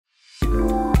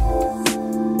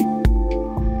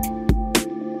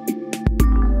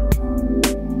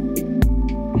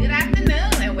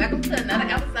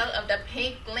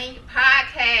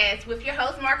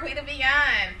Marquita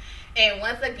Beyond. And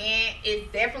once again,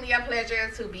 it's definitely a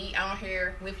pleasure to be on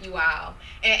here with you all.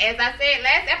 And as I said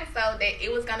last episode, that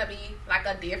it was going to be like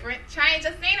a different change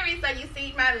of scenery. So you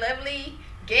see my lovely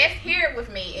guest here with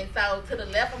me. And so to the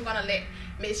left, I'm going to let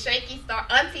Miss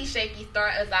Auntie Shaky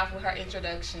start us off with her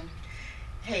introduction.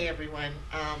 Hey everyone,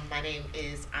 my name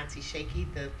is Auntie Shaky,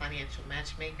 the financial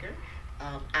matchmaker.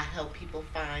 I help people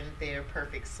find their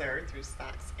perfect sir through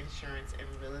stocks, insurance, and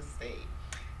real estate.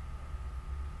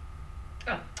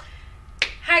 Oh.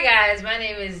 Hi guys, my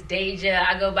name is Deja.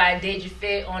 I go by Deja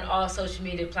Fit on all social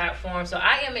media platforms. So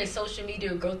I am a social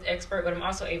media growth expert, but I'm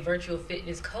also a virtual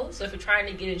fitness coach. So if you're trying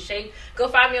to get in shape, go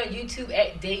find me on YouTube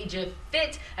at Deja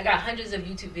Fit. I got hundreds of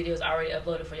YouTube videos already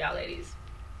uploaded for y'all ladies.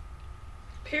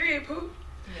 Period, Pooh.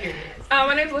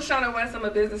 My name is LaShauna West. I'm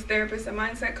a business therapist and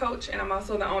mindset coach, and I'm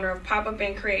also the owner of Pop Up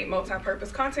and Create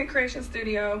Multi-Purpose Content Creation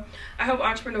Studio. I help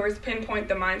entrepreneurs pinpoint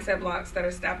the mindset blocks that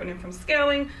are stopping them from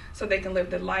scaling so they can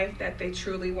live the life that they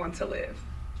truly want to live.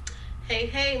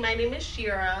 Hey, my name is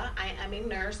Shira. I am a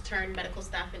nurse turned medical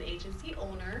staffing agency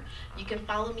owner. You can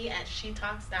follow me at She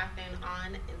Talks Staffing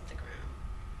on Instagram.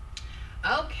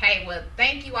 Okay, well,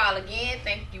 thank you all again.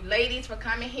 Thank you, ladies, for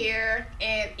coming here.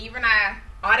 And even our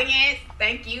audience,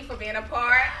 thank you for being a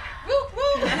part. Woo,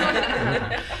 woo.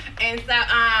 And so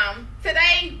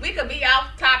today we could be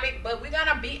off topic, but we're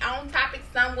gonna be on topic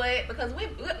somewhat because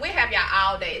we have y'all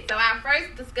all day. So our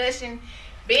first discussion,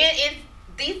 being it's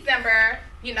December,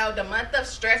 you know, the month of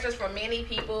stressors for many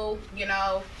people, you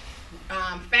know,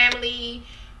 family,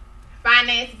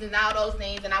 finances, and all those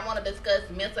things. And I want to discuss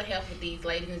mental health with these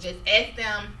ladies and just ask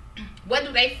them what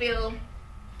do they feel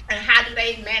and how do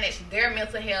they manage their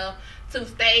mental health to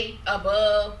stay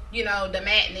above, you know, the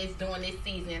madness during this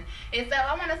season. And so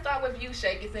I want to start with you,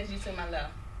 Shaky, since you to my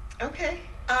left. Okay.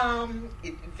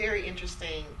 Very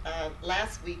interesting.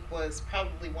 Last week was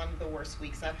probably one of the worst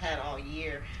weeks I've had all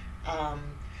year.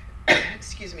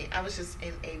 Excuse me. I was just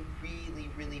in a really,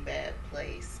 really bad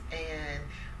place. And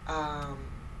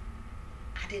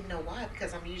I didn't know why,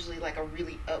 because I'm usually like a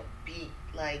really upbeat,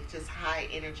 like just high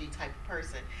energy type of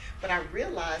person. But I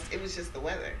realized it was just the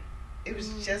weather. It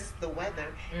was just the weather.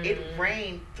 Mm. It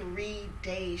rained 3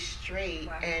 days straight,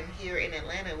 wow. And here in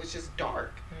Atlanta, it was just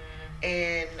dark. Mm.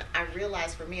 And I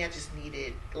realized for me, I just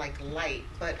needed like light.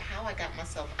 But how I got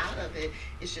myself out of it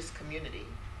is just community.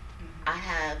 Mm-hmm. I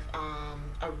have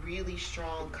a really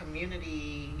strong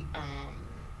community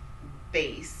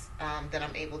base that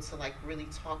I'm able to like really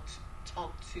talk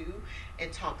to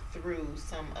and talk through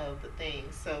some of the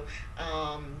things. So,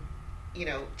 you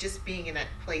know, just being in that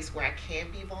place where I can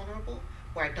be vulnerable,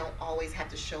 where I don't always have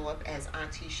to show up as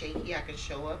Auntie Shaky. I can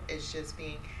show up as just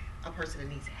being a person that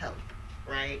needs help,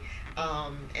 right?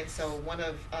 And so one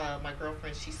of my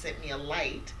girlfriends, she sent me a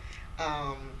light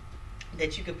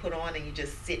that you can put on and you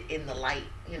just sit in the light,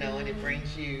 you know, and it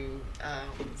brings you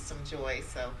some joy.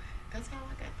 So that's how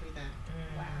I got through that.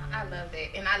 Wow, I love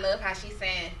that. And I love how she's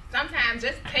saying, sometimes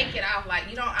just take it off. Like,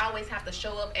 you don't always have to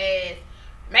show up as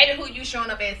maybe who you showing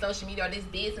up as social media or this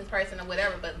business person or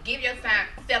whatever, but give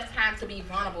yourself time to be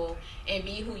vulnerable and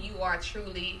be who you are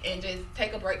truly and just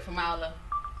take a break from all the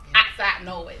outside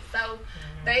noise. So,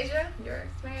 Deja, your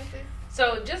experiences?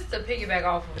 So just to piggyback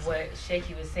off of what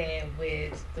Shaky was saying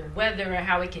with the weather and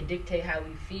how it can dictate how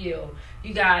we feel,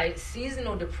 you guys,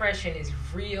 seasonal depression is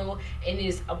real, and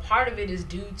is a part of it is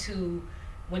due to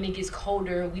when it gets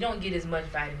colder, we don't get as much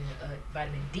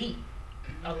vitamin D.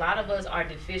 A lot of us are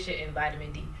deficient in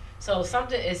vitamin D. So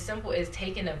something as simple as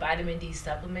taking a vitamin D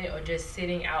supplement or just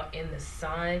sitting out in the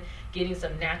sun, getting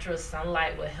some natural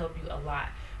sunlight will help you a lot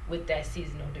with that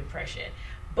seasonal depression.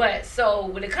 But so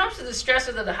when it comes to the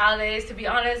stressors of the holidays, to be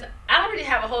honest, I don't really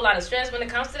have a whole lot of stress when it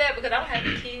comes to that because I don't have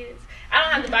any kids. I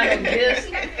don't have to buy no gifts.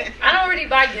 I don't really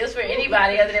buy gifts for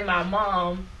anybody other than my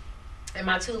mom and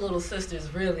my 2 little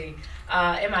sisters, really,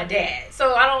 and my dad.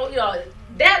 So I don't, you know,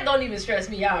 that don't even stress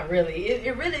me out, really.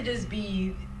 It really just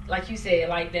be, like you said,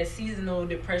 like that seasonal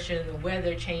depression, the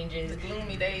weather changes. The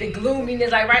gloomy days. The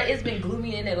gloominess, like, right, it's been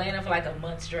gloomy in Atlanta for like a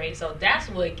month straight. So that's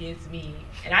what gets me.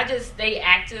 And I just stay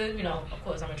active, you know, of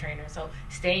course I'm a trainer. So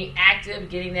staying active,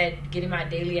 getting my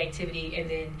daily activity, and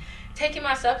then taking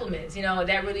my supplements, you know,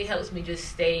 that really helps me just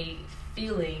stay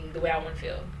feeling the way I want to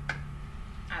feel.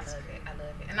 I love it.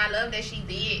 And I love that she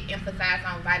did emphasize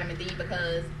on vitamin D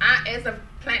because I, as a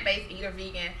plant-based eater,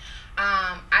 vegan,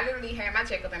 I literally had my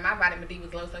checkup and my vitamin D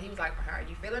was low. So he was like, are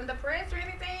you feeling depressed or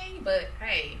anything? But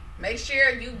hey, make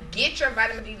sure you get your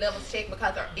vitamin D levels checked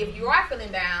because if you are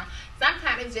feeling down,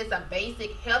 sometimes it's just a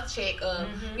basic health check of,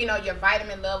 you know, your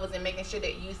vitamin levels and making sure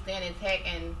that you stand intact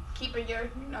and keeping your,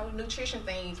 you know, nutrition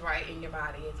things right in your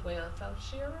body as well. So,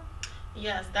 Shira?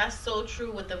 Yes, that's so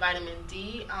true with the vitamin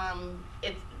D.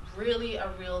 It's really a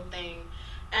real thing.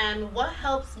 And what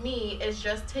helps me is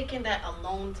just taking that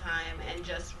alone time and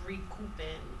just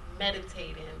recouping,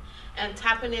 meditating, and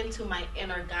tapping into my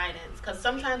inner guidance. Because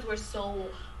sometimes we're so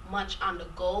much on the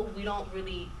go, we don't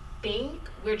really think.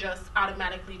 We're just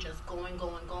automatically just going,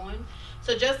 going, going.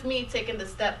 So just me taking the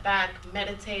step back,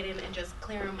 meditating, and just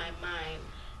clearing my mind,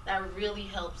 that really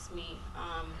helps me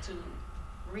to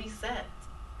reset.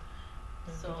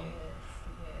 So,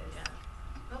 yeah.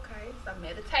 Okay, so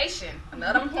meditation.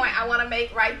 Another point I want to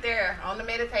make right there on the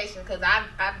meditation, because I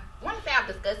want to say I've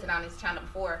discussed it on this channel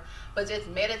before, but just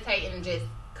meditating and just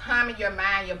calming your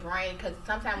mind, your brain, because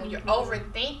sometimes when you're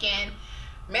overthinking,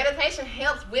 meditation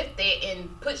helps with that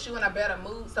and puts you in a better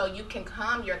mood so you can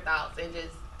calm your thoughts and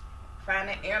just find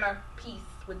that inner peace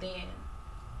within.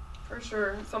 For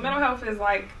sure. So mental health is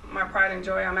like my pride and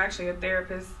joy. I'm actually a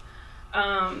therapist.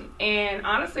 And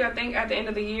honestly, I think at the end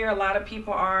of the year, a lot of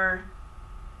people are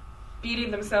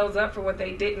beating themselves up for what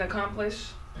they didn't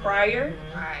accomplish prior.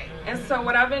 Right. And so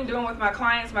what I've been doing with my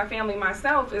clients, my family,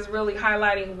 myself, is really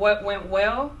highlighting what went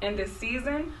well in this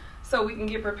season so we can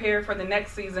get prepared for the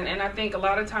next season. And I think a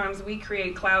lot of times we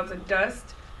create clouds of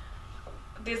dust.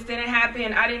 This didn't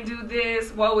happen. I didn't do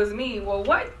this. Woe is me. Well,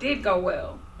 what did go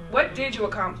well? What did you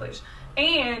accomplish?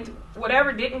 And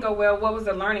whatever didn't go well, what was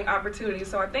the learning opportunity?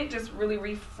 So I think just really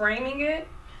reframing it,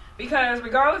 because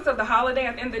regardless of the holiday,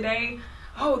 at the end of the day,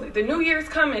 the new year's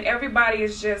coming, everybody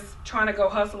is just trying to go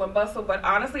hustle and bustle. But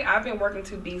honestly, I've been working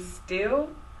to be still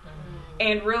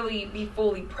and really be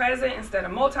fully present instead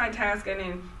of multitasking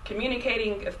and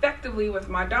communicating effectively with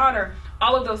my daughter,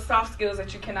 all of those soft skills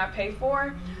that you cannot pay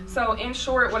for. So in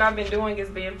short, what I've been doing is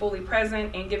being fully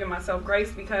present and giving myself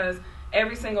grace, because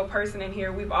every single person in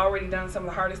here, we've already done some of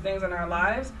the hardest things in our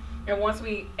lives. And once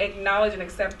we acknowledge and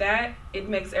accept that, it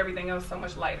makes everything else so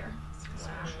much lighter.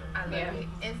 I love it.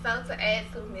 And so to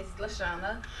add to Miss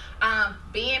Lashana,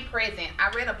 being present, I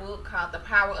read a book called The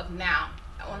Power of Now.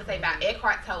 I want to say about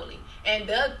Eckhart Tolle. And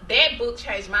that book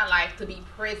changed my life to be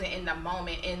present in the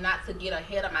moment and not to get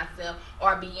ahead of myself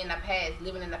or be in the past,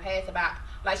 living in the past about,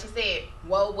 like she said,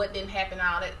 what didn't happen,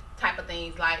 all that type of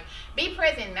things. Like, be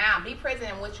present now. Be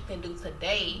present in what you can do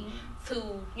today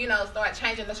to, start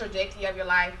changing the trajectory of your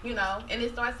life, and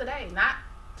it starts today, not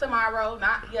tomorrow,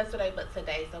 not yesterday, but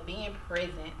today. So being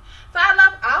present. So I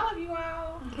love all of you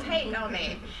all take on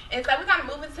that. And so we're going to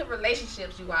move into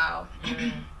relationships, you all.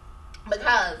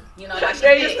 Because, like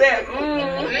she said,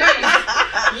 connecting,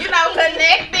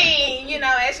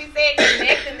 as she said,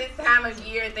 connecting this time of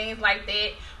year and things like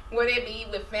that, whether it be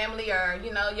with family or,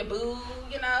 your boo,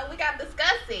 we got to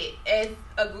discuss it as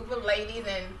a group of ladies.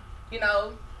 And,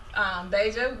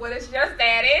 Deja, what is your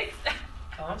status?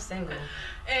 Oh, I'm single.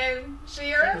 And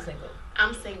Shira? Single.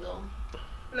 I'm single.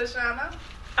 Lashana?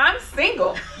 I'm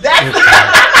single.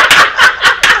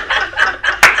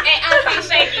 And Auntie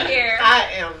Shaky here. I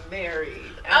am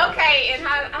married. Okay, and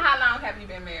how long have you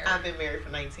been married? I've been married for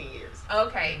 19 years.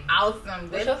 Okay, awesome.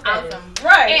 That's What's your status? awesome.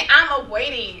 Right. And I'm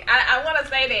awaiting. I want to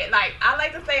say that, like, I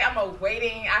like to say I'm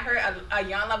awaiting. I heard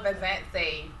Ayanna Bazant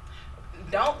say,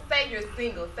 don't say you're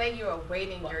single. Say you're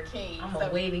awaiting your king. I'm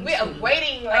awaiting. We're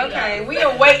awaiting. Like, Okay, we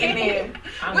are waiting in.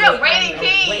 We're awaiting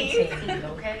kings. Waiting,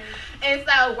 okay. And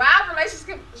so, while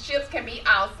relationships can be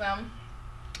awesome,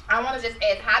 I want to just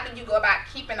ask, how do you go about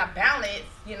keeping a balance,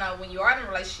 when you are in a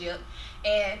relationship?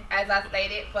 And as I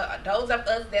stated, for those of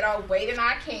us that are waiting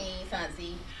our kings,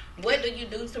 Hunty, what do you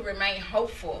do to remain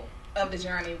hopeful of the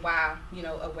journey while,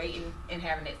 awaiting and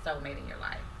having that soulmate in your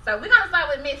life? So we're going to start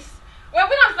with we're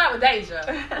going to start with Deja.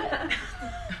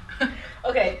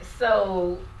 Okay,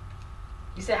 so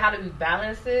you said, how do we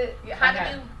balance it?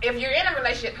 If you're in a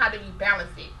relationship, how do you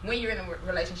balance it? When you're in a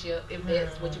relationship, if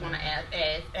that's what you want to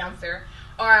answer.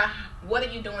 Or what are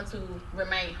you doing to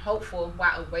remain hopeful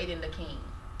while awaiting the king?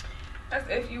 That's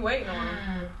if you waiting on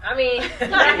him. I mean,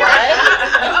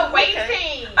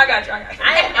 Awaiting. I got you.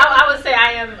 I would say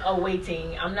I am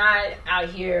awaiting. I'm not out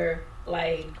here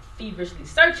like feverishly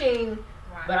searching,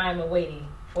 but I'm awaiting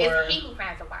for. It's he who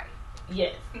finds a wife.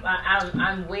 Yes,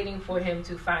 I'm waiting for him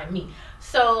to find me.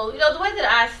 So, the way that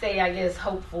I say, I guess,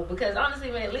 hopeful, because honestly,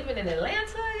 man, living in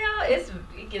Atlanta, y'all,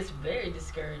 it gets very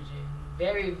discouraging.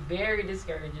 Very, very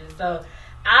discouraging. So,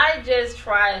 I just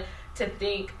try to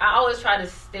think, I always try to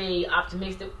stay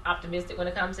optimistic when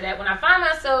it comes to that. When I find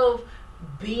myself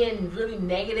being really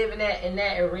negative in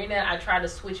that arena, I try to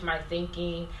switch my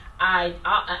thinking. I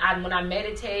when I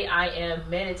meditate, I am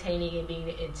meditating and being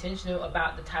intentional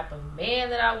about the type of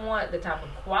man that I want, the type of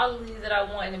qualities that I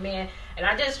want in a man, and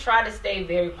I just try to stay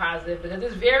very positive, because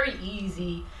it's very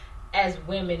easy as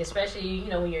women, especially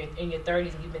when you're in your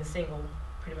 30s and you've been single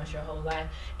pretty much your whole life,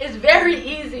 it's very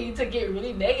easy to get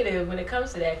really negative when it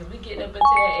comes to that, because we getting up into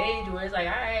that age where it's like,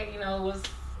 all right, what's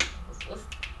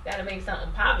gotta make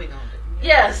something pop. What we gonna do?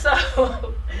 Yeah, so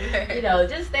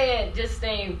just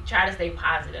staying, try to stay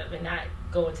positive and not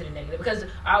go into the negative, because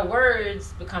our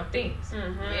words become things.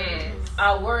 Mm-hmm. Yes.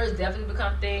 Our words definitely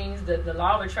become things. The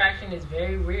law of attraction is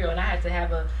very real, and I had to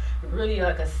have a really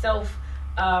like a self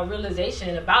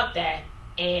realization about that,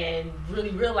 and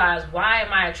really realize, why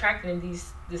am I attracting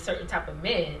this certain type of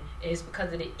men? It's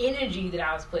because of the energy that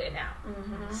I was putting out.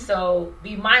 Mm-hmm. So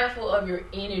be mindful of your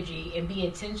energy and be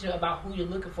intentional about who you're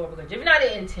looking for, because if you're not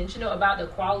intentional about the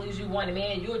qualities you want in a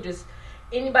man, you'll just,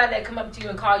 anybody that come up to you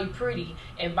and call you pretty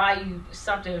and buy you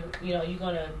something, you're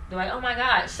gonna be like, oh my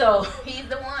God. So He's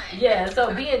the one. yeah,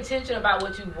 so be intentional about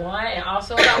what you want and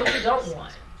also about what you don't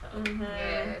want. So, Mm-hmm.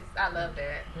 Yes, I love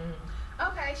that.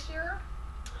 Okay, sure.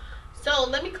 So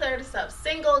let me clear this up.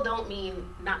 Single don't mean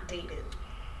not dating.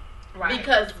 Right.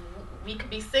 Because we could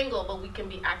be single, but we can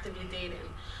be actively dating.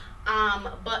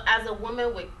 But as a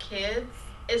woman with kids,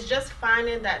 it's just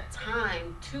finding that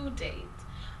time to date.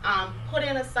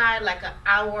 Putting aside like an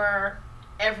hour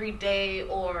every day,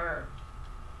 or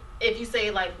if you say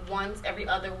like once every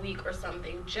other week or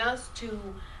something, just to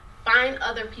find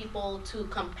other people to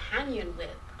companion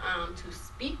with, to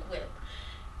speak with.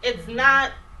 It's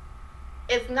not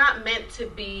meant to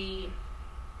be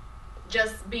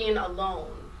just being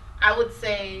alone. I would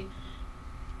say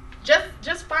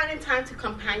just finding time to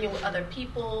companion with other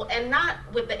people, and not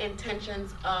with the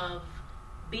intentions of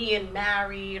being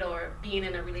married or being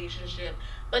in a relationship,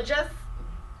 but just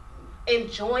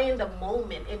enjoying the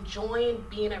moment, enjoying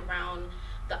being around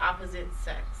the opposite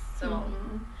sex. So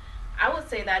I would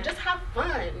say that just have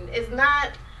fun. It's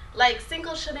not like,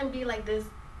 single shouldn't be like this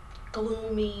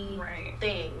gloomy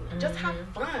thing. Just have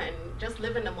fun. Just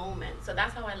live in the moment. So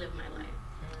that's how I live my life.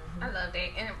 I love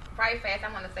that. And right fast,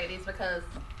 I want to say this because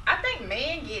I think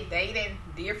men get dating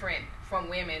different from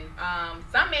women.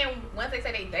 Some men, once they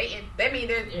say they dating, that means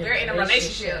they're in a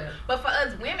relationship. But for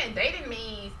us women, dating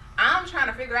means I'm trying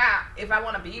to figure out if I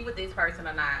want to be with this person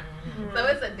or not. So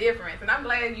it's a difference. And I'm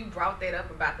glad you brought that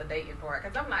up about the dating part,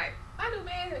 because I'm like, why do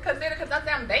men consider, because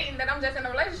I'm dating, that I'm just in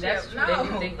a relationship? that's true. No. They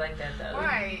do think like that though.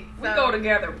 Right. We go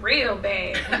together real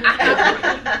bad.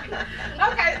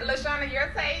 Okay, LaShauna,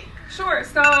 your take? Sure.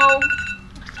 So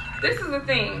this is the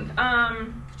thing.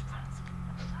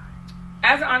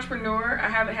 As an entrepreneur, I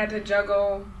haven't had to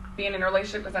juggle being in a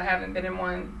relationship, because I haven't been in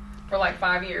one for like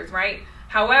 5 years, right?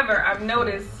 However, I've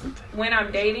noticed when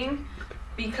I'm dating,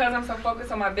 because I'm so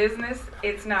focused on my business,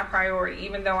 it's not priority,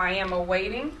 even though I am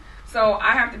awaiting. So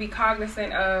I have to be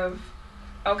cognizant of,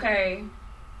 okay,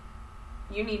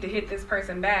 you need to hit this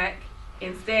person back.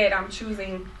 Instead, I'm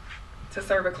choosing to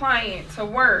serve a client, to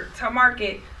work, to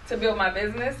market, to build my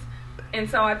business. And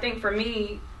so I think for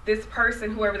me, this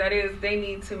person, whoever that is, they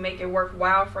need to make it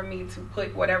worthwhile for me to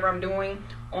put whatever I'm doing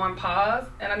on pause.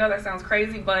 And I know that sounds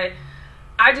crazy, but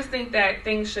I just think that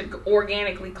things should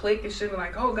organically click. It should be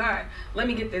like, oh God, let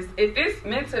me get this. If it's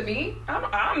meant to be,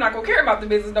 I'm not going to care about the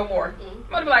business no more. I'm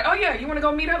going to be like, oh yeah, you want to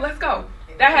go meet up? Let's go.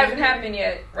 That hasn't happened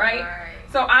yet, right?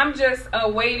 So I'm just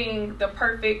awaiting the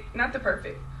appropriate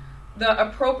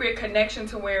connection,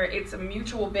 to where it's a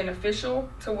mutual beneficial,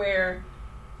 to where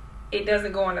it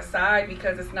doesn't go on the side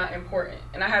because it's not important.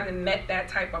 And I haven't met that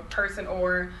type of person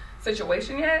or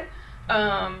situation yet.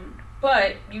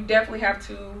 But you definitely have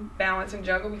to balance and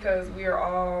juggle, because we are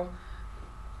all,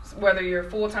 whether you're a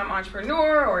full-time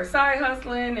entrepreneur or side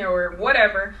hustling or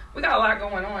whatever, we got a lot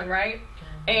going on, right?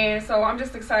 And so I'm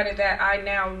just excited that I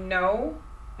now know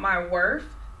my worth,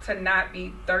 to not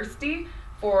be thirsty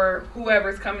for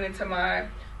whoever's coming into my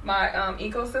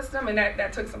ecosystem. And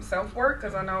that took some self-work,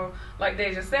 because I know, like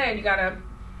they just said, you got to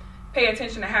pay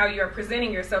attention to how you're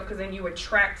presenting yourself, because then you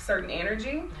attract certain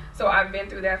energy. So I've been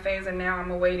through that phase, and now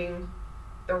I'm awaiting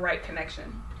the right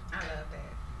connection. I love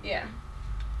that. Yeah.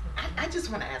 I just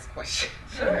want to ask questions.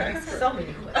 Sure. So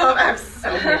many questions. I have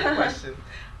so many questions.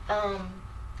 5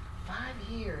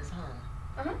 years,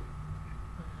 huh? Uh-huh.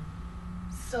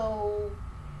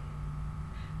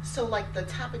 So like the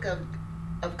topic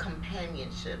of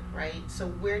companionship, right? So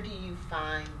where do you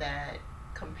find that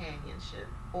companionship,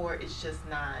 or it's just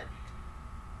not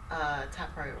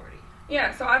top priority?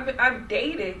 Yeah, so I've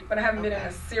dated, but I haven't been in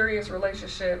a serious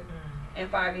relationship in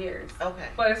 5 years. Okay.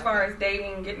 But as far as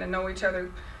dating, getting to know each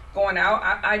other, going out,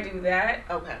 I do that.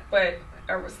 Okay. But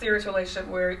a serious relationship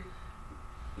where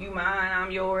you mine,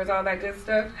 I'm yours, all that good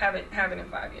stuff, haven't in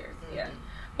 5 years. Mm-hmm. Yeah.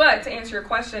 But to answer your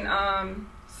question,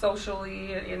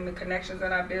 socially, in the connections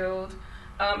that I build,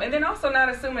 and then also not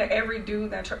assume that every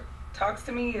dude that talks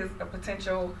to me is a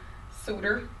potential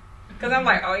suitor. Because I'm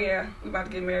like, oh yeah, we about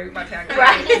to get married, we about to have kids.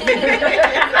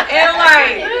 Right. And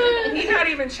like, he's not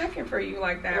even checking for you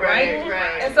like that, right?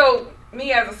 Right. And so,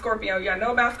 me as a Scorpio, y'all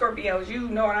know about Scorpios, you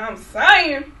know what I'm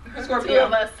saying. Two Scorpio.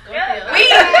 of us. Scorpio.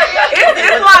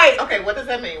 It's like, Okay, what does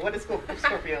that mean? What does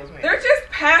Scorpios mean? they're just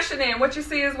passionate. What you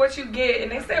see is what you get.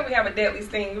 And they say we have a deadly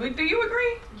sting. Do you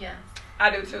agree? Yes. I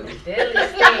do too. Deadly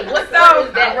sting. What So,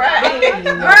 does that mean?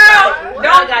 Girl,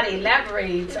 Y'all gotta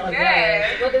elaborate on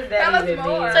that. What does Tell that us even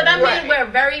more. mean? So that Right. means we're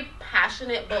very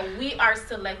passionate, but we are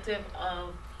selective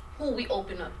of who we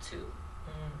open up to.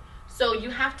 So you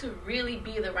have to really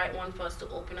be the right one for us to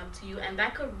open up to you, and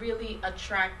that could really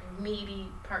attract needy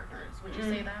partners. Would you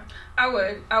say that? I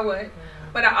would.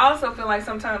 But I also feel like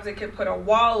sometimes it could put a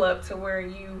wall up to where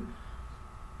you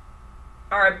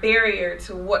are a barrier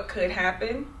to what could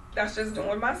happen. That's just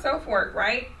doing my self-work,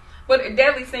 right? But a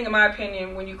deadly thing, in my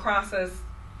opinion, when you cross us,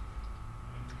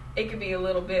 it could be a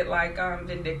little bit like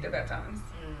vindictive at times.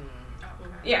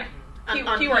 Yeah.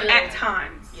 Keyword at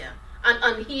times. Yeah. An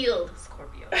unhealed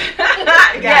Scorpio.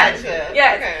 Yes. Gotcha.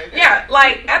 Yes. Okay. Yeah.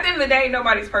 Like at the end of the day,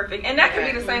 nobody's perfect, and that could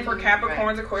be Right. the same for Mhm.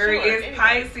 Capricorns, Right. Aquarius, Sure, anybody.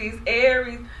 Pisces,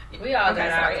 Aries. We all Okay,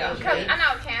 got our sorry. own Because shit. I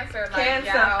know Cancer, like,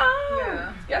 Cancer. y'all.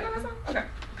 Oh. Y'all know that song? Okay.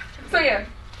 So yeah.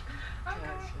 I love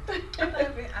it. I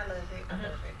love it. I love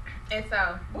it. And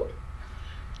so,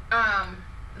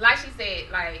 like she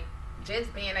said, like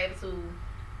just being able to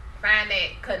find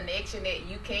that connection that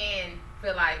you can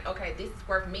feel like, okay, this is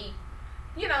worth me.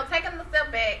 You know, taking a step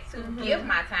back to give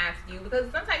my time to you, because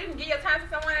sometimes you can give your time to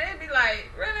someone and it'd be like,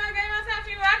 really, I gave my time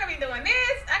to you? I could be doing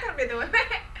this. I could have been doing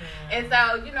that. And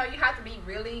so, you know, you have to be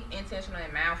really intentional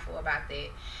and mindful about that.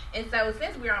 And so,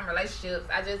 since we're on relationships,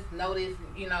 I just noticed,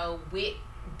 you know, with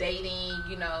dating,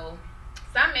 you know,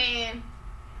 some men,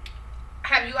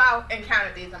 have you all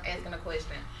encountered this? I'm asking a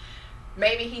question.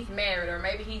 Maybe he's married or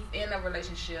maybe he's in a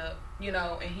relationship, you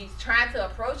know, and he's trying to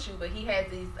approach you, but he has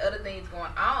these other things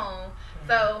going on.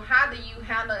 So how do you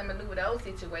handle and maneuver those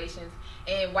situations?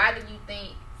 And why do you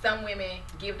think some women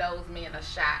give those men a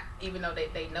shot, even though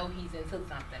they know he's into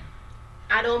something?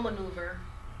 I don't maneuver.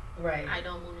 Right. I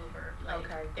don't maneuver. Like,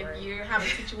 Okay, great. if you have a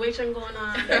situation going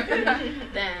on,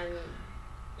 then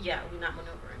yeah, we're not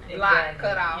maneuvering it. Block,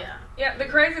 cut off. Yeah. Yeah, the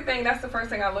crazy thing, that's the first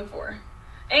thing I look for.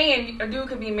 And a dude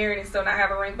could be married and still not have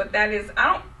a ring, but that is,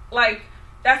 I don't, like,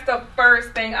 that's the first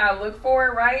thing I look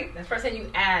for, right? The first thing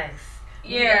you ask.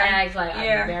 You Yeah. ask, like, are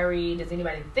you married? Does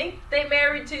anybody think they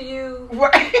married to you?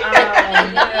 Right.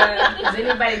 Does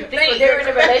anybody think they're in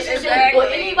a relationship? Exactly. Will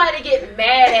anybody get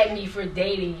mad at me for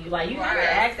dating you? Like, you have Right.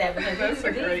 to ask that, because That's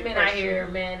a these great men out question. here,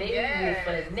 man, they Yes.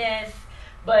 do for the nest.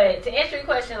 But to answer your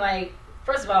question, like,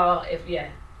 first of all,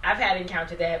 I've had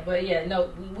encountered that, but yeah, no,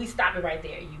 we stop it right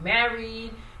there. You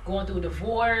married, going through a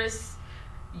divorce,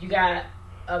 you got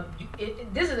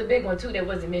this is a big one too that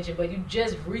wasn't mentioned, but you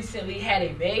just recently had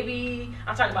a baby.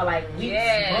 I'm talking about like weeks,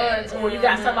 Yes. months, or you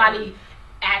got somebody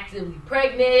actively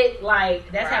pregnant. Like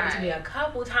that's happened to me a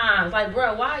couple times. Like,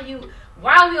 bro, why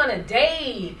are we on a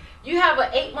date? You have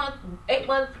an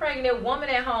 8-month pregnant woman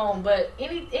at home, but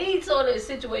any sort of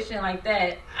situation like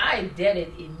that, I dead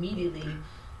it immediately.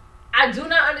 I do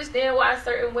not understand why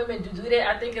certain women do that.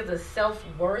 I think it's a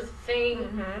self-worth thing.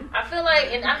 Mm-hmm. I feel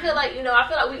like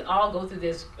we all go through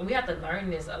this, and we have to learn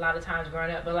this a lot of times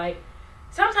growing up. But like,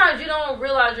 sometimes you don't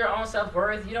realize your own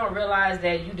self-worth. You don't realize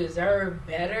that you deserve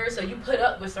better, so you put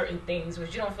up with certain things,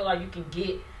 but you don't feel like you can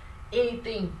get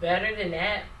anything better than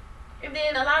that. And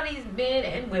then a lot of these men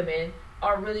and women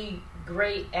are really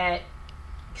great at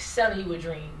selling you a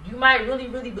dream. You might really,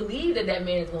 really believe that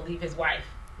man is going to leave his wife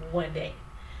one day.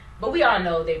 But we all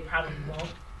know they probably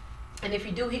won't. And if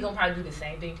you do, he going to probably do the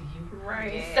same thing to you.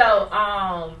 Right.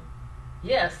 So,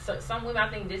 yes, so some women, I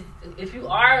think this, if you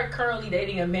are currently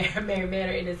dating a married man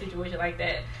or in a situation like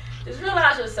that, just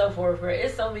realize your self-worth.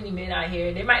 There's so many men out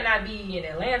here. They might not be in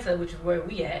Atlanta, which is where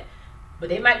we at, but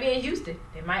they might be in Houston.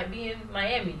 They might be in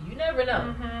Miami. You never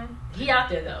know. Mm-hmm. He out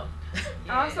there, though.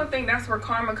 I also think that's where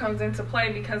karma comes into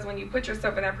play, because when you put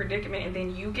yourself in that predicament and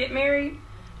then you get married,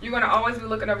 you're going to always be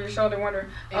looking over your shoulder and wonder,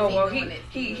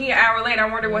 he an hour later, I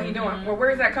wonder what he doing. Well,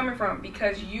 where is that coming from?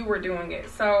 Because you were doing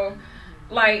it. So,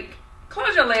 like,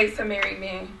 close your legs to married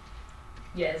men.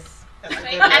 Yes. That's a good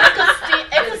And one.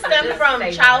 it could stem Just from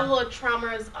say childhood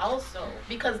traumas also,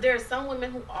 because there are some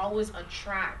women who always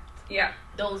attract Yeah.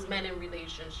 those men in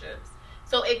relationships.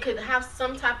 So it could have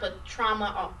some type of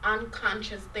trauma or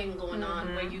unconscious thing going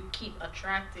on where you keep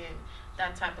attracting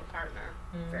that type of partner.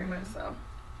 Very much so.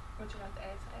 What you have to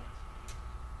add to that?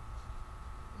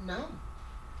 No.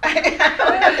 I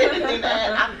don't have anything to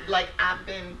add.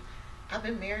 I've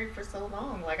been married for so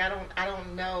long. Like I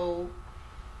don't know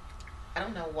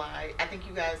why. I think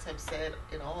you guys have said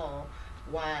it all.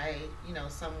 Why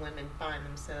some women find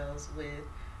themselves with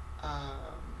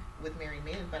married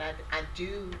men, but I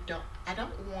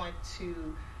don't want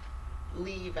to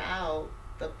leave out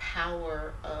the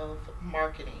power of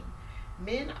marketing.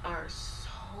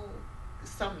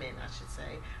 Some men I should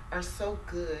say are so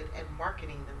good at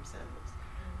marketing themselves.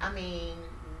 I mean,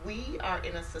 we are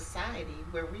in a society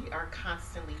where we are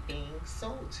constantly being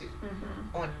sold to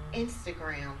on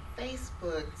Instagram,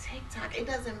 Facebook, TikTok. It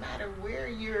doesn't matter where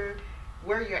you're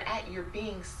at, you're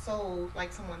being sold,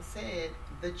 like someone said,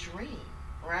 the dream,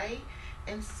 right?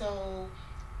 And so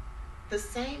the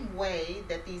same way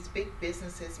that these big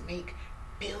businesses make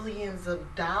billions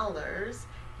of dollars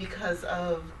because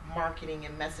of marketing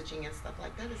and messaging and stuff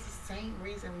like that, is the same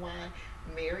reason why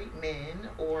married men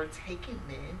or taken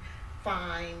men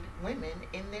find women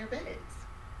in their beds.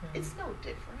 It's no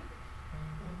different.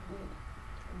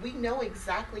 We know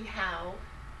exactly how,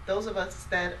 those of us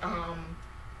that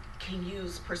can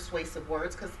use persuasive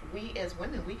words, because we as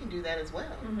women, we can do that as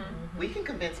well. We can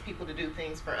convince people to do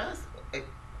things for us.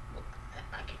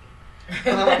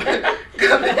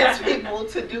 Convince people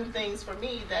to do things for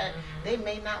me that they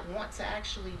may not want to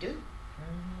actually do.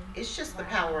 It's just the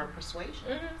power of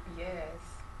persuasion. Yes.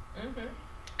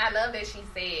 I love that she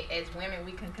said, as women,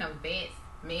 we can convince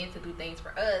men to do things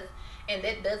for us, and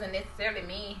that doesn't necessarily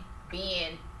mean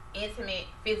being intimate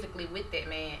physically with that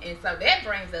man. And so that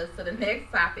brings us to the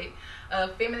next topic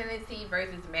of femininity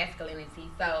versus masculinity.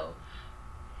 So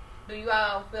do you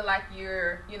all feel like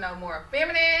you're, more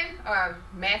feminine or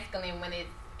masculine when it's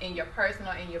in your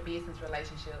personal and your business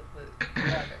relationship with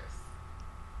others?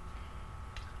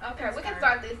 Okay, we can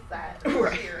start this side.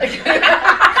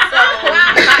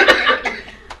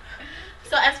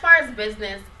 So as far as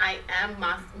business, I am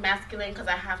masculine because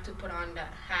I have to put on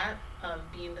that hat of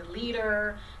being the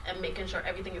leader and making sure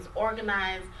everything is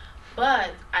organized.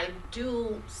 But I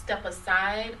do step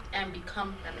aside and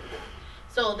become feminine.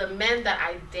 So the men that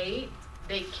I date,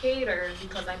 they cater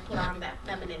because I put on that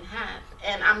feminine hat.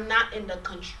 And I'm not in the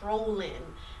controlling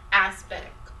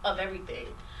aspect of everything.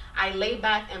 I lay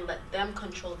back and let them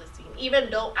control the scene. Even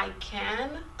though I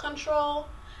can control,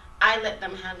 I let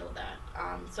them handle that.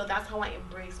 So that's how I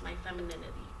embrace my femininity.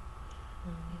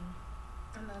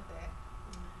 I love that.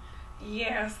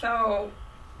 Yeah, so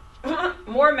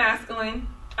more masculine.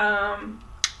 I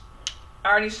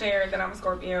already shared that I'm a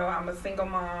Scorpio. I'm a single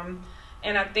mom.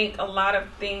 And I think a lot of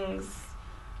things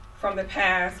from the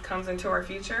past comes into our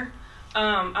future.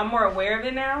 I'm more aware of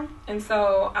it now. And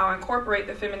so I'll incorporate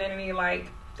the femininity,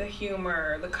 like the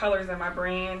humor, the colors in my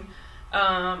brand.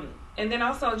 And then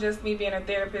also just me being a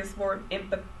therapist, more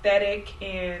empathetic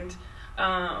and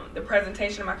the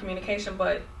presentation of my communication.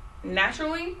 But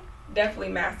naturally, definitely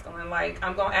masculine. Like,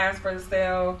 I'm going to ask for the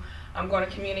sale. I'm going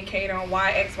to communicate on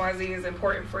why XYZ is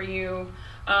important for you.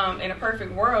 In a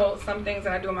perfect world, some things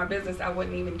that I do in my business I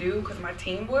wouldn't even do because my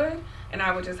team would, and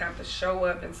I would just have to show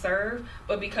up and serve.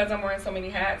 But because I'm wearing so many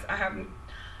hats,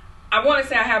 I want to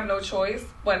say I have no choice,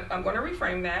 but I'm going to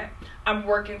reframe that. I'm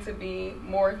working to be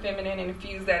more feminine and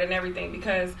infuse that in everything,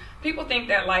 because people think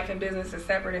that life and business is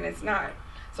separate, and it's not.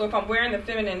 So if I'm wearing the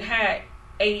feminine hat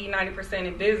 80-90%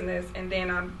 in business, and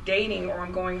then I'm dating or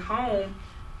I'm going home,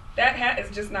 that hat is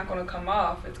just not going to come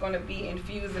off. It's going to be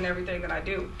infused in everything that I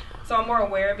do. So I'm more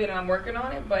aware of it and I'm working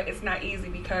on it, but it's not easy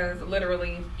because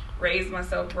literally raised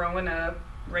myself growing up,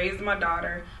 raised my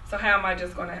daughter. So how am I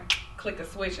just going to click a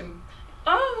switch and,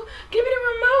 oh, give me the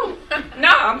remote? No,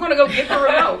 I'm going to go get the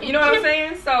remote. You know what I'm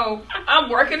saying? So I'm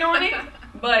working on it,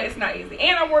 but it's not easy.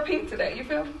 And I wore pink today. You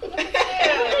feel me?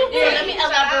 Yeah. Let me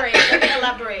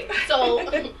elaborate. So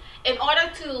in order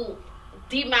to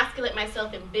demasculate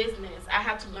myself in business, I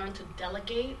had to learn to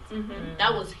delegate.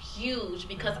 That was huge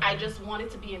because I just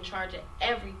wanted to be in charge of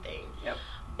everything. Yep.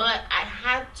 But I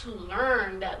had to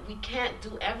learn that we can't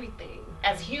do everything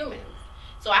as humans.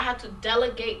 So I had to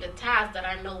delegate the task that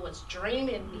I know was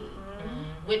draining me,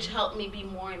 which helped me be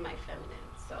more in my feminine.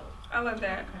 So I love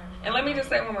that. And let me just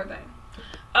say one more thing.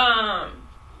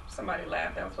 Somebody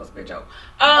laughed. That was supposed to be a joke.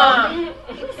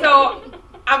 So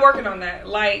I'm working on that,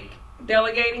 like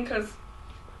delegating, because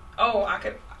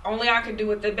I could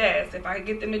do it the best. If I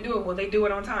get them to do it, will they do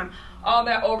it on time? All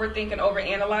that overthinking,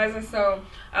 overanalyzing. So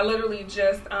I literally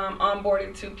just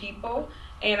onboarded 2 people,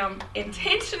 and I'm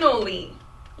intentionally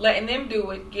letting them do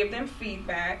it, give them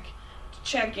feedback,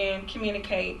 check in,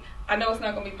 communicate. I know it's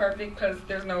not going to be perfect because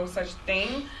there's no such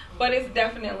thing, but it's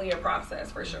definitely a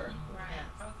process for sure. Right.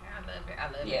 Okay, I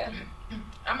love it. Yeah.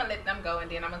 I'm going to let them go, and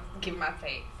then I'm going to give my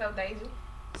take. So, Deja?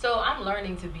 So I'm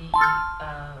learning to be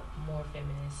more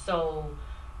feminist. So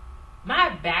my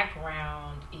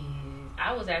background is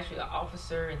I was actually an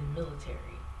officer in the military.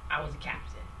 I was a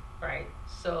captain, right?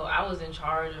 So I was in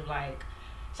charge of like,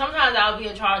 sometimes I'll be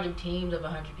in charge of teams of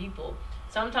 100 people.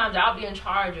 Sometimes I'll be in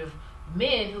charge of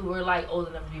men who were like old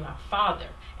enough to be my father.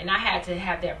 And I had to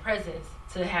have their presence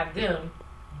to have them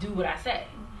do what I say.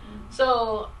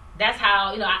 So that's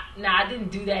how, I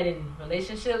didn't do that in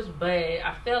relationships, but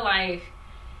I feel like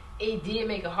it did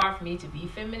make it hard for me to be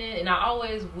feminine. And I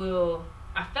always will,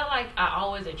 I felt like I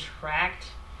always attract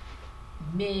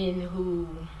men who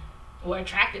were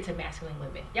attracted to masculine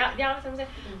women. Y'all know what I'm saying?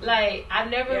 Mm-hmm. Like, I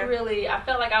never really, I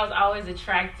felt like I was always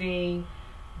attracting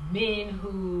men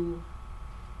who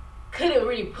couldn't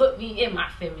really put me in my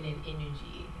feminine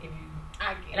energy.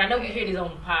 And I know we hear this on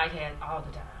the podcast all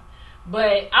the time.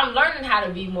 But I'm learning how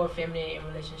to be more feminine in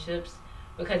relationships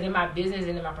because in my business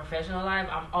and in my professional life,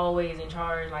 I'm always in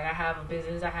charge. Like, I have a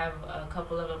business, I have a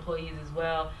couple of employees as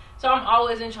well. So I'm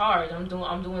always in charge. I'm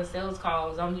doing sales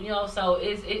calls. So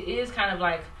it is kind of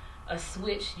like a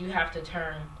switch you have to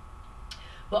turn.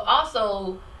 But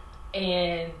also,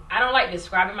 and I don't like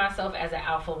describing myself as an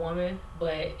alpha woman,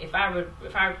 but if I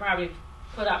probably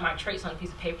put out my traits on a piece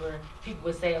of paper, people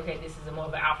would say, okay, this is more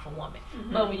of an alpha woman.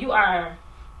 Mm-hmm. But when you are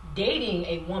dating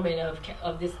a woman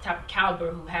of this type of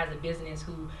caliber who has a business,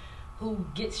 who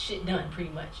gets shit done pretty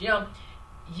much,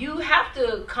 you have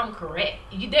to come correct.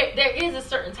 There is a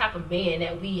certain type of man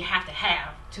that we have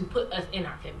to put us in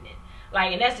our feminine.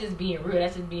 Like, and that's just being real.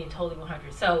 That's just being totally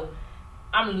 100. So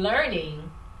I'm learning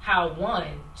how,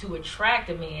 one, to attract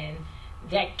a man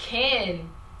that can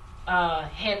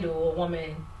handle a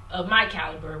woman of my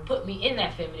caliber, put me in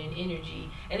that feminine energy,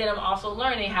 and then I'm also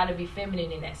learning how to be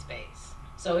feminine in that space.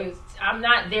 So I'm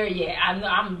not there yet. I'm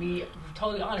gonna be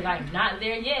totally honest. I am not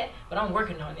there yet, but I'm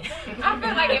working on it. I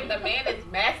feel like if the man is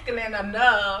masculine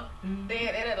enough,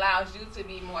 then it allows you to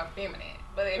be more feminine.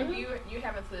 But if you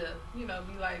having to, be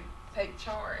like take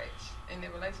charge in the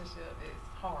relationship,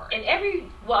 it's hard. And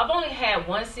I've only had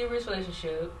one serious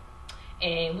relationship,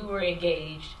 and we were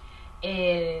engaged,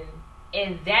 and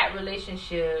in that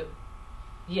relationship,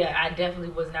 I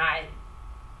definitely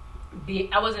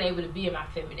I wasn't able to be in my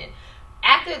feminine.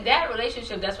 After that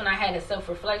relationship, that's when I had a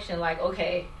self-reflection, like,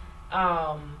 okay,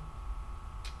 I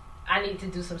need to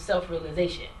do some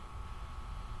self-realization.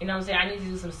 You know what I'm saying? I need to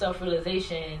do some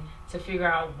self-realization to figure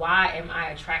out why am I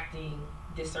attracting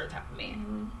this certain type of man.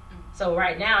 Mm-hmm. So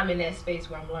right now I'm in that space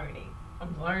where I'm learning.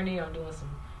 I'm doing some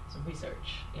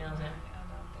research. You know what I'm saying? I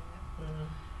love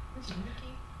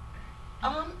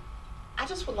that. Mm-hmm. I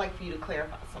just would like for you to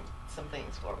clarify some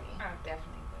things for me. I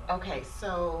definitely will. Okay,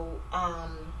 so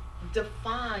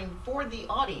define for the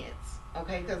audience,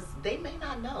 okay, because they may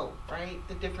not know, right,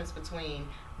 the difference between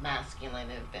masculine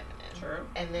and feminine. True.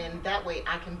 And then that way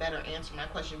I can better answer my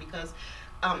question because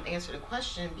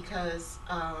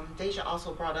Deja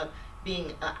also brought up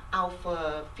being an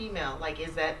alpha female. Like,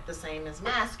 is that the same as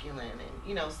masculine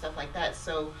and stuff like that?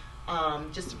 So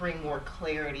just to bring more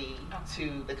clarity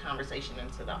to the conversation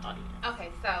and to the audience. Okay,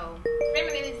 so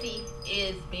femininity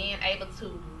is being able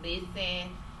to listen,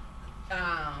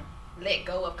 let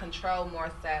go of control more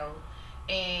so,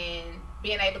 and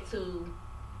being able to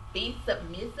be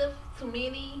submissive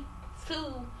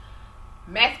to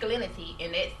masculinity,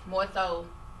 and it's more so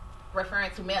referring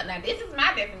to male. Now, this is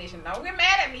my definition. Don't get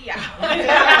mad at me, y'all.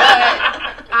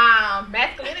 But,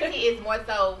 masculinity is more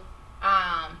so,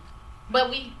 but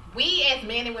we as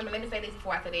men and women, let me say this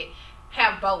before I say that,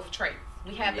 have both traits.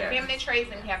 We have the feminine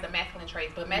traits and we have the masculine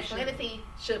traits. But masculinity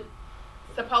should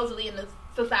supposedly in the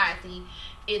society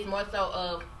is more so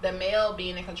of the male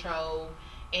being in control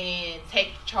and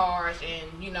take charge and,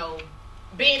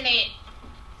 being that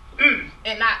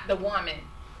and not the woman.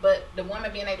 But the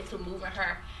woman being able to move in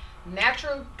her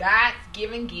natural God's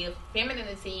given gift,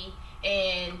 femininity,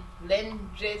 and letting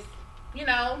just,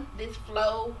 this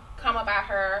flow come about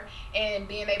her and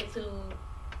being able to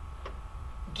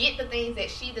get the things that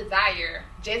she desire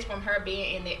just from her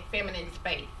being in that feminine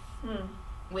space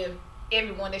with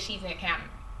everyone that she's encountering.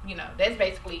 That's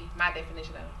basically my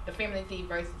definition of the femininity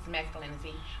versus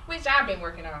masculinity, which I've been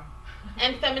working on.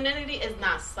 And femininity is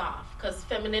not soft, because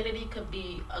femininity could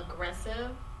be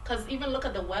aggressive. Because even look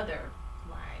at the weather.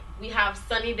 Right. We have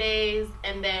sunny days,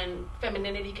 and then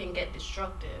femininity can get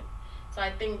destructive. So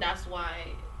I think that's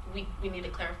why we need to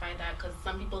clarify that, because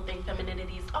some people think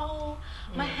femininity is,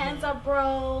 my hands are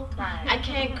broke, right. I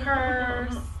can't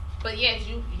curse. But yes,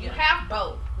 you have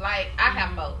both. Like, I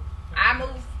have both.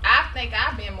 I think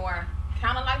I've been more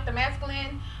kind of like the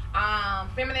masculine,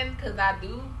 feminine, because I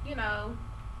do,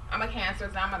 I'm a Cancer,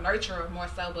 so I'm a nurturer more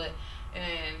so,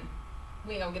 and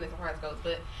we ain't gonna get into horoscopes,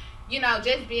 but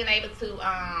just being able to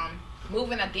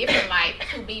move in a different light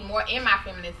to be more in my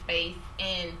feminine space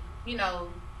and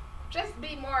just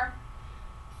be more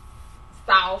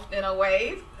soft in a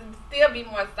way, still be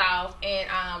more soft,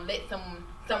 and let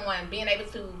someone being able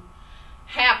to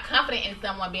have confidence in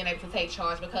someone being able to take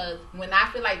charge, because when I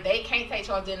feel like they can't take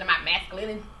charge, then my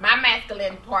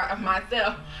masculine part of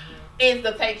myself is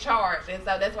to take charge. And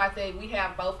so that's why I say we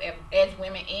have both as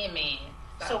women and men.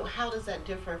 So how does that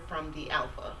differ from the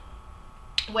alpha?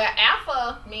 Well,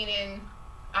 alpha meaning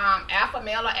alpha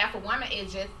male or alpha woman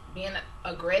is just being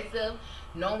aggressive,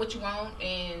 knowing what you want,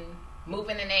 and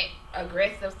moving in that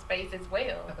aggressive space as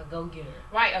well. Like a go-getter.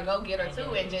 Right, a go-getter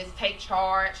too, and just take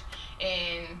charge.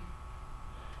 And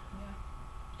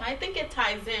I think it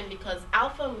ties in because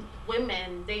alpha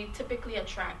women, they typically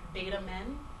attract beta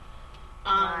men.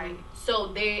 Right.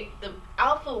 So the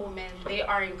alpha women, they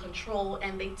are in control,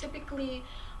 and they typically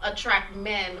attract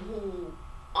men who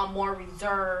are more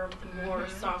reserved, more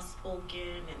soft-spoken,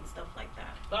 and stuff like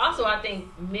that. But also, I think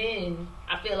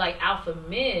I feel like alpha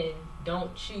men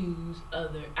don't choose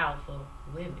other alpha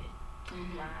women.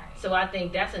 Right. So I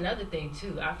think that's another thing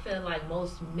too. I feel like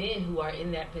most men who are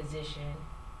in that position,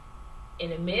 in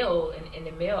the male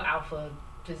alpha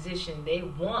position, they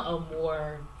want a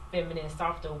more feminine,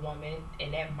 softer woman,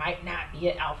 and that might not be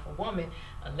an alpha woman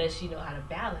unless you know how to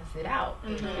balance it out.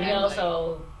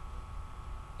 So.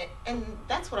 And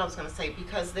that's what I was going to say,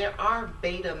 because there are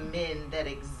beta men that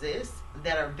exist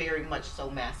that are very much so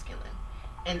masculine.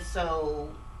 And so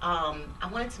I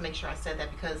wanted to make sure I said that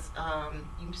because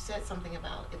you said something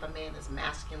about if a man is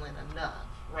masculine enough,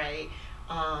 right?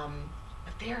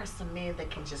 But there are some men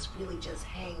that can just really just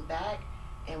hang back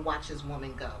and watch his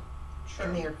woman go. Sure.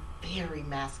 And they're very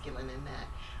masculine in that.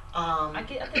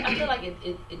 I feel like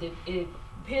it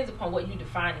depends upon what you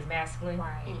define as masculine.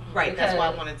 Right. Right. That's why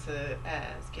I wanted to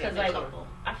ask. Because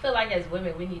I feel like as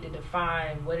women we need to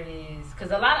define what it is.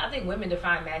 Because I think women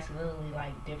define masculinity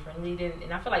like differently than,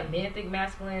 and I feel like men think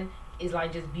masculine is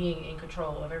like just being in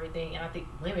control of everything, and I think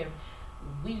women,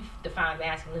 we define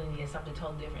masculinity as something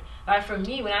totally different. Like for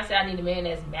me, when I say I need a man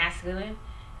that's masculine,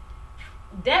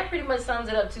 that pretty much sums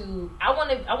it up to I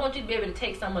want you to be able to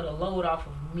take some of the load off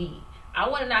of me. I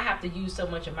want to not have to use so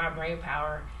much of my brain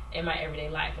power in my everyday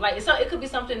life. Like so, it could be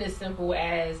something as simple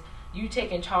as you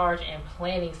taking charge and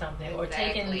planning something, or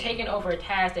taking over a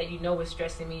task that you know is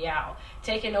stressing me out,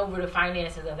 taking over the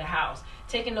finances of the house,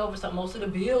 taking over most of the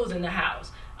bills in the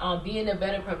house, being a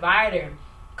better provider,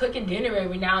 cooking dinner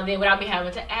every now and then without me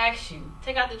having to ask you,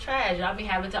 take out the trash. I'll be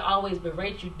having to always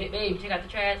berate you, babe, take out the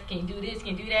trash, can you do this,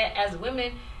 can you do that? As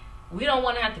women, we don't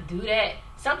want to have to do that.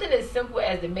 Something as simple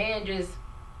as the man just,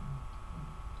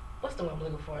 what's the word I'm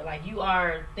looking for? Like you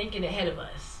are thinking ahead of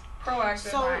us.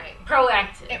 Proactive.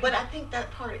 Proactive. But I think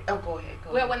that part, go ahead.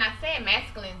 Well, when I said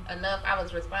masculine enough, I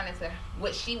was responding to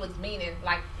what she was meaning,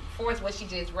 like for what she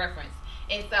just referenced.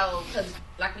 And so, because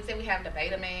like we said, we have the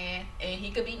beta man, and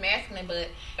he could be masculine, but...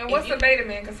 And what's the beta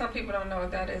man? Because some people don't know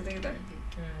what that is either.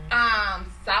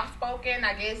 Soft-spoken,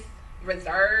 I guess,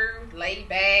 reserved, laid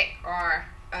back, or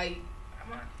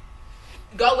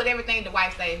go with everything the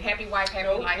wife says. Happy wife,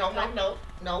 happy life.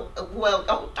 No.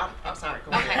 Well, I'm sorry.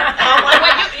 Go ahead.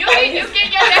 Okay. You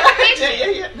get your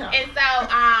definition. Yeah. No. And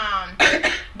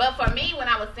so, but for me, when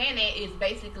I was saying that, it's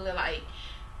basically like,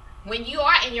 when you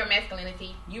are in your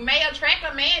masculinity, you may attract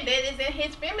a man that is in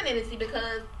his femininity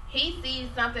because he sees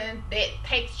something that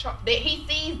that he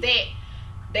sees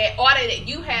that order that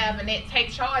you have, and that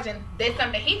takes charge, and that's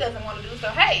something that he doesn't want to do. So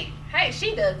hey,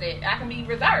 she does it. I can be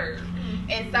reserved.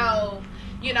 And so,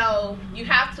 you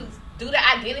have to do the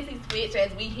identity switch,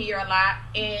 as we hear a lot,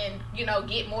 and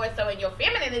get more so in your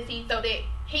femininity, so that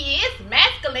he is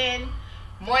masculine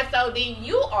more so than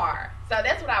you are. So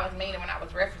that's what I was meaning when I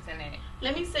was referencing that.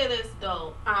 Let me say this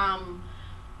though,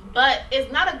 but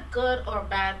it's not a good or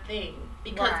bad thing,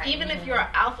 because even if you're an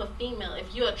alpha female,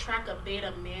 if you attract a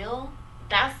beta male,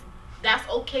 that's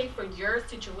okay for your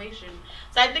situation.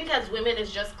 So I think as women,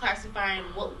 it's just classifying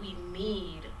what we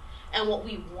need and what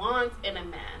we want in a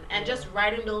man, and just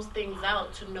writing those things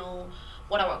out to know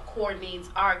what our core needs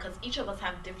are, because each of us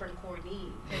have different core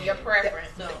needs and your preference.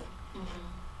 So.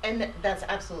 And that's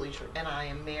absolutely true. And I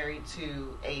am married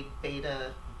to a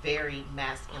beta, very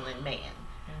masculine man.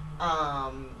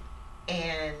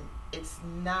 And it's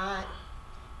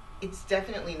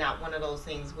definitely not one of those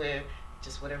things where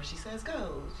just whatever she says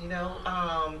goes,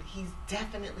 He's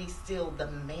definitely still the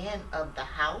man of the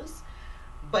house,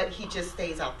 but he just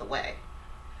stays out the way.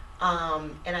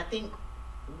 And I think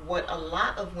what a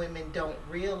lot of women don't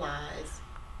realize,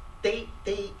 they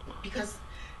because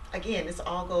again, this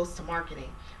all goes to marketing.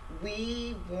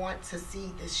 we want to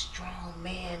see this strong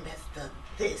man that's the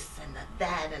this and the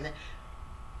that, and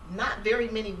not very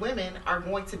many women are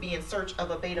going to be in search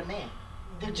of a beta man.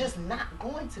 They're just not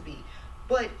going to be.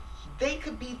 But they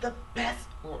could be the best,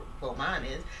 or well, mine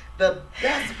is the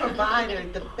best provider,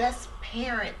 the best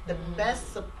parent, the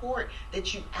best support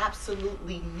that you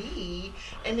absolutely need.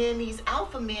 And then these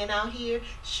alpha men out here,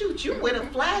 shoot, you with a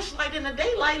flashlight in the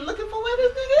daylight looking for where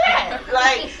this nigga at.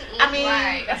 Like, I mean,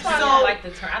 Right. That's why I don't like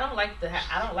the term. I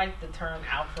don't like the term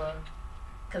alpha,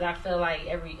 because I feel like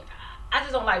I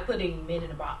just don't like putting men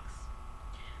in a box.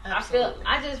 absolutely.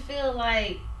 I just feel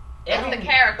like It's the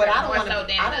character, But I don't more want to. so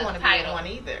than I don't the want to be in title. one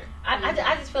either.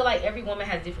 I just feel like every woman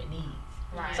has different needs.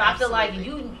 Right. So I feel like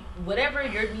Absolutely. whatever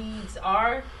your needs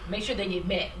are, make sure they get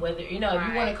met. Whether if you want to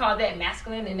Right. call that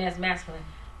masculine, then that's masculine.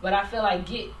 But I feel like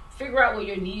figure out what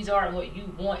your needs are and what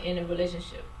you want in a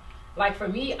relationship. Like for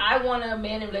me, I want a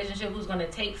man in a relationship who's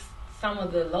gonna take some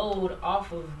of the load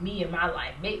off of me in my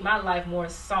life, make my life more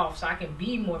soft, so I can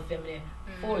be more feminine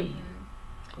for you.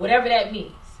 Whatever that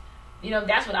means,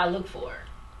 that's what I look for.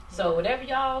 So whatever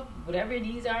your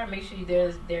needs are, make sure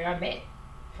they are met,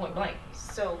 point blank.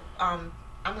 So,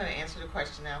 I'm going to answer the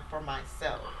question now for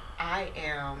myself. I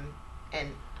am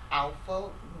an alpha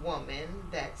woman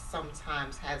that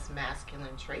sometimes has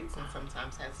masculine traits and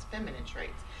sometimes has feminine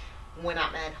traits. When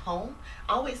I'm at home,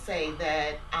 I always say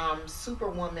that I'm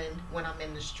superwoman when I'm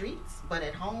in the streets, but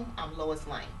at home, I'm Lois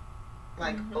Lane.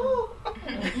 Like, ooh. Ooh.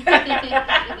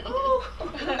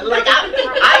 Like,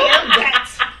 I am that,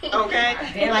 okay?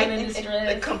 Damsel Like, in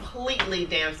distress. completely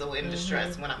damsel in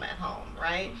distress when I'm at home,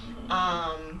 right?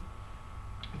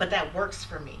 But that works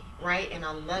for me, right? And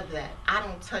I love that. I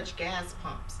don't touch gas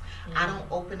pumps. I don't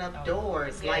open up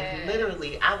doors. Like Yes.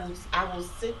 literally, I will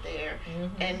sit there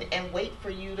and wait for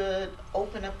you to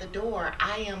open up the door.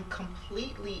 I am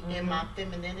completely in my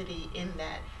femininity in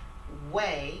that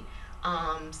way.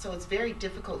 So it's very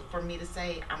difficult for me to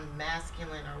say I'm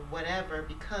masculine or whatever,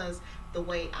 because the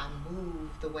way I move,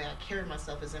 the way I carry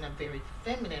myself is in a very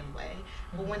feminine way.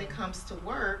 But when it comes to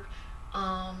work,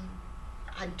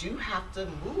 I do have to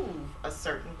move a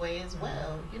certain way as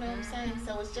well. You know what I'm saying?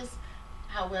 So it's just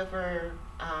however,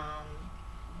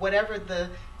 whatever the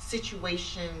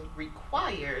situation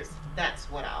requires, that's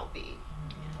what I'll be.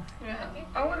 Yeah.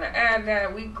 I want to add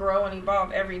that we grow and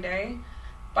evolve every day.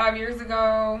 5 years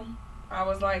ago, I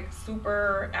was like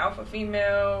super alpha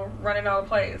female, running all the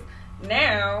plays.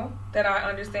 Now that I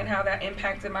understand how that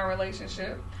impacted my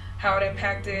relationship, how it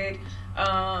impacted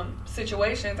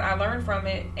situations, I learned from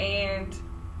it, and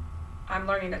I'm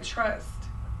learning to trust.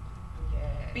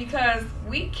 Because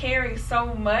we carry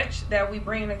so much that we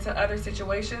bring into other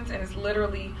situations, and it's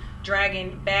literally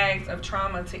dragging bags of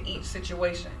trauma to each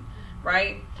situation,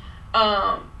 right?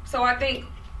 So I think,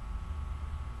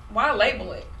 why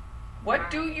label it? What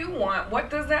do you want? What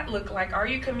does that look like? Are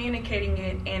you communicating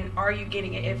it, and are you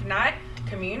getting it? If not,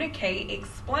 communicate,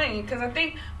 explain, because I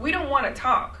think we don't want to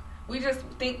talk. We just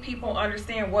think people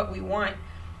understand what we want.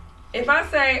 If I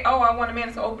say, oh, I want a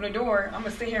man to open the door, I'm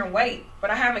going to sit here and wait. But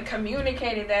I haven't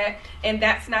communicated that, and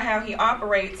that's not how he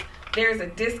operates. There's a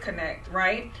disconnect,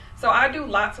 right? So I do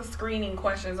lots of screening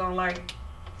questions on, like,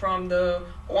 from the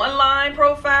online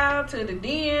profile to the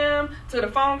DM to the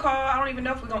phone call. I don't even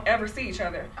know if we're going to ever see each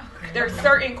other. Okay. There's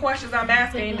certain questions I'm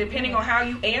asking, depending on how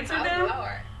you answer them.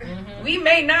 Lord. We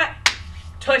may not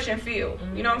touch and feel.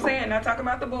 You know what I'm saying? Not talking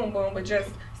about the boom boom, but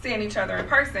just seeing each other in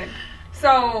person.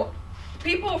 So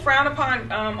people frown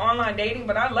upon online dating,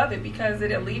 but I love it because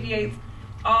it alleviates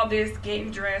all this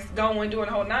getting dressed, going, doing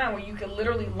the whole nine, where you can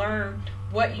literally learn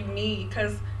what you need,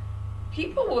 because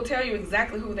people will tell you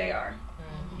exactly who they are.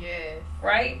 Yes.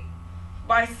 Right?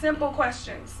 By simple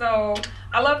questions. So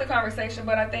I love the conversation,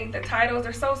 but I think the titles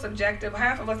are so subjective.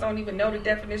 Half of us don't even know the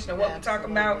definition of what we're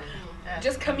talking about.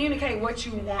 Just communicate what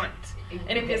you want.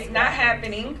 And if it's not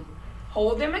happening,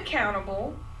 hold them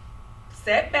accountable,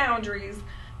 set boundaries,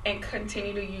 and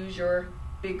continue to use your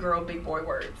big girl, big boy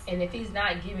words. And if he's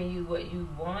not giving you what you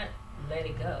want, let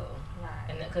it go. Right.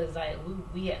 And because like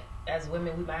we as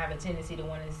women, we might have a tendency to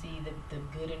want to see the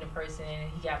good in the person.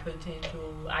 He got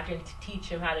potential. I can teach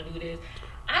him how to do this.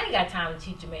 I ain't got time to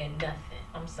teach a man nothing.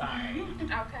 I'm sorry.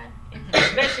 Okay.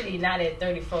 Especially not at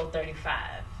 34,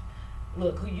 35.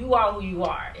 Look, who you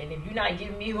are. And if you're not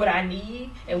giving me what I need,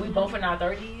 and we both in our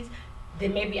 30s,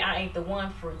 then maybe I ain't the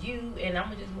one for you, and I'm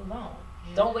going to just move on.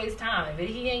 Don't waste time. If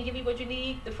he ain't give you what you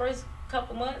need the first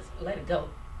couple months, let it go.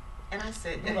 And I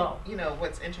said, you know,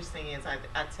 what's interesting is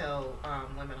I tell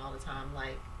women all the time,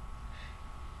 like,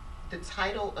 the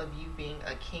title of you being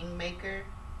a kingmaker,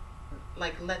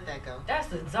 Like, let that go.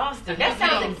 That's exhausting. That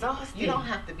sounds exhausting. You don't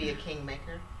have to be a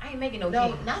kingmaker. I ain't making no No,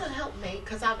 kings. not a helpmate,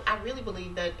 because I really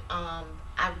believe that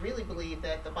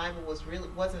the Bible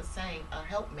wasn't saying a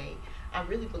helpmate. I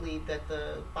really believe that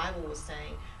the Bible was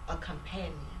saying a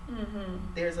companion. Mm-hmm.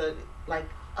 There's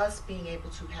us being able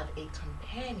to have a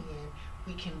companion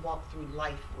we can walk through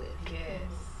life with.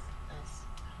 Yes.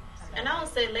 And I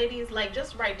would say, ladies, like,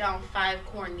 just write down 5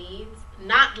 core needs.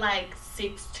 Not like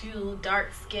 6'2",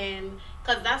 dark skin,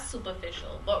 because that's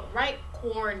superficial. But write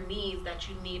core needs that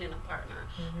you need in a partner,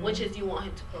 which is you want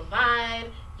him to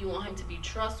provide, you want him to be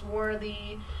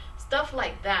trustworthy, stuff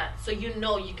like that. So you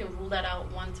know you can rule that out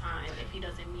one time if he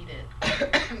doesn't meet it.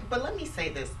 But let me say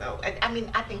this, though. I mean,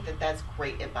 I think that that's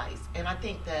great advice. And I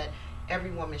think that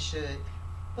every woman should.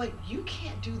 But you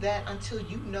can't do that until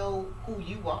you know who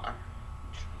you are.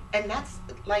 And that's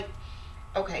like,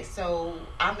 okay, so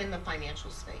I'm in the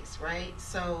financial space, right?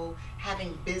 So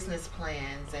having business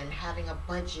plans and having a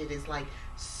budget is like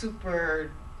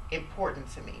super important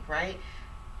to me, right?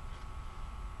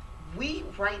 We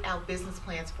write out business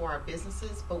plans for our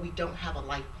businesses, but we don't have a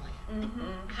life plan.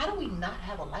 Mm-hmm. How do we not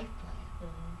have a life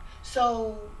plan?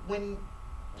 So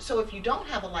if you don't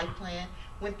have a life plan,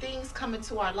 when things come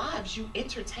into our lives, you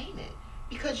entertain it.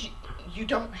 Because you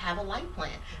don't have a life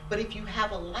plan. But if you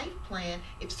have a life plan,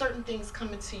 if certain things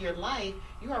come into your life,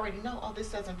 you already know, oh,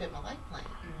 this doesn't fit my life plan.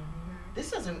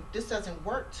 This doesn't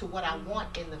work to what I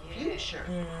want in the future.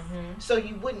 So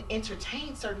you wouldn't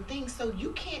entertain certain things. So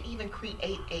you can't even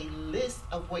create a list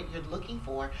of what you're looking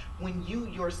for when you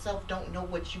yourself don't know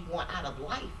what you want out of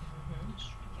life.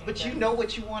 But you know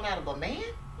what you want out of a man?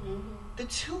 The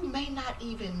two may not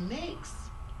even mix.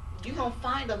 You're going to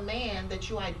find a man that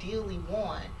you ideally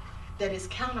want that is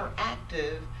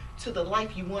counteractive to the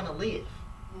life you want to live.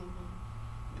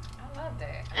 I love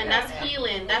that. And that's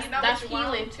healing. That's You know that's what you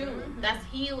want. healing too. That's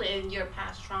healing your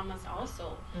past traumas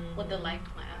also with the life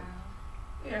plan.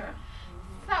 Yeah.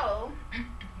 So,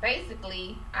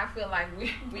 basically, I feel like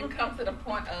we come to the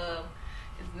point of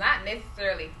it's not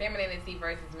necessarily femininity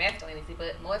versus masculinity,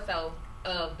 but more so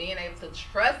of being able to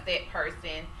trust that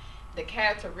person, the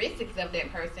characteristics of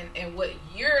that person, and what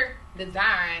you're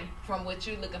designed from what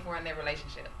you're looking for in that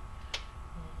relationship.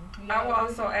 I will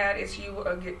also add it's you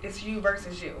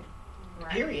versus you.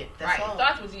 Right. Period. That's Right. all. It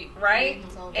starts with you. Right?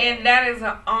 And that is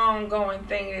an ongoing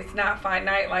thing. It's not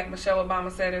finite, like Michelle Obama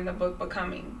said in the book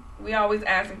Becoming. We always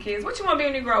asking kids, what you want to be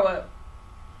when you grow up?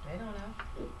 They don't know.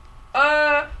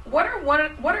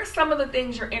 What are some of the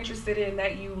things you're interested in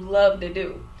that you love to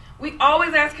do? We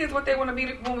always ask kids what they want to be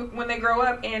when they grow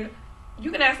up, and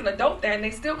you can ask an adult that and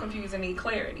they still confused and need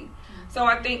clarity. So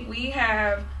I think we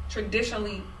have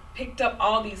traditionally picked up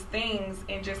all these things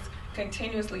and just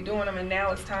continuously doing them, and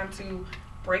now it's time to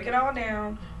break it all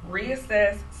down,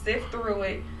 reassess, sift through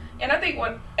it. And I think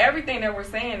everything that we're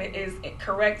saying is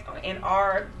correct in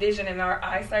our vision and our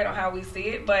eyesight on how we see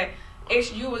it, but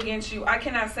it's you against you. I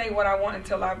cannot say what I want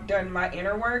until I've done my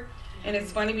inner work. And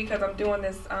it's funny because I'm doing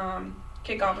this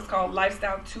kickoff. It's called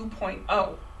Lifestyle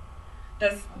 2.0.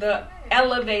 That's the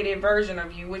elevated version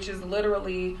of you, which is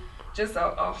literally just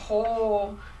a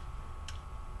whole...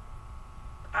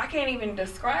 I can't even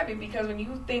describe it, because when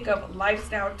you think of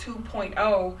Lifestyle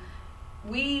 2.0,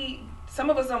 some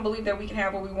of us don't believe that we can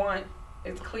have what we want.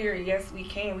 It's clear, yes, we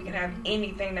can. We can have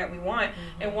anything that we want.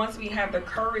 And once we have the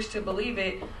courage to believe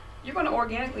it, you're going to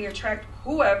organically attract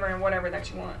whoever and whatever that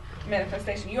you want.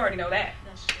 Manifestation, you already know that.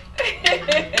 That's true.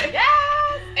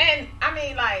 Yes! And, I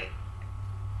mean, like,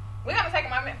 we're going to take a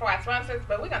moment for our sponsors,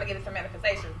 but we're going to get into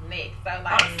manifestations next. So,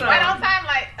 like, Awesome. right on time,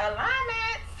 like,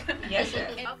 alignments. Yes,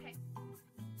 yes. Okay.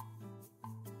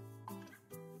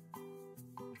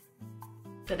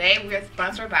 Today we are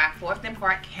sponsored by 4th &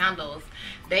 Park Candles.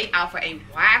 They offer a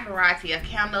wide variety of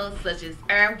candles such as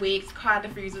air wicks, car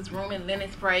diffusers, room and linen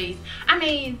sprays. I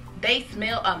mean, they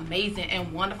smell amazing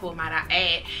and wonderful, might I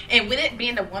add. And with it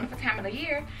being the wonderful time of the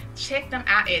year, check them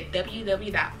out at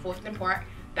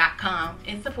www.4thandpark.com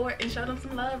and support and show them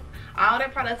some love. All their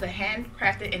products are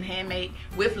handcrafted and handmade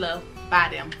with love by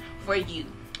them for you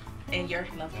and your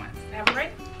loved ones. Have a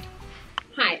great day.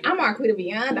 Hi, I'm Marquita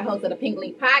Beyond, the host of the Pink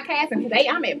Link Podcast, and today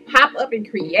I'm at Pop Up and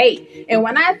Create. And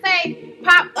when I say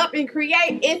Pop Up and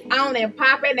Create, it's on and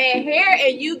popping that hair,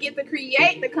 and you get to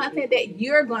create the content that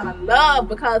you're gonna love,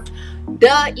 because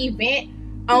the event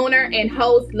owner and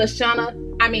host, Lashana,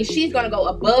 she's gonna go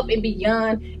above and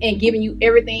beyond and giving you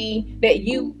everything that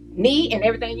you need and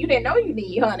everything you didn't know you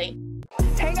need, honey.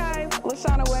 Hey guys,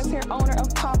 Lashana West here, owner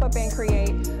of Pop Up and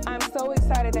Create. I'm so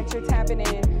excited that you're tapping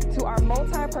in to our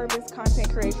multi-purpose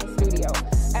content creation studio.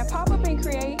 At Pop Up and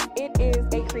Create, it is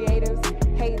a creative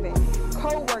haven.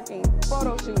 Co-working,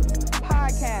 photo shoots,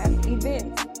 podcast,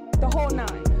 events, the whole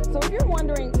nine. So if you're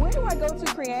wondering, where do I go to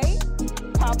create?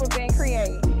 Pop Up and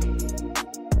Create.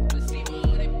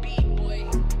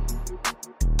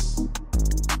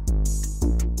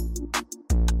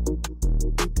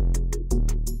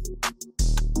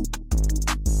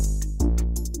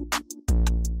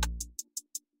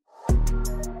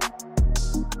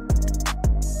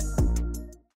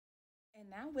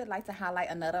 We'd like to highlight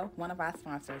another one of our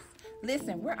sponsors.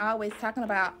 Listen, we're always talking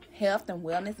about health and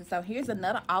wellness, and so here's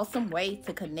another awesome way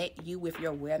to connect you with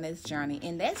your wellness journey,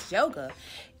 and that's yoga.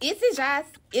 It's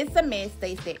a mess,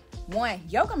 they 1.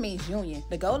 Yoga means union.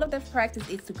 The goal of the practice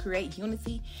is to create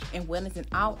unity and wellness in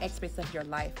all aspects of your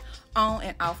life, on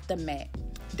and off the mat.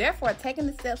 Therefore, taking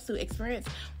the steps to experience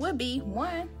will be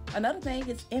 1. Another thing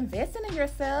is investing in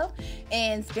yourself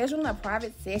and scheduling a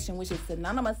private session, which is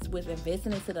synonymous with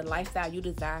investing into the lifestyle you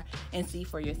desire and see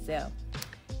for yourself.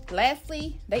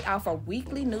 Lastly, they offer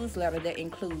weekly newsletter that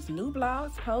includes new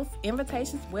blogs, posts,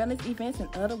 invitations, wellness events, and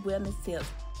other wellness tips.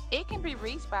 It can be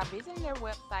reached by visiting their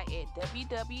website at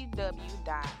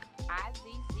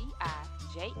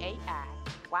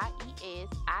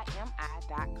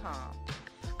www.izzjaiYesimi.com.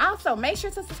 Also, make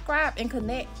sure to subscribe and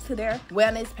connect to their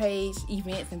wellness page,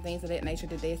 events, and things of that nature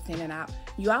that they're sending out.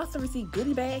 You also receive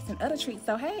goodie bags and other treats,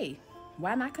 so hey,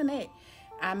 why not connect?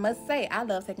 I must say, I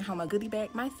love taking home a goodie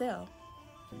bag myself.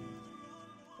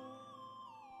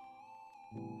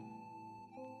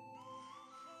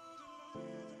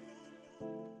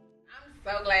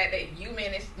 So glad that you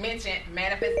mentioned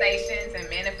manifestations and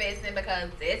manifesting, because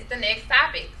it's the next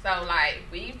topic. So, like,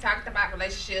 we've talked about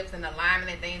relationships and alignment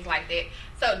and things like that.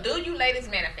 So, do you ladies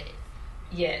manifest?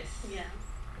 Yes. Yes.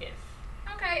 Yes.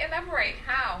 Okay, elaborate.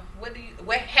 How? What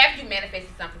have you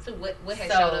manifested something to? What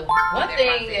has showed up? One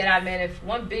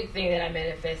big thing that I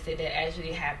manifested that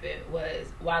actually happened was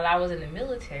while I was in the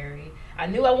military. I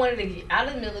knew I wanted to get out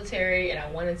of the military and I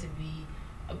wanted to be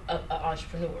an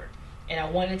entrepreneur. And I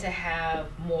wanted to have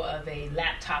more of a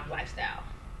laptop lifestyle,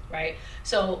 right?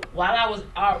 So while I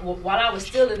was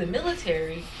still in the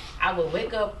military, I would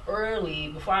wake up early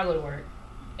before I go to work,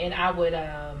 and I would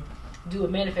do a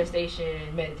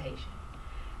manifestation meditation,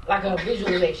 like a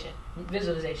visualization.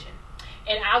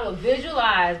 And I would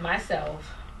visualize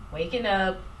myself waking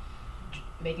up,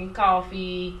 making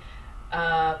coffee,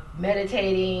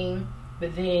 meditating,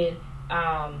 but then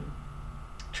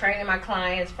training my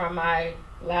clients from my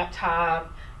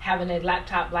laptop, having a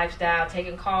laptop lifestyle,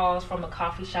 taking calls from a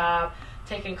coffee shop,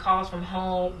 taking calls from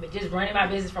home, just running my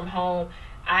business from home.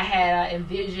 I had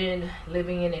envisioned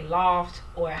living in a loft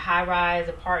or a high-rise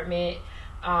apartment,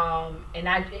 and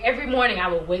every morning I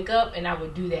would wake up and I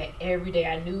would do that every day.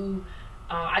 I knew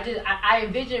I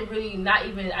envisioned really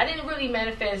I didn't really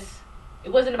manifest.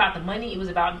 It wasn't about the money, it was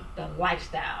about the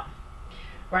lifestyle,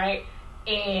 right?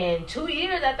 And 2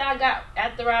 years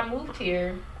after I moved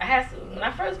here, when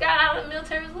I first got out of the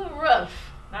military, it was a little rough.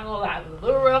 Not gonna lie, it was a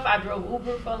little rough. I drove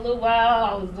Uber for a little while.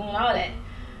 I was doing all that.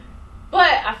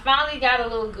 But I finally got a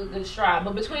little good stride.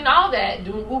 But between all that,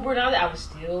 doing Uber and all that, I was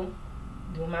still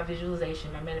doing my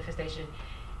visualization, my manifestation.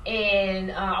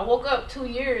 And I woke up 2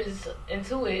 years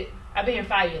into it. I've been here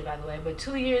 5 years, by the way. But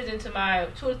 2 or 3 years into my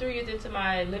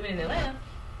living in Atlanta,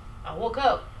 I woke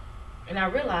up and I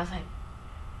realized, like,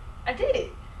 I did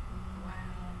it. Wow.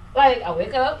 Like, I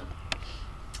wake up,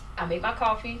 I make my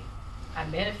coffee, I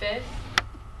manifest,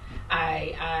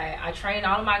 I train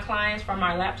all of my clients from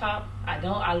my laptop. I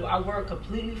work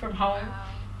completely from home.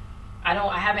 Wow.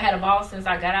 I haven't had a boss since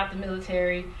I got out the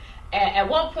military. At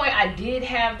one point, I did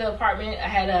have the apartment. I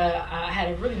had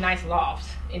a really nice loft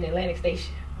in Atlantic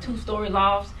Station, 2-story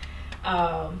lofts.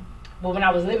 But when I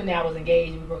was living there, I was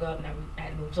engaged. We broke up, and I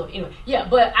had to move. So anyway, yeah.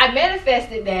 But I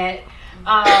manifested that.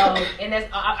 And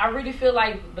I really feel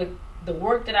like the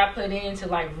work that I put in to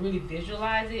like really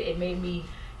visualize it made me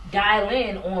dial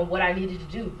in on what I needed to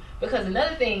do. Because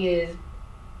another thing is,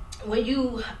 when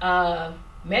you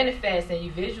manifest and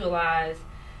you visualize,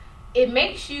 it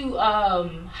makes you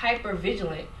hyper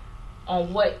vigilant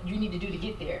on what you need to do to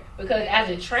get there. Because as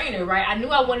a trainer, right, I knew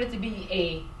I wanted to be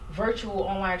a virtual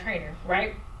online trainer,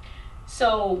 right?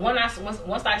 So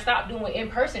once I stopped doing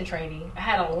in-person training, I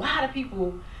had a lot of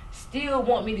people still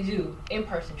want me to do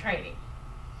in-person training,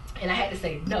 and I had to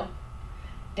say no.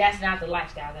 That's not the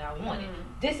lifestyle that I wanted.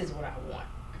 This is what I want.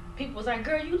 People was like,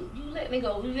 girl, you let me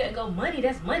go. You let go money.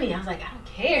 That's money. I was like, I don't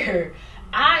care.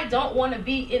 I don't want to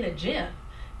be in a gym.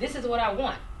 This is what I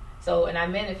want. So, and I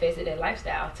manifested that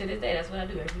lifestyle. To this day, that's what I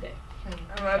do every day.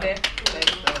 I love it.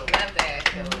 Love that.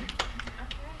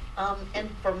 And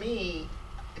for me,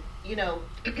 you know,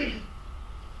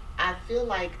 I feel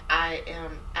like I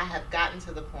have gotten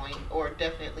to the point, or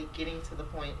definitely getting to the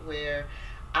point, where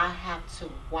I have to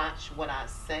watch what I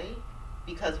say,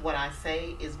 because what I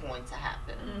say is going to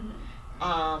happen.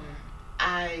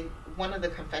 One of the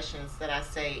confessions that I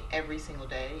say every single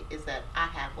day is that I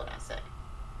have what I say.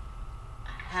 I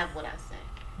have what I say.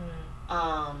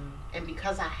 And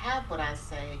because I have what I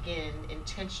say, again,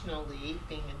 intentionally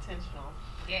being intentional.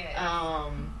 Yeah.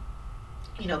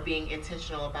 Being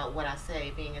intentional about what I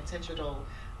say, being intentional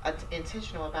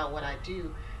about what I do.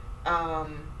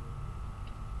 And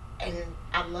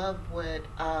I love what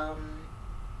I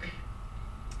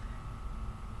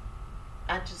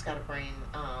just got a brain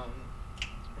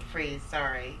freeze.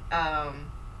 Sorry.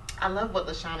 I love what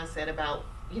LaShawna said about,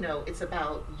 it's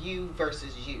about you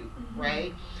versus you,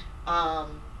 right?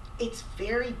 It's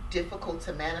very difficult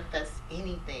to manifest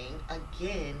anything,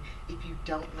 again, if you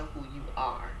don't know who you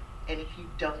are and if you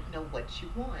don't know what you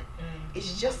want.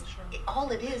 It's just,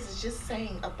 all it is just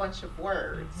saying a bunch of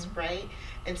words, right?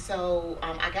 And so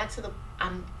I'm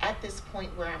at this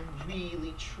point where I'm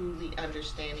really, truly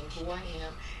understanding who I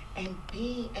am and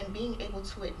being able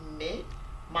to admit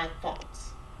my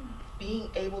faults,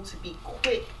 being able to be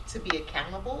quick to be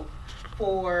accountable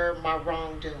for my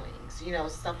wrongdoings,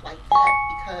 stuff like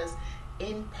that, because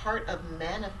in part of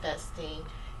manifesting,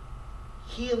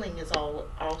 healing is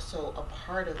also a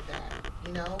part of that,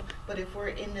 but if we're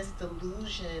in this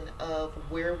delusion of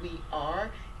where we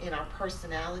are in our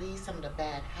personality, some of the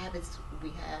bad habits we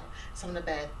have, some of the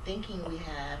bad thinking we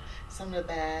have, some of the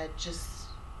bad just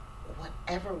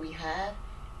whatever we have,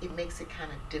 it makes it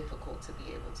kind of difficult to be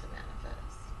able to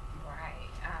manifest. Right,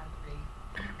 I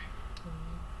agree.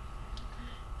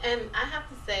 And I have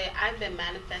to say, I've been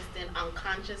manifesting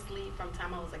unconsciously from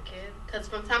time I was a kid. Because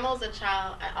from time I was a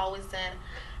child, I always said,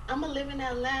 I'm going to live in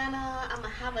Atlanta. I'm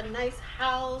going to have a nice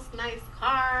house, nice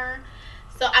car.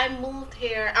 So I moved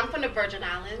here. I'm from the Virgin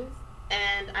Islands.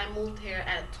 And I moved here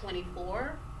at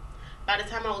 24. By the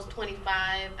time I was 25,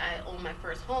 I owned my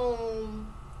first home,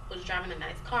 was driving a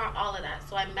nice car, all of that.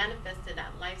 So I manifested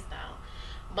that lifestyle.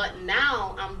 But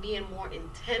now I'm being more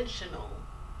intentional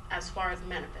as far as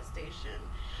manifestation.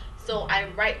 So I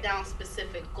write down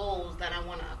specific goals that I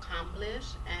want to accomplish,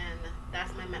 and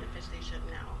that's my manifestation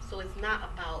now. So it's not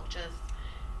about just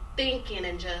thinking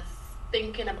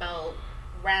about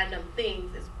random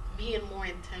things. It's being more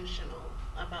intentional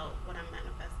about what I'm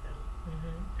manifesting.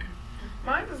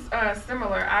 Mine is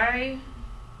similar. I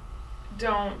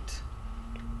don't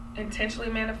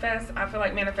intentionally manifest. I feel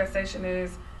like manifestation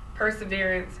is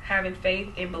perseverance, having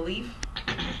faith and belief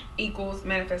equals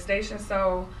manifestation.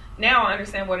 So now I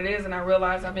understand what it is, and I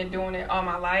realize I've been doing it all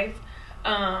my life.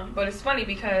 But it's funny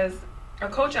because a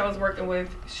coach I was working with,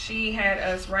 she had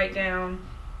us write down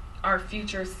our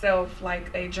future self like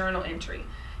a journal entry.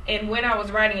 And when I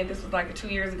was writing it, this was like 2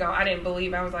 years ago, I didn't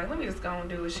believe. I was like, let me just go and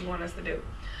do what she wants us to do.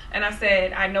 And I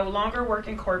said, I no longer work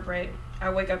in corporate. I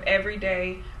wake up every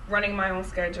day running my own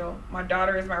schedule. My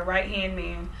daughter is my right-hand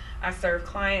man. I serve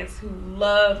clients who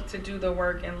love to do the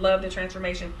work and love the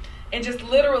transformation, and just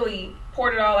literally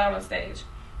poured it all out on stage.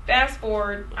 Fast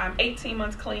forward, I'm 18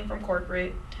 months clean from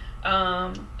corporate.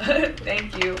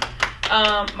 Thank you.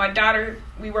 My daughter,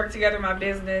 we work together in my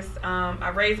business. I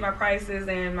raise my prices,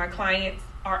 and my clients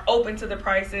are open to the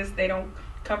prices. They don't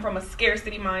come from a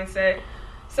scarcity mindset.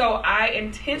 So I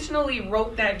intentionally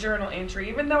wrote that journal entry,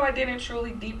 even though I didn't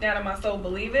truly deep down in my soul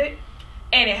believe it,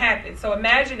 and it happened. So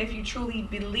imagine if you truly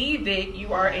believe it,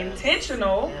 you are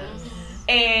intentional,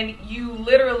 and you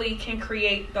literally can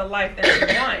create the life that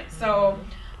you want. So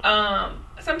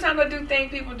sometimes I do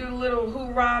think people do little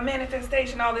hoorah,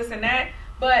 manifestation, all this and that,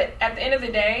 but at the end of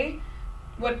the day,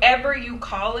 whatever you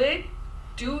call it,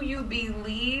 do you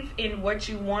believe in what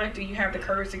you want? Do you have the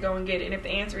courage to go and get it? And if the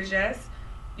answer is yes,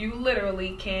 you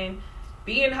literally can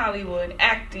be in Hollywood,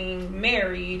 acting,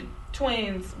 married,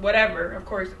 twins, whatever. Of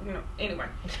course, anyway.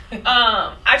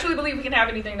 I truly believe we can have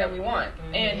anything that we want.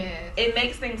 And it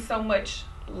makes things so much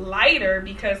lighter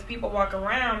because people walk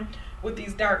around with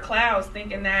these dark clouds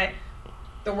thinking that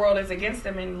the world is against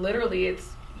them. And literally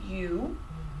it's you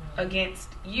against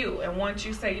you. And once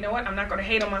you say, you know what, I'm not going to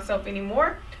hate on myself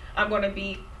anymore. I'm going to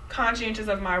be conscientious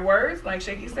of my words, like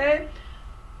Shaky said,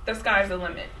 the sky's the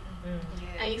limit.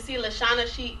 And you see, LaShawna,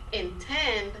 she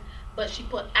intend, but she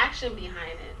put action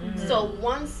behind it. So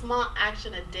one small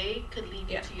action a day could lead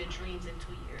you to your dreams in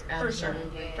 2 years.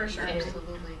 Absolutely. For sure.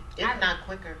 Absolutely. If not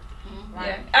quicker. Right.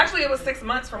 Yeah. Actually, it was 6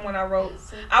 months from when I wrote.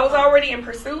 I was already in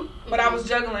pursuit, but I was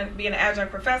juggling being an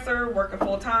adjunct professor, working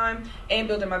full time, and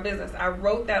building my business. I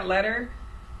wrote that letter,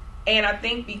 and I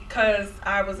think because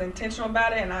I was intentional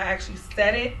about it and I actually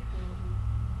said it,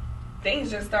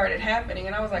 things just started happening,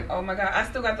 and I was like, oh my God, I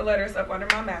still got the letters up under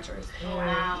my mattress.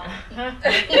 Wow.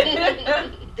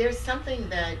 There's something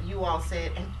that you all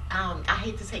said, and I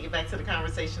hate to take it back to the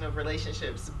conversation of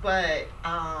relationships, but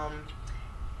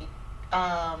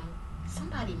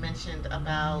somebody mentioned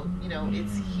about,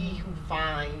 it's he who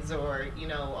finds, or,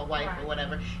 a wife or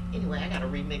whatever. Anyway, I got to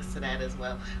remix to that as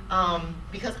well.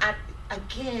 Because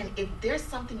again, if there's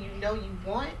something you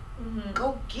want,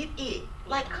 go get it.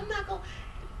 Like, I'm not going to.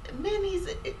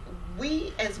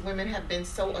 We as women have been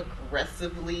so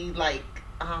aggressively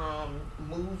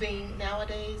moving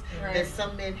nowadays that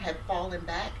some men have fallen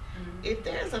back. If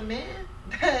there's a man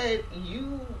that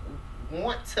you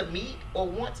want to meet or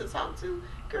want to talk to,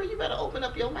 girl, you better open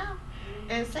up your mouth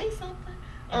and say something.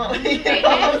 If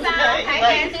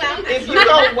you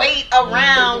don't wait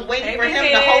around waiting for him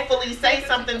to hopefully say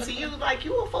something to you, like,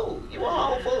 you a fool, you a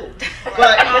whole fool.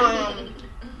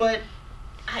 But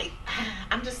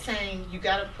I'm just saying, you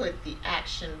got to put the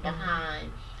action behind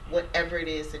whatever it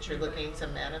is that you're looking to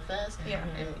manifest,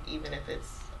 and even if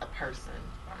it's a person.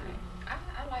 I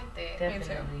like that.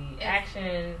 Definitely.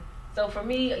 Action. So for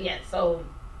me, and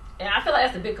I feel like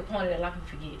that's a big component that a lot of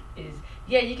people forget is,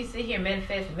 you can sit here and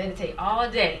manifest and meditate all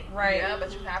day. Right. Yeah,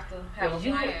 but you have to have a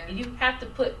plan. You have to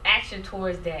put action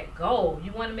towards that goal.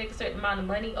 You want to make a certain amount of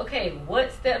money? Okay,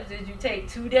 what steps did you take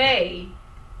today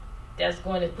that's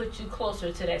going to put you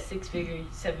closer to that 6-figure,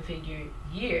 7-figure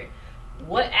year?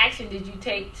 What action did you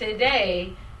take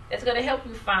today that's going to help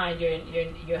you find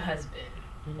your husband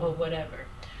or whatever?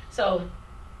 So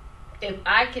if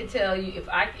I could tell you,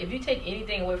 if you take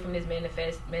anything away from this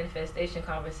manifestation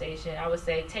conversation, I would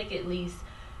say take at least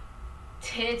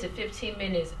 10 to 15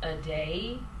 minutes a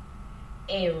day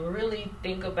and really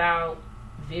think about,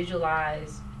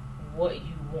 visualize what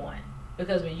you want.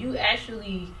 Because when you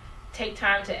actually take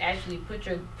time to actually put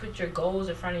your goals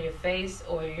in front of your face,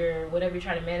 or your whatever you're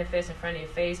trying to manifest in front of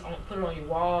your face, put it on your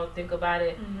wall, think about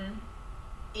it.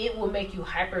 It will make you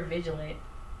hyper vigilant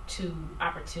to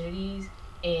opportunities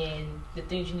and the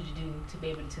things you need to do to be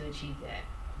able to achieve that.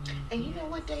 And you know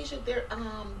what, Deja?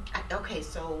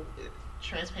 So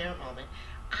transparent moment.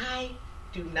 I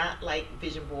do not like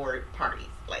vision board parties.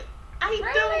 Like, I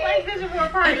don't like vision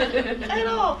board parties at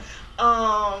all.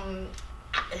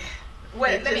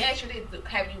 Let me ask you this: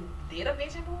 have you did a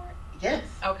vision board? Yes.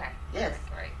 Okay. Yes.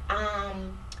 Right.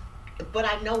 But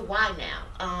I know why now.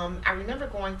 I remember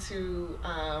going to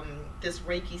this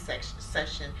Reiki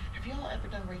session. Have you all ever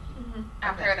done Reiki?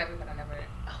 I've heard of it, but I never.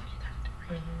 Oh, you gotta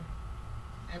do Reiki.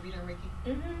 Have you done Reiki?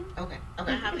 Okay.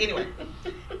 Anyway.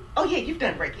 Oh yeah, you've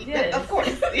done Reiki. Yes. Of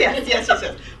course. Yes.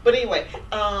 But anyway,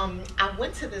 I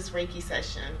went to this Reiki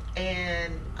session,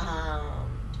 and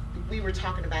we were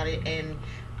talking about it, and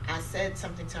I said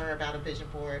something to her about a vision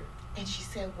board, and she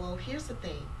said, well, here's the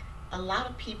thing. A lot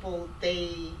of people,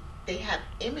 they have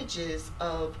images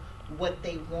of what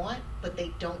they want, but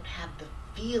they don't have the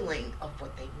feeling of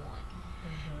what they want.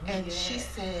 And she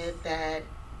said that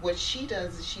what she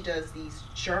does is she does these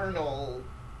journal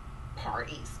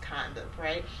parties, kind of,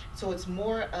 right? So it's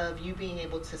more of you being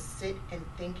able to sit and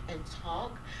think and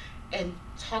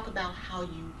talk about how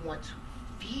you want to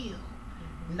feel,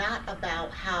 not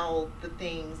about how the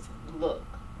things look,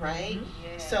 right?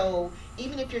 Yes. So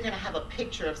even if you're going to have a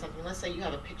picture of something, let's say you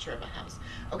have a picture of a house.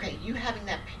 Okay, you having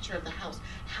that picture of the house,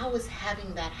 how is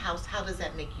having that house, how does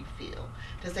that make you feel?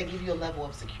 Does that give you a level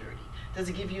of security? Does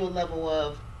it give you a level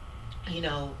of,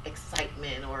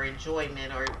 excitement or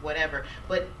enjoyment or whatever?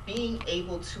 But being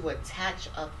able to attach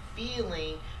a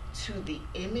feeling to the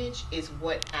image is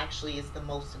what actually is the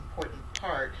most important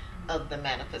part of the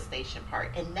manifestation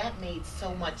part. And that made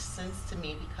so much sense to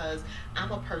me, because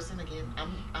I'm a person, again,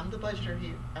 I'm the budgeter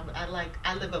here.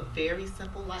 I live a very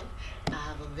simple life. I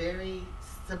have a very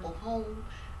simple home.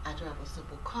 I drive a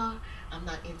simple car. I'm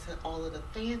not into all of the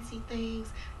fancy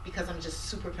things because I'm just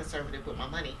super conservative with my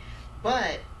money.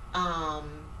 But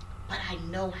I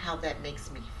know how that makes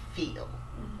me feel.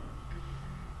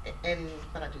 But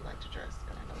I do like to dress,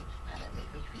 but I know how that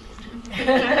makes me feel too.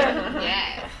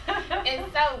 Yes.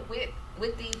 And so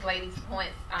with these ladies'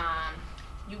 points,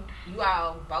 you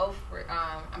all both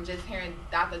I'm just hearing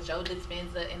Dr. Joe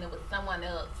Dispenza, and it was someone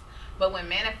else. But when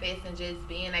manifesting, just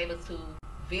being able to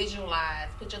visualize,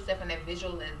 put yourself in that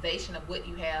visualization of what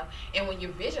you have, and when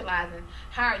you're visualizing,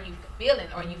 how are you feeling?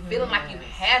 Are you feeling like you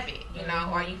have it?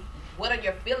 What are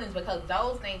your feelings? Because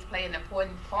those things play an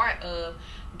important part of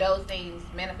those things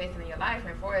manifesting in your life.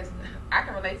 And for us, I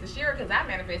can relate to Shira because I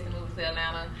manifested moving to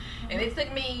Atlanta, and it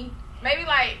took me maybe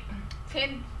like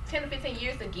 10 to 15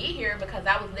 years to get here because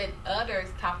I was letting others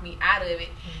talk me out of it.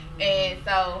 And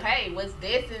so, hey, what's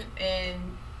this? And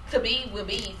to be will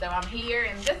be. So I'm here,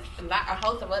 and just a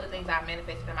host of other things I've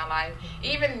manifested in my life.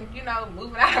 Even,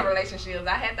 moving out of relationships,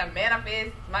 I had to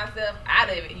manifest myself out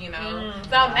of it, So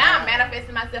now I'm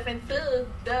manifesting myself into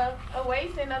the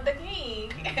awakening of the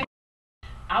king.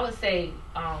 I would say,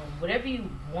 whatever you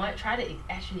want, try to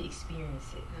actually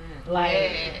experience it.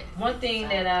 One thing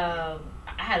that I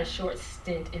had a short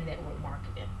stint in network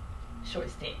marketing.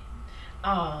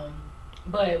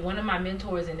 But one of my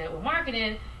mentors in network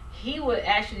marketing, he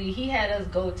had us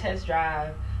go test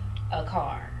drive a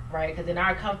car, right? Because in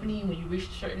our company, when you reach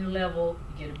a certain level,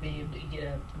 you get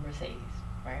a Mercedes,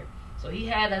 right? So he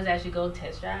had us actually go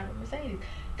test drive a Mercedes.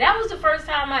 That was the first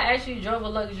time I actually drove a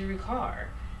luxury car.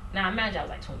 Now imagine I was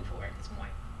like 24 at this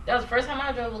point. That was the first time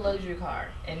I drove a luxury car,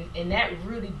 and that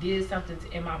really did something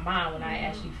in my mind when I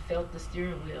actually felt the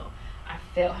steering wheel. I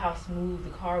felt how smooth the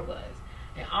car was.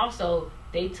 And also,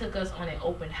 they took us on an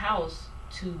open house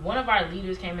to, one of our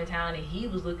leaders came in town, and he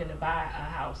was looking to buy a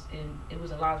house, and it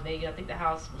was in Las Vegas. I think the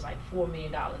house was like $4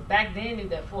 million. Back then,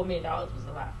 that $4 million was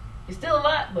a lot. It's still a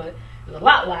lot, but it was a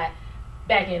lot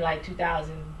back in like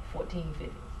 2014,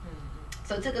 15.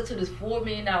 So it took us to this $4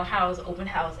 million house, open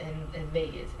house in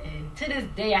Vegas. And to this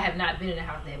day, I have not been in a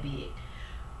house that big.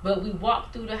 But we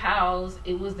walked through the house.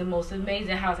 It was the most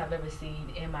amazing house I've ever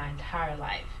seen in my entire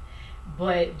life.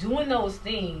 But doing those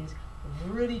things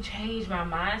really changed my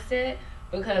mindset,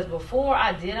 because before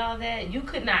I did all that, you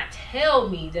could not tell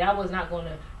me that I was not going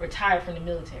to retire from the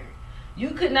military. You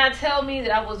could not tell me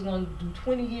that I was going to do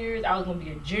 20 years. I was going to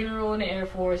be a general in the Air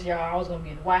Force, y'all. I was going to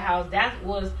be in the White House. That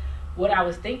was what I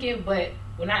was thinking. But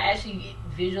when I actually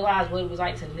visualized what it was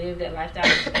like to live that lifestyle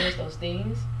and experience those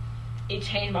things, it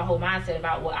changed my whole mindset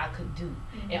about what I could do.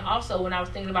 Mm-hmm. And also, when I was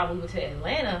thinking about moving to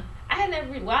Atlanta, I had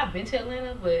never I've been to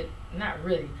Atlanta, but not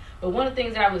really. But one of the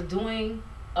things that I was doing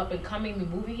up and coming, me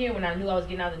moving here, when I knew I was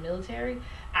getting out of the military,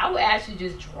 I would actually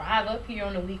just drive up here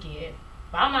on the weekend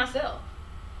by myself.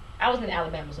 I was in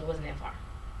Alabama, so it wasn't that far.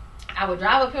 I would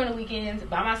drive up here on the weekends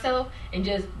by myself and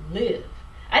just live.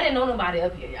 I didn't know nobody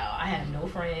up here, y'all. I had no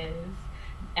friends.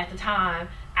 At the time,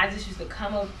 I just used to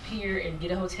come up here and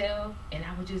get a hotel, and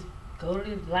I would just go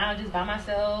to the lounges by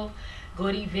myself,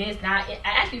 go to events. Now, I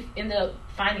actually ended up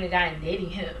finding a guy and dating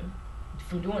him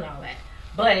from doing all that.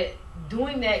 But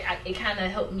doing that, it kind of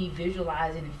helped me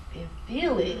visualize it and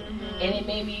feel it. Mm-hmm. And it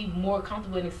made me more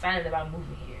comfortable and excited about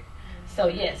moving here. Mm-hmm. So,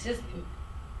 yes, just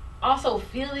also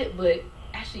feel it, but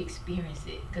actually experience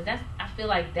it. Because I feel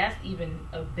like that's even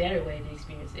a better way to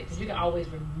experience it. Because you can always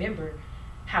remember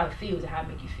how it feels and how it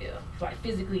makes you feel. Like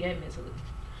physically and mentally.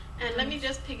 And let me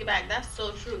just piggyback. That's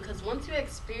so true. Because once you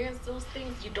experience those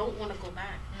things, you don't want to go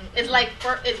back. Mm-hmm. It's like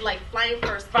flying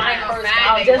first.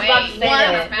 I was just about to say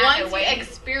that. Once you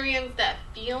experience that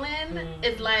feeling,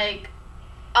 it's like,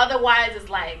 otherwise it's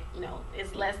like,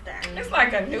 it's less than. It's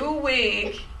like a new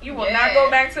wig. You will not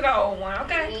go back to the old one.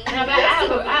 Okay. Now,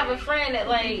 I have a friend that,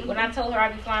 like, when I told her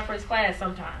I'd be flying first class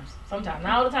sometimes, not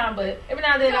all the time, but every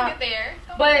now and then I'll get there.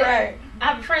 But right. I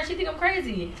have a friend, she think I'm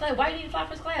crazy. It's like, why do you need to fly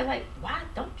first class? Like, why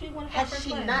don't you want to fly first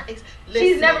class?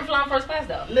 She's never flown first class,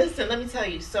 though. Listen, let me tell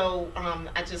you. So,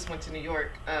 I just went to New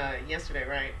York yesterday,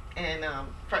 right? And, I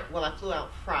flew out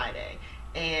Friday.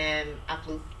 And I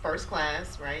flew first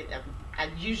class, right? I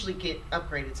usually get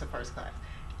upgraded to first class.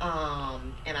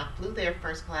 And I flew there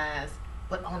first class.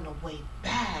 But on the way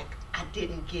back, I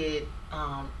didn't get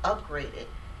upgraded.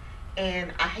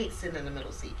 And I hate sitting in the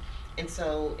middle seat. And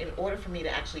so in order for me to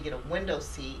actually get a window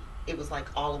seat, it was like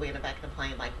all the way in the back of the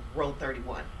plane, like row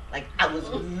 31. Like I was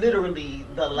literally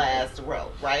the last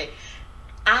row, right?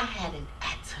 I had an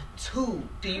attitude.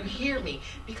 Do you hear me?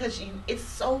 Because it's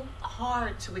so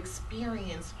hard to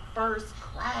experience first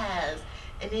class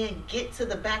and then get to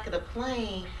the back of the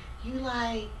plane. You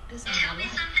like, this is my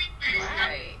life.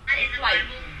 Right. It's like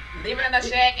living in a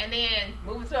shack and then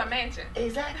moving to a mansion.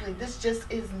 Exactly. This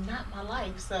just is not my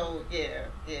life. So, yeah.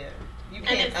 You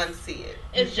can't unsee it.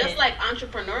 It's just like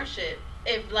entrepreneurship.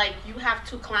 If, like, you have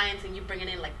 2 clients and you're bringing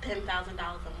in, like, $10,000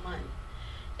 a month,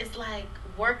 it's like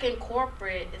working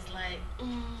corporate is like,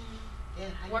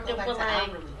 working for, like,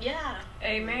 yeah.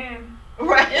 Amen.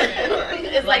 Right.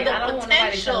 It's like the I don't want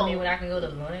nobody telling me when I can go to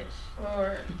lunch.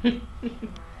 Or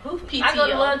PTO. I go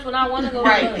to lunch when I want to go to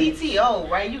lunch. Right, PTO,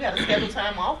 right? You got to schedule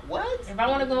time off. What? If I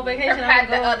want to go on vacation, I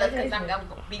go on vacation. Because I'm going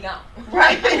to be gone.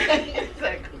 Right.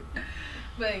 Exactly.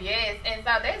 But yes, and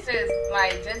so that's just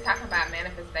like just talking about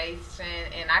manifestation,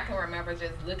 and I can remember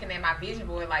just looking at my vision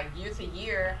board like year to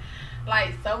year,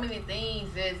 like so many things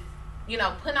just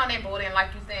putting on that board and like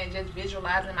you saying, just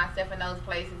visualizing myself in those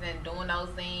places and doing those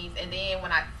things, and then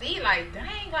when I see like,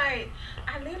 dang, like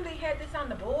I literally had this on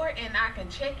the board and I can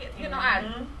check it,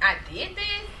 I did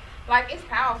this. like it's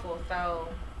powerful. So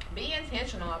be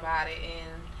intentional about it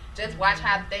and just watch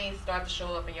how things start to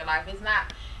show up in your life. It's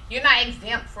not you're not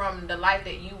exempt from the life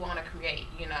that you want to create,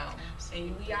 you know. Absolutely.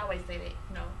 And we always say that,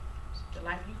 you know, the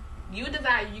life you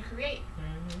desire, you create.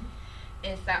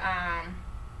 And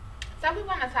so we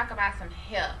want to talk about some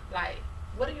health. Like,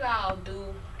 what do you all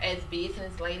do as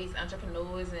business ladies,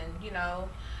 entrepreneurs, and, you know,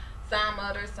 some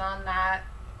others, some not,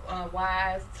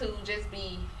 wives, to just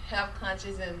be health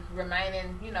conscious and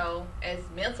remaining, you know, as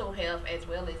mental health as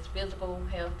well as physical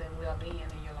health and well-being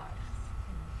in your life?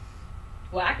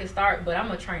 Well, I can start, but I'm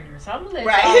a trainer, so I'm gonna let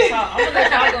Right. y'all talk. I'm gonna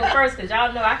let y'all go first, because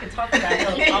y'all know I can talk about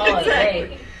health all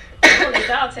day. I'm gonna let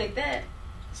y'all take that.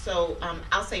 So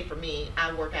I'll say for me,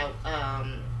 I work out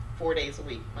 4 days a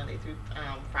week, Monday through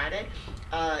Friday.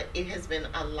 It has been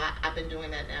a lot. I've been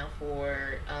doing that now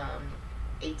for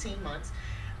 18 months.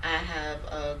 I have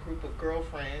a group of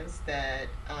girlfriends that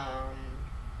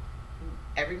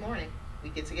every morning we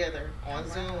get together on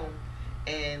Zoom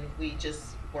and we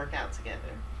just work out together.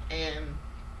 And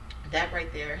that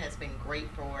right there has been great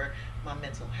for my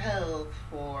mental health,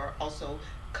 for also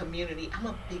community. I'm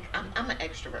an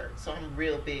extrovert, so I'm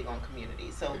real big on community.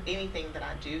 So anything that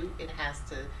I do, it has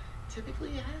to be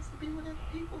with other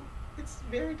people. It's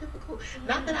very difficult.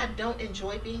 Not that I don't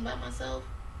enjoy being by myself,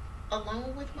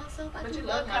 alone with myself. I But do you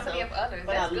love love company myself, of others.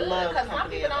 but That's I good, love because some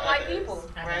company people of don't like others, people.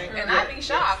 right? And I'd be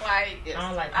shocked. Like, Yes. I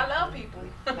don't like. I love people.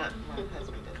 My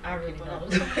husband doesn't. I like really people. don't.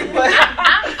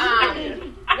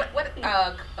 But what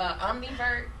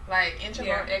omnivert, like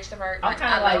introvert, extrovert. I'm Like,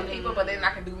 kinda I love like- people, but then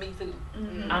I can do me too.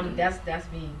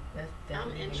 That's me. That's I'm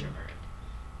definitely me. introvert.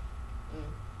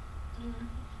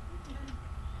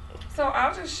 So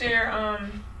I'll just share.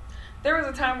 There was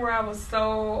a time where I was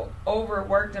so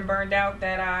overworked and burned out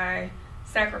that I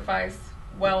sacrificed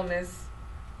wellness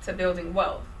to building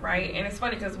wealth, right? And it's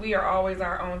funny because we are always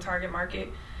our own target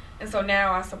market. And so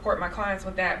now I support my clients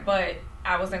with that. But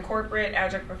I was in corporate,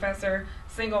 adjunct professor,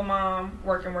 single mom,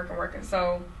 working.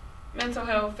 So mental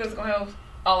health, physical health,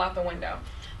 all out the window.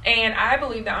 And I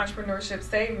believe that entrepreneurship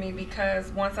saved me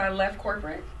because once I left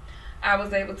corporate, I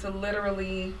was able to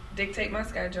literally dictate my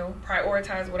schedule,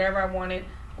 prioritize whatever I wanted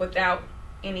without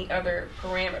any other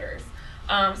parameters.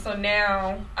 So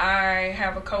now I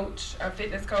have a coach, a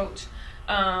fitness coach.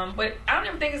 But I don't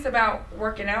even think it's about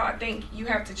working out. I think you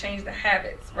have to change the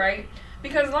habits, right?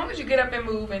 Because as long as you get up and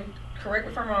move, and correct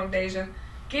me if I'm wrong, Deja,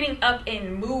 getting up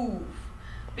and move,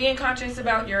 being conscious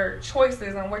about your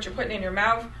choices on what you're putting in your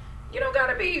mouth, you don't got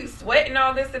to be sweating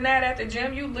all this and that at the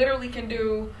gym. You literally can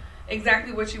do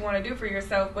exactly what you want to do for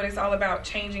yourself, but it's all about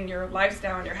changing your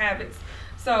lifestyle and your habits.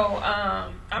 So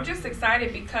I'm just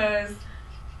excited because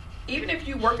even if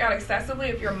you work out excessively,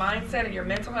 if your mindset and your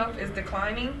mental health is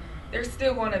declining, there's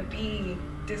still going to be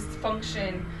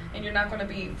dysfunction and you're not going to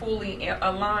be fully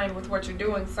aligned with what you're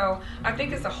doing. So I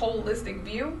think it's a holistic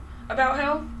view about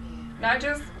health, not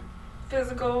just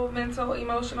physical, mental,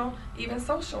 emotional, even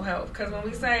social health. Because when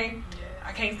we say,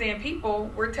 I can't stand people,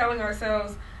 we're telling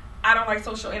ourselves, I don't like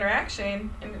social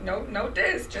interaction. And no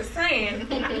diss, just saying.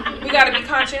 We got to be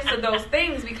conscious of those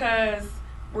things because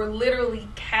we're literally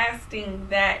casting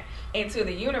that into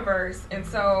the universe. And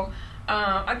so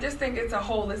I just think it's a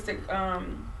holistic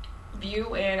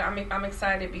view, and I'm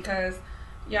excited because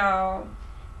y'all,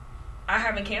 I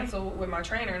haven't canceled with my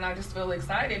trainer, and I just feel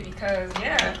excited because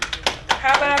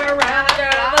how about a round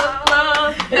of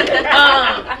applause?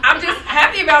 I'm just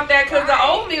happy about that because the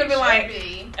old me would be like,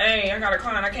 hey, I got a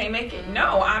client, I can't make it.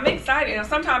 No, I'm excited. And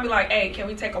sometimes I'll be like, hey, can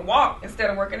we take a walk instead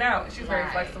of working out? And she's very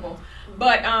flexible.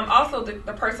 But also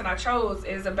the person I chose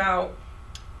is about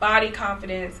body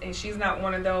confidence, and she's not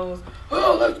one of those,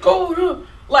 oh, let's go.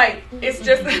 Like, it's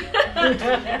just,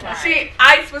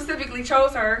 I specifically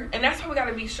chose her, and that's why we got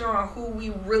to be sure on who we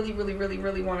really, really, really,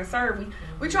 really want to serve.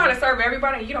 We try to serve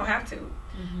everybody, and you don't have to.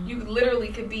 You literally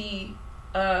could be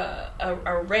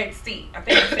a Red Sea. I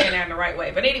think I'm saying that in the right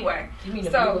way. But anyway. You mean the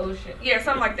Blue Ocean? Yeah,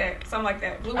 something like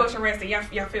that. Blue Ocean, Red Sea.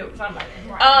 Y'all feel me? Something like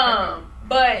that.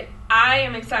 But I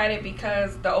am excited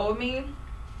because the old me,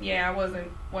 I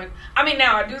wasn't one. I mean,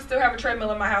 now I do still have a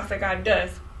treadmill in my house that got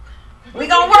dust. We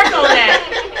gonna work on that.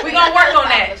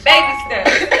 Baby steps.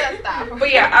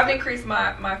 But yeah, I've increased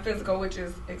my physical, which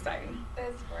is exciting.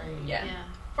 That's great. Yeah.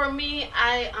 For me,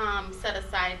 I set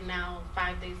aside now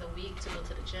 5 days a week to go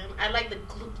to the gym. I like the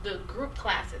group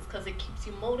classes because it keeps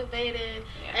you motivated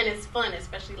and it's fun,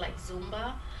 especially like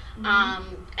Zumba.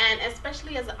 And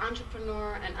especially as an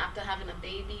entrepreneur and after having a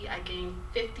baby, I gained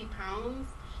 50 pounds.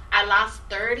 I lost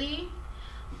 30,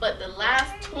 but the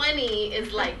last 20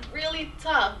 is like really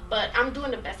tough, but I'm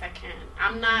doing the best I can.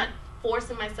 I'm not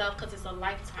forcing myself because it's a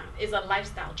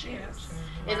lifestyle change. Yes.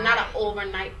 It's not an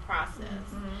overnight process.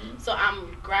 Mm-hmm. So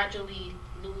I'm gradually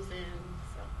losing.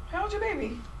 So How old's your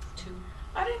baby? 2.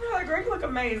 I didn't know that. Greg look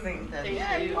amazing.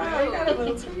 Thank you. Wow, you got a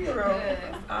little 2-year-old.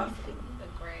 Good. Awesome.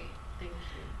 Great. Thank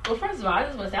you. Well, first of all, I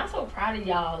just want to say I'm so proud of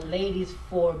y'all ladies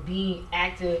for being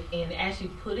active and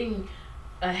actually putting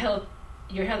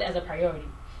your health as a priority,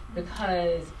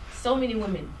 because so many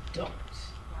women don't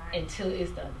until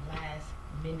it's the last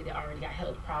minute. They already got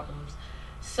health problems.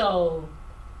 So,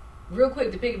 real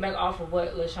quick to piggyback off of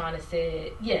what LaShawna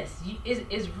said, yes,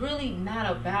 it's really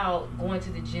not about going to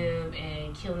the gym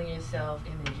and killing yourself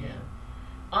in the gym.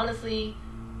 Honestly,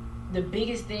 the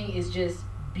biggest thing is just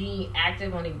being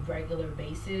active on a regular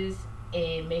basis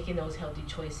and making those healthy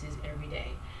choices every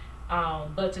day.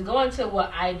 But to go into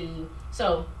what I do,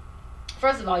 so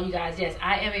first of all, you guys, yes,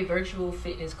 I am a virtual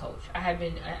fitness coach. I have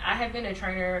been a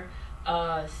trainer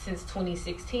since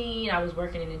 2016. I was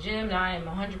working in the gym. Now I am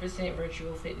 100%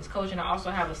 virtual fitness coach, and I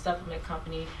also have a supplement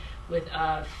company with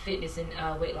fitness and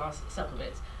weight loss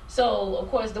supplements. So, of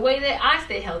course, the way that I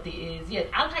stay healthy is, yes,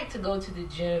 I like to go to the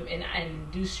gym and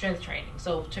do strength training.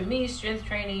 So, to me, strength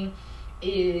training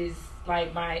is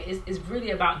like it's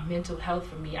really about mental health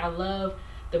for me. I love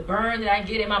the burn that I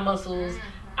get in my muscles.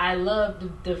 I love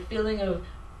the feeling of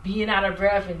being out of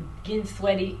breath and getting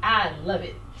sweaty. I love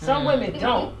it. Some women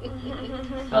don't.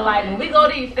 But, like, when we go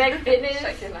to Effect Fitness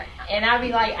and I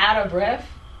be, like, out of breath,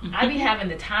 I be having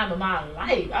the time of my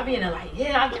life. I be in there like,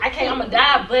 yeah, I can't, I'm gonna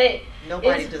die, but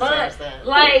Nobody it's deserves fun. that.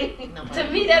 Like, Nobody.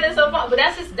 to me, that is so fun. But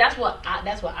that's what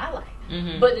I like.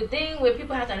 But the thing where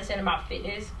people have to understand about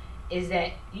fitness is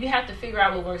that you have to figure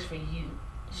out what works for you.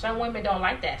 Some women don't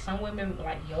like that. Some women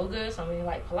like yoga. Some women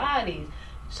like Pilates.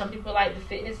 Some people like the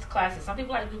fitness classes. Some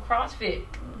people like to do CrossFit.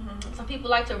 Some people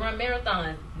like to run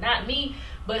marathons. Not me,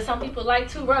 but some people like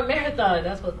to run marathons.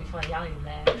 That's supposed to be funny. Y'all ain't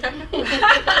laugh.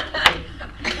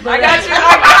 I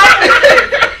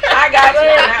got you on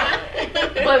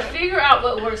that one. But figure out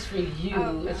what works for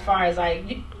you as far as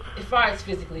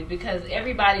physically, because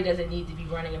everybody doesn't need to be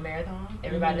running a marathon.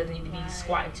 Everybody doesn't need to be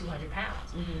squatting 200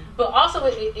 pounds. But also,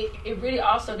 it really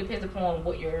also depends upon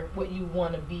what you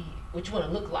want to be, what you want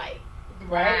to look like.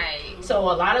 Right. So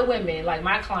a lot of women, like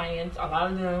my clients, a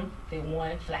lot of them, they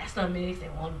want flat stomachs, they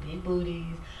want big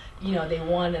booties, they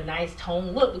want a nice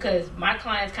toned look, because my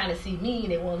clients kind of see me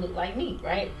and they want to look like me,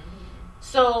 right?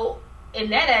 So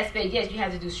in that aspect, yes, you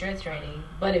have to do strength training.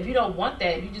 But if you don't want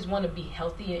that, you just want to be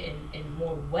healthy and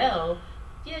more well,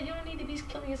 yeah, you don't need to be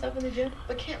killing yourself in the gym.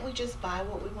 But can't we just buy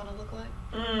what we want to look like?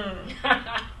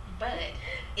 But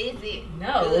is it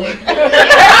No.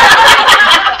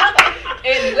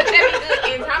 And would that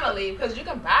be good internally? Because you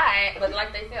can buy it, but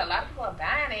like they said, a lot of people are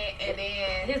buying it, and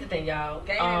then Here's the thing, y'all.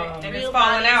 And it's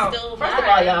falling out. Still First of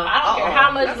all, y'all, I don't care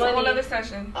how much That's a whole money. other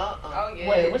session. oh yeah.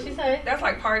 Wait, what she say? That's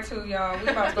like part 2, y'all. We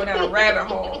about to go down a rabbit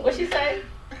hole. What she say?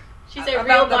 She said About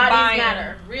real the bodies buying.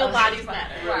 matter. Real bodies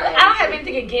matter. Right. I don't have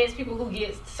anything against people who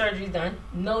get surgeries done.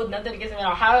 No, nothing against them at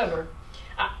all. However,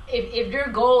 if your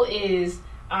goal is,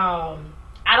 I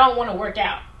don't want to work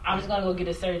out, I'm just gonna go get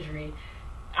a surgery,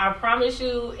 I promise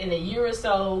you, in a year or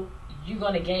so, you're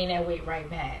gonna gain that weight right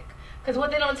back. Because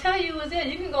what they don't tell you is that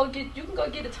you can go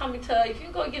get a tummy tuck, you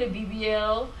can go get a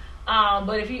BBL.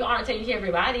 But if you aren't taking care of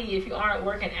your body, if you aren't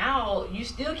working out, you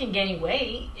still can gain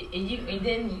weight, and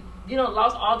then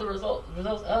lost all the results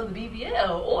of the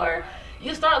BBL, or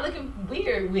you start looking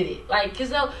weird with it, like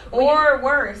Or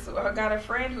worse, I got a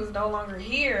friend who's no longer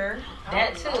here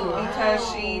that too. because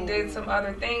she did some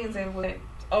other things and went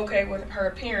okay with her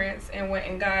appearance and went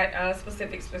and got a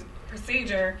specific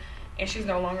procedure, and she's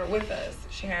no longer with us.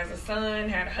 She has a son,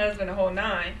 had a husband, a whole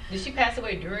 9. Did she pass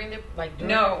away during the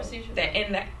No, procedure?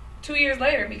 that 2 years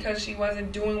later, because she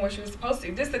wasn't doing what she was supposed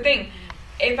to. This is the thing.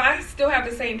 If I still have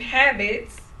the same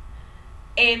habits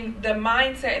and the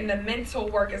mindset and the mental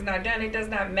work is not done, it does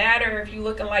not matter if you're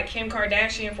looking like Kim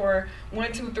Kardashian for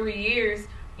 1, 2, 3 years.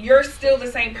 You're still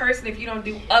the same person if you don't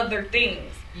do other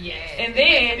things. Yes. And It has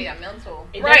to then be a mental.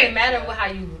 It Right. doesn't matter how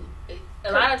you.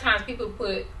 A lot of times people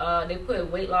put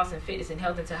weight loss and fitness and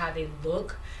health into how they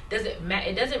look.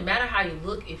 It doesn't matter how you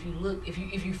look if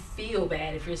you feel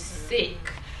bad, if you're sick.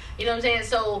 You know what I'm saying?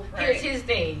 So here's the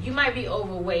thing: you might be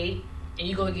overweight and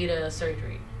you go get a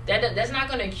surgery. That's not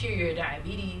going to cure your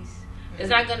diabetes. It's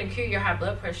not going to cure your high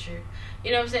blood pressure.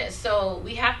 You know what I'm saying? So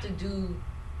we have to do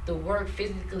the work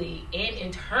physically and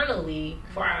internally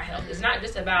for our health. It's not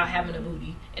just about having a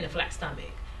booty and a flat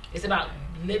stomach. It's about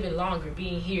living longer,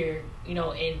 being here,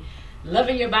 and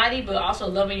loving your body, but also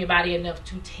loving your body enough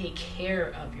to take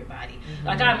care of your body.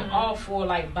 Like, I'm all for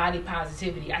like body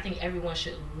positivity. I think everyone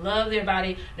should love their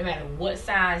body no matter what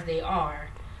size they are,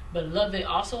 but love it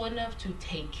also enough to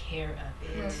take care of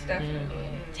it. Most definitely.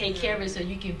 Take care of it so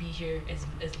you can be here as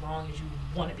long as you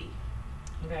want to be.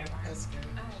 Okay. That's good.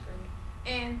 I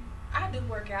agree. And I do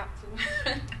work out too.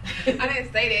 I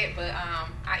didn't say that, but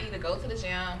I either go to the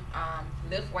gym,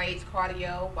 lift weights,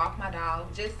 cardio, walk my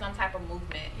dog, just some type of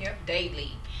movement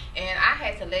daily. And I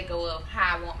had to let go of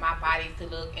how I want my body to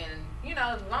look. And, you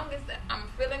know, as long as I'm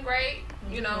feeling great,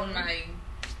 you know, like,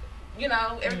 you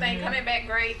know, everything coming back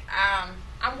great,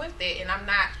 I'm with it. And I'm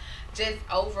not just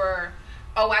over,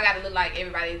 oh, I got to look like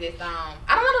everybody that's, I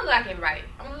don't want to look like everybody.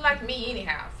 I want to look like me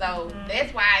anyhow. So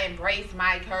that's why I embrace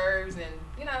my curves and,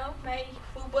 you know, my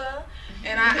fupa.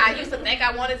 And I used to think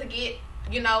I wanted to get,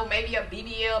 you know, maybe a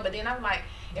BBL, but then I'm like,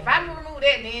 if I remove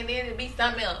that, then it'd be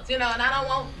something else, you know, and I don't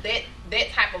want that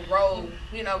type of road,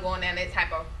 you know, going down that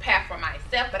type of path for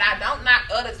myself. But I don't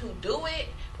knock others who do it,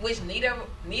 which neither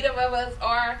of us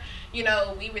are. You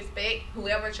know, we respect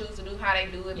whoever chooses to do how they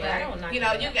do it. Yeah, but, you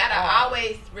know, you got to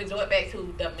always resort back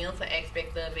to the mental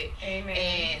aspect of it. Amen.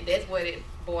 And that's what it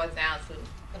boils down to.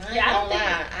 But I ain't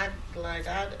gonna lie,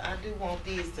 I do want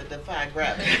these to defy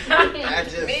gravity. I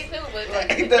just Me too, but I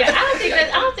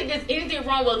don't think there's anything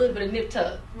wrong with a little bit of nip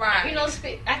tuck. right. You know,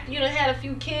 after you done had a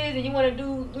few kids and you want to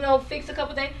do, you know, fix a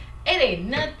couple things. It ain't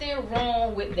nothing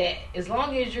wrong with that, as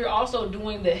long as you're also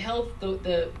doing the health,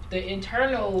 the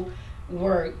internal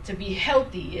work to be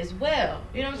healthy as well.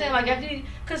 You know what I'm saying? Like, after,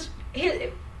 because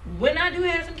when I do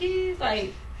have some kids,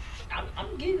 like,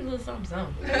 I'm getting a little something.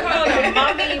 Mommy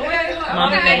makeover.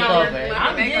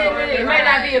 I'm getting it. It might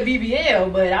not be a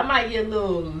BBL, but I might get a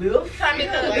little lift. Tummy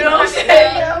tuck. You know what I'm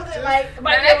saying? You know what I'm saying? Like, But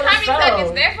might that get a tummy little tuck is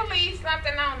something. definitely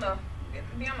something on the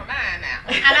be on my mind now.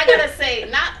 And I gotta say,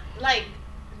 not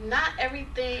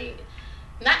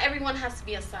everyone has to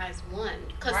be a size 1,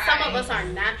 because some of us are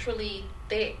naturally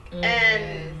thick,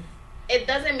 and it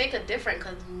doesn't make a difference.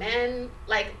 Because men,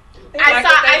 like, I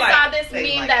saw this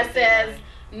meme that says,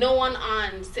 "No one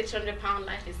on 600-pound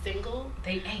life is single."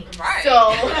 They ain't. Right.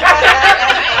 So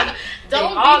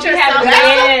don't beat yourself up.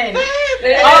 And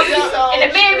the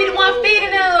man be the one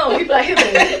feeding them. He be like,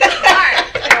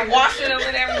 and washing them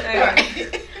and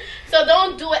everything. So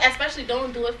don't do it, especially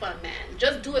don't do it for a man.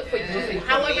 Just do it for Yeah. you.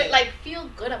 However, like, feel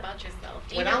good about yourself.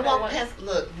 when I walk past,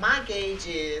 look, my gauge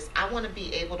is I want to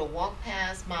be able to walk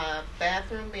past my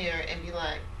bathroom mirror and be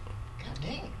like, God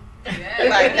dang. Yes.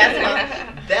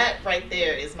 Like, that right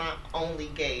there is my only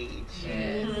gauge.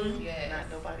 Yes. Yes.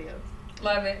 Not nobody else.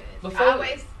 Love it. Before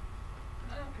Always.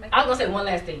 I was gonna say one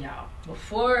last thing, y'all.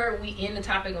 Before we end the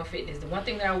topic on fitness, the one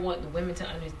thing that I want the women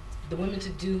to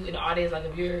do in the audience, like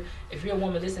if you're a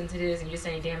woman listening to this and you're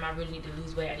saying, damn, I really need to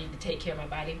lose weight, I need to take care of my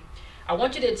body, I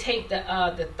want you to take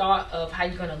the thought of how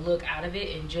you're gonna look out of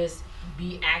it and just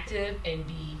be active and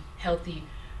be healthy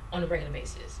on a regular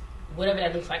basis, whatever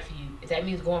that looks like for you. If that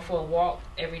means going for a walk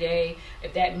every day,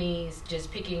 if that means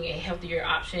just picking a healthier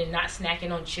option, not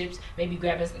snacking on chips, maybe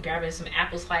grabbing some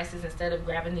apple slices instead of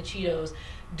grabbing the Cheetos,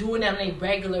 doing that on a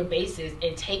regular basis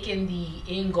and taking the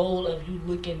end goal of you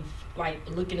looking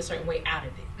a certain way out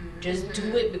of it. Just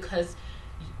do it because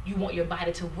you want your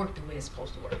body to work the way it's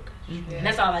supposed to work. And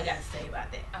that's all I got to say about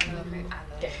that. I love it.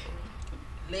 I love it.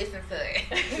 Listen to it.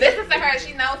 Listen to her.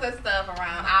 She knows her stuff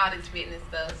around all this fitness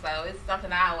stuff. So it's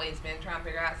something I always been trying to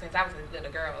figure out since I was a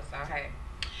little girl. So hey.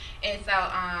 And so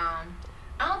on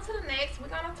to the next. We're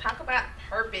gonna talk about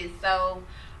purpose. So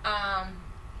I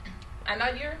know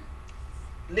you're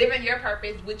living your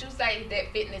purpose. Would you say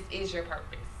that fitness is your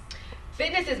purpose?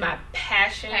 Fitness is my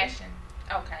passion.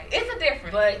 Okay. It's a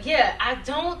difference. But yeah, I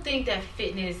don't think that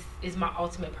fitness is my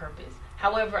ultimate purpose.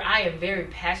 However, I am very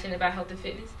passionate about health and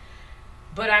fitness.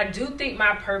 But I do think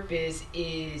my purpose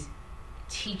is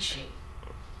teaching.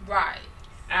 Right.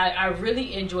 I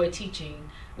really enjoy teaching,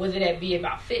 whether that be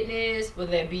about fitness,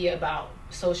 whether that be about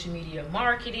social media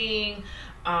marketing,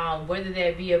 whether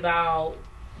that be about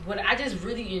what I just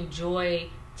really enjoy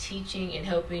teaching and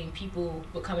helping people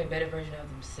become a better version of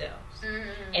themselves.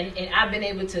 And I've been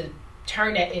able to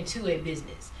turn that into a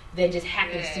business that just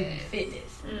happens to be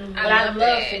fitness. But I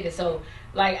love fitness. So,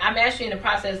 like, I'm actually in the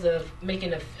process of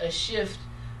making a shift,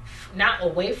 not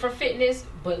away from fitness,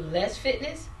 but less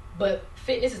fitness. But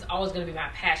fitness is always going to be my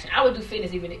passion. I would do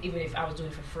fitness even if I was doing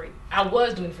it for free. I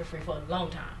was doing it for free for a long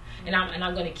time. And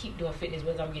I'm going to keep doing fitness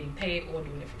whether I'm getting paid or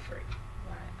doing it for free.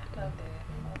 Right. I love that.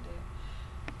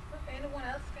 Okay, anyone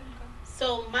else can go?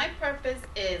 So my purpose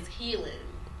is healing.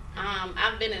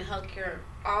 I've been in healthcare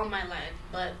all my life,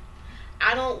 but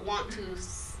I don't want to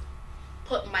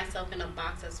put myself in a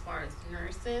box as far as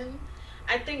nursing.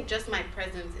 I think just my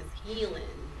presence is healing.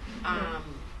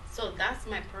 So that's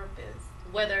my purpose.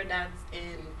 Whether that's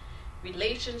in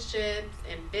relationships,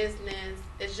 in business,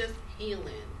 it's just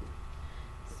healing.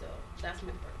 So that's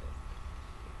my purpose.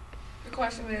 The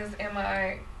question is,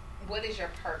 what is your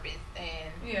purpose?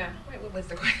 And yeah. wait, what was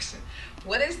the question?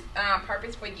 What is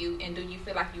purpose for you, and do you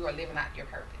feel like you are living out your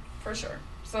purpose? For sure.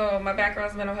 So my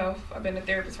background is mental health. I've been a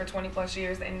therapist for 20 plus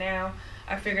years, and now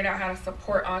I figured out how to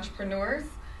support entrepreneurs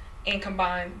and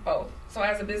combine both. So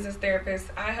as a business therapist,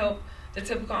 I help the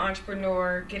typical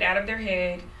entrepreneur get out of their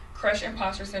head, crush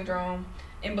imposter syndrome,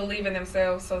 and believe in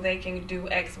themselves so they can do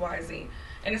X, Y, Z.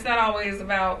 And it's not always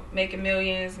about making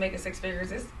millions, making six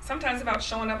figures. It's sometimes about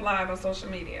showing up live on social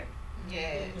media.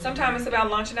 Yeah. Sometimes it's about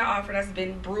launching an offer that's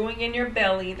been brewing in your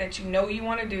belly that you know you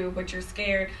want to do, but you're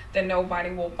scared that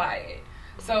nobody will buy it.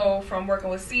 So from working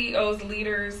with CEOs,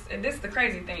 leaders, and this is the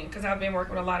crazy thing, because I've been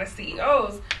working with a lot of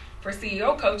CEOs for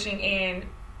CEO coaching, and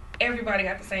everybody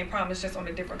got the same problem. It's just on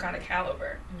a different kind of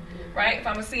caliber, right? If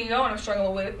I'm a CEO and I'm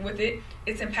struggling with it,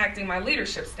 it's impacting my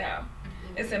leadership style.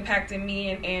 It's impacting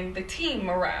me and the team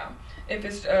morale. If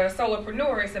it's a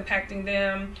solopreneur, it's impacting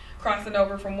them crossing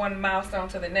over from one milestone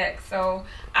to the next. So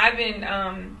I've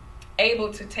been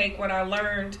able to take what I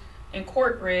learned in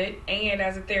corporate and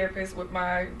as a therapist with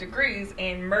my degrees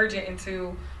and merge it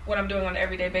into what I'm doing on an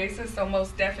everyday basis. So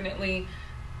most definitely,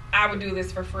 I would do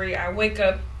this for free. I wake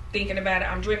up thinking about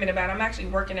it. I'm dreaming about it. I'm actually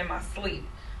working in my sleep,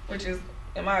 which is,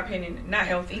 in my opinion, not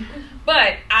healthy.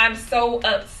 But I'm so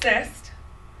obsessed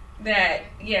that,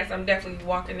 yes, I'm definitely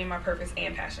walking in my purpose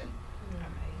and passion.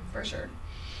 For sure.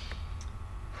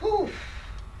 Whew.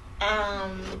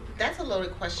 That's a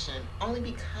loaded question, only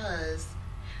because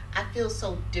I feel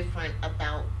so different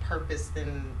about purpose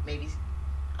than maybe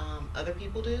other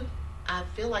people do. I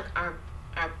feel like our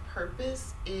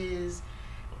purpose is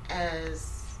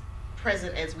as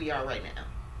present as we are right now,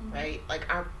 right? Like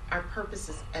our purpose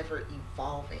is ever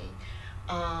evolving.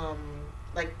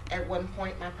 Like at one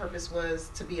point my purpose was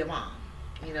to be a mom,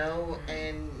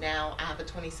 and now I have a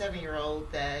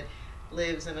 27-year-old that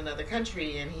lives in another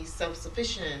country and he's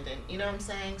self-sufficient, and you know what I'm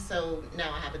saying? So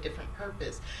now I have a different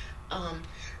purpose.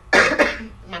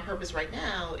 My purpose right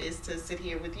now is to sit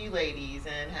here with you ladies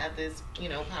and have this,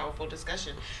 powerful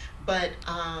discussion. But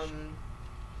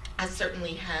I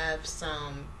certainly have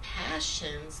some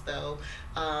passions, though.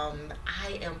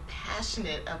 I am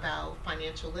passionate about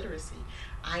financial literacy.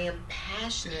 I am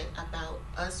passionate about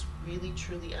us really,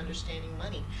 truly understanding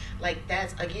money. Like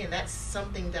that's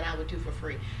something that I would do for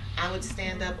free. I would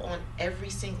stand up on every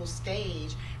single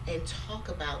stage and talk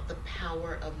about the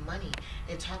power of money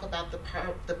and talk about the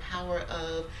power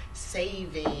of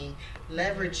saving,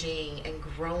 leveraging, and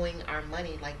growing our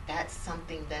money. Like that's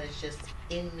something that is just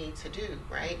in me to do,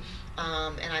 right?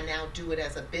 And I now do it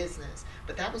as a business.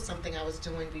 But that was something I was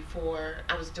doing before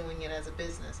I was doing it as a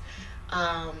business.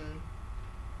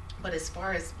 But as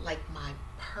far as like my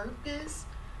purpose,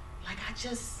 like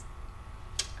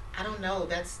I don't know.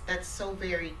 That's so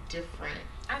very different.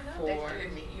 I know for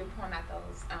that me. you're pointing out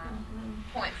those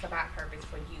points about purpose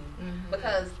for you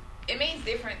because it means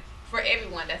different for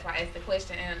everyone. That's why I asked the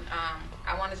question. And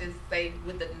I want to just say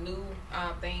with the new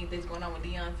thing that's going on with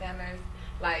Deion Sanders,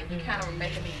 like you kind of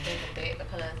making me think of that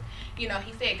because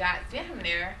he said God sent him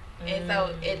there. And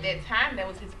so at that time, that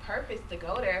was his purpose to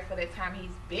go there. For that time,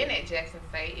 he's been at Jackson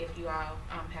State, if you all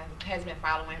has been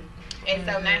following. And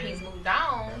so now he's moved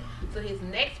on to his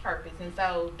next purpose. And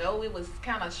so though it was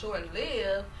kind of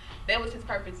short-lived, that was his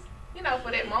purpose,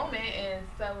 for that moment. And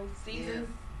so seasons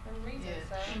and reasons.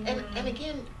 Yeah. So. And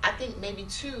again, I think maybe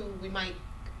too, we might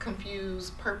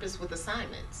confuse purpose with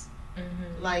assignments.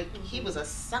 Like he was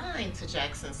assigned to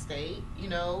Jackson State,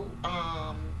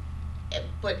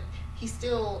 but he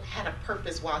still had a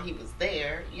purpose while he was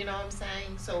there, you know what I'm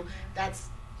saying? So that's,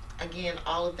 again,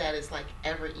 all of that is like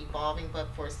ever evolving. But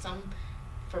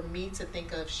for me to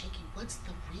think of, Shaky, what's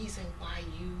the reason why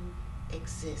you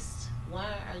exist? Why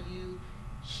are you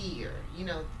here?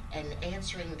 And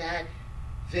answering that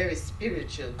very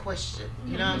spiritual question,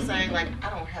 you know what I'm saying? Like,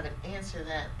 I don't have an answer to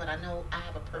that, but I know I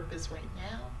have a purpose right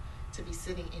now to be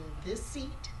sitting in this seat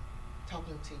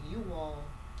talking to you all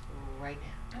right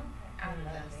now. Okay. I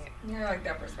love it. Yeah, I like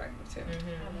that perspective too.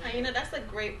 And, that's a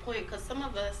great point because some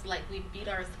of us, like, we beat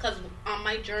ours. Because on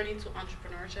my journey to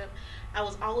entrepreneurship, I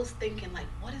was always thinking, like,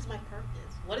 what is my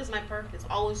purpose? What is my purpose?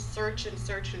 Always searching.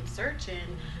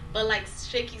 But like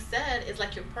Shaky said, it's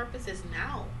like your purpose is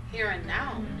now, here and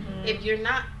now. If you're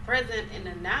not present in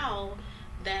the now,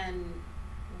 then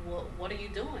what are you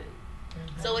doing?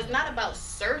 So it's not about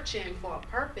searching for a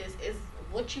purpose. It's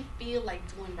what you feel like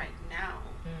doing right now.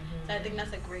 So I think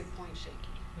that's a great point, Shaky.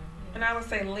 And I would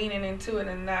say leaning into it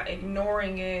and not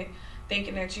ignoring it,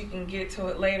 thinking that you can get to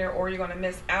it later or you're going to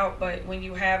miss out. But when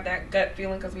you have that gut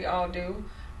feeling, because we all do,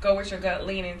 go with your gut,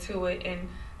 lean into it, and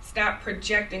stop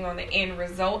projecting on the end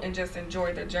result and just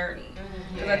enjoy the journey.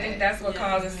 Because I think that's what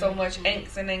causes so much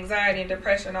angst and anxiety and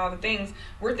depression and all the things.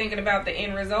 We're thinking about the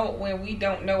end result when we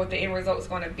don't know what the end result is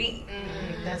going to be.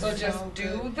 So just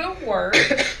do the work,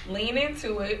 lean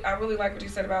into it. I really like what you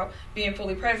said about being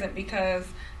fully present, because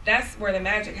that's where the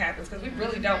magic happens, because we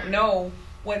really don't know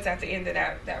what's at the end of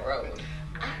that road.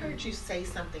 I heard you say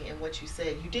something in what you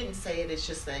said. You didn't say it. It's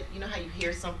just that, you know how you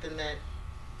hear something that,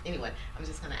 anyway, I'm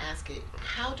just going to ask it.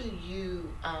 How do you,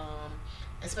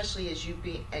 especially as you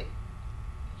being a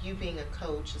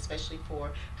coach, especially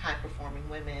for high-performing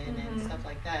women and stuff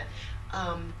like that,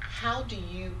 how do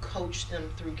you coach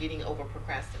them through getting over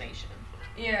procrastination?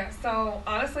 Yeah, so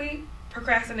honestly,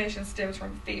 procrastination stems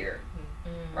from fear,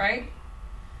 right?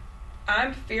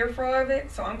 I'm fearful of it,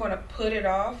 so I'm going to put it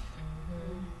off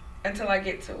until I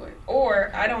get to it.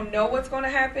 Or I don't know what's going to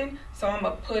happen, so I'm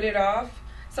going to put it off.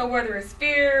 So whether it's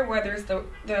fear, whether it's the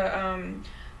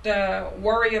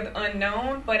worry of the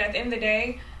unknown, but at the end of the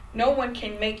day, no one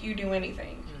can make you do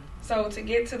anything. So to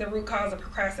get to the root cause of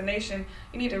procrastination,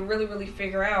 you need to really, really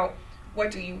figure out, what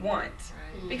do you want?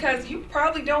 Because you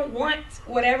probably don't want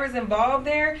whatever's involved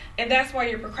there, and that's why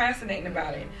you're procrastinating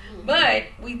about it. But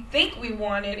we think we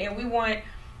want it, and we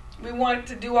want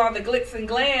to do all the glitz and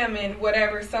glam and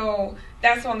whatever, so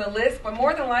that's on the list. But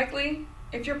more than likely,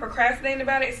 if you're procrastinating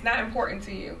about it, it's not important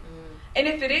to you. And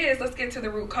if it is, let's get to the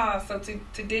root cause. So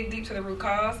to dig deep to the root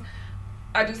cause,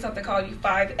 I do something called you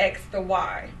 5X the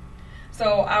why.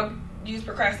 So I'll use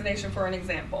procrastination for an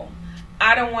example.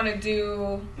 I don't want to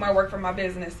do my work for my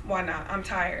business. Why not? I'm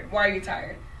tired. Why are you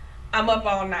tired? I'm up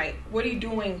all night. What are you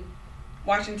doing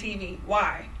watching TV?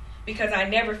 Why? Because I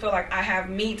never feel like I have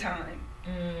me time.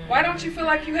 Why don't you feel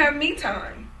like you have me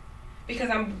time? Because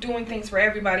I'm doing things for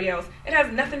everybody else. It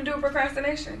has nothing to do with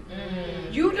procrastination.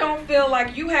 You don't feel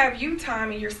like you have you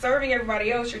time and you're serving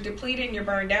everybody else. You're depleted and you're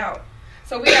burned out.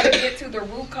 So we got to get to the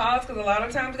root cause, because a lot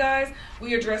of times, guys,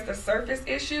 we address the surface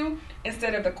issue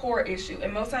instead of the core issue.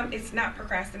 And most times it's not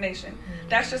procrastination.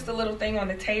 That's just a little thing on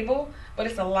the table, but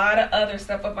it's a lot of other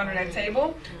stuff up under that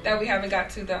table that we haven't got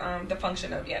to the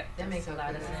function of yet. That makes a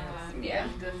lot of sense. Yeah.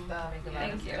 Good stuff.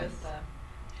 Thank you. Good stuff.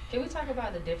 Can we talk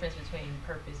about the difference between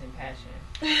purpose and passion?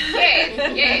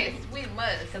 Yes, we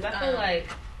must. Because I feel like,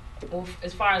 well,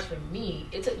 as far as for me,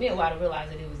 it took me a while to realize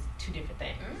that it was two different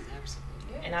things.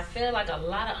 Absolutely. And I feel like a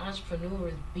lot of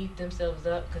entrepreneurs beat themselves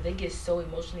up because they get so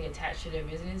emotionally attached to their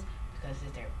business because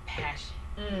it's their passion.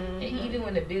 And even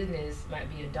when the business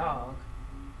might be a dog,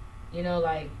 you know,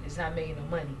 like it's not making no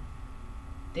money,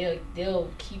 they'll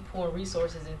keep pouring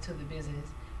resources into the business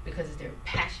because it's their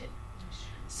passion.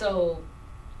 So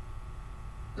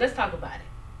let's talk about it.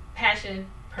 Passion,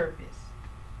 purpose.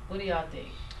 What do y'all think?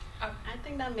 I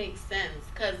think that makes sense,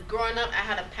 because growing up, I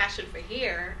had a passion for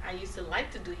hair. I used to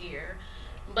like to do hair,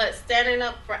 but standing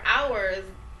up for hours,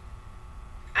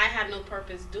 I had no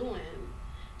purpose doing.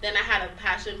 Then I had a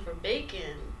passion for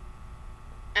baking.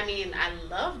 I mean, I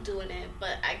love doing it,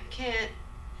 but I can't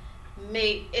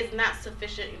it's not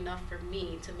sufficient enough for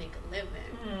me to make a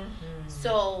living.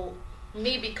 So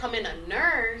me becoming a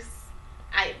nurse,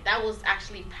 that was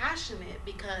actually passionate,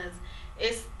 because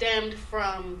it stemmed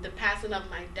from the passing of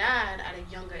my dad at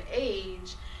a younger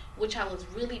age, which I was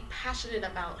really passionate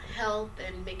about health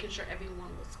and making sure everyone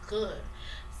was good.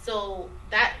 So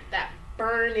that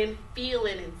burning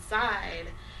feeling inside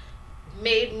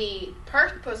made me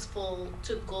purposeful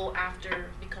to go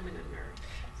after becoming a nurse.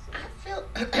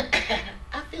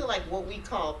 I feel like what we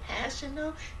call passion,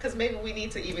 though, because maybe we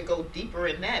need to even go deeper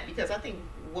in that, because I think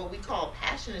what we call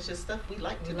passion is just stuff we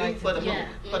like to do for the moment.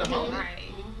 For the moment.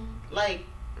 Right. Like,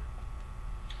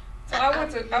 so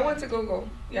I went to Google,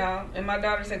 y'all, and my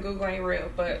daughter said Google ain't real,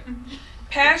 but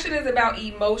passion is about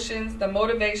emotions, the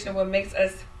motivation of what makes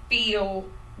us feel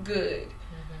good.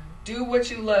 Do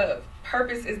what you love.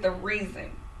 Purpose is the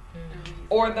reason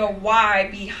or the why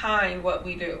behind what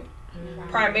we do.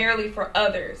 Primarily for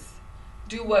others.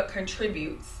 Do what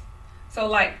contributes. So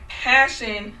like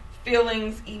passion,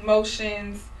 feelings,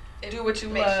 emotions, do what you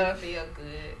love. You feel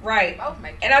good. Right. Both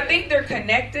make you And I feel think good. they're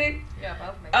connected. Yeah,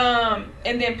 both make you feel good.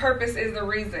 And then purpose is the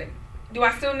reason. Do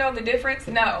I still know the difference?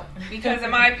 No. Because in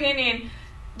my opinion,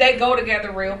 they go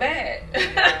together real bad.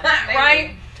 Yeah,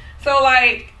 right? So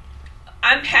like,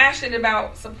 I'm passionate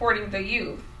about supporting the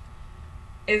youth.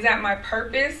 Is that my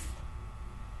purpose?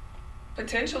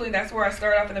 Potentially, that's where I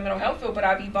started off in the mental health field, but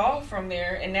I've evolved from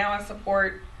there, and now I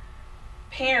support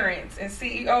parents and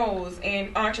CEOs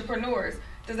and entrepreneurs.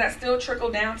 Does that still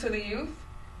trickle down to the youth?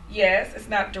 Yes, it's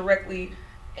not directly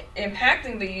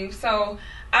impacting the youth. So,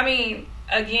 I mean,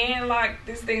 again, like,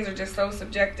 these things are just so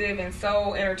subjective and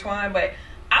so intertwined, but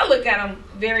I look at them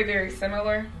very, very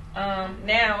similar.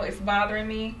 Now it's bothering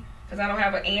me because I don't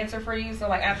have an answer for you. So,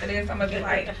 like, after this, I'm going to be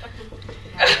like...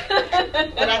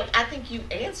 But I think you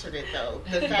answered it, though.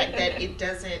 The fact that it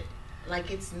doesn't, like,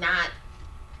 it's not...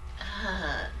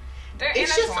 They're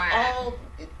it's just intertwined. all...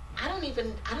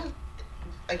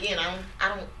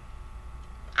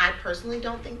 I personally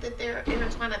don't think that they're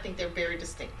intertwined. I think they're very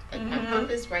distinct. Like, my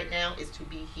purpose right now is to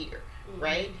be here,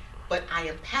 right? But I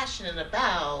am passionate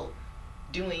about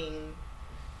doing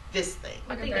this thing.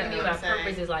 I think that means my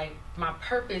purpose is like my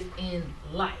purpose in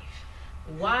life.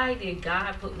 Why did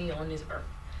God put me on this earth?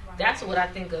 That's what I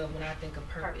think of when I think of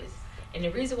purpose. And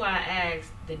the reason why I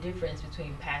ask the difference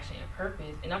between passion and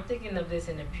purpose, and I'm thinking of this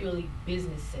in a purely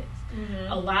business sense.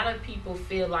 A lot of people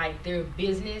feel like their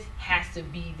business has to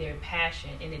be their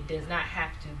passion, and it does not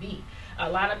have to be. A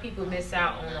lot of people miss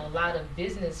out on a lot of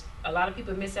business. A lot of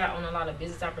people miss out on a lot of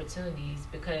business opportunities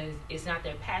because it's not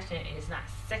their passion and it's not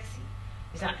sexy.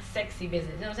 It's not sexy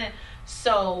business. You know what I'm saying?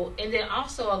 So, and then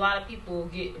also a lot of people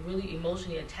get really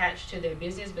emotionally attached to their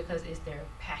business because it's their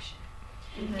passion.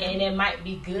 And it might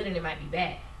be good and it might be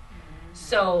bad.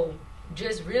 So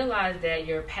just realize that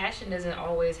your passion doesn't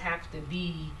always have to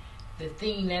be the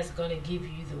thing that's going to give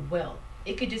you the wealth.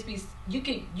 It could just be, you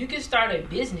can start a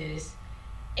business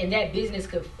and that business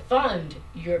could fund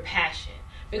your passion.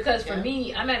 Because for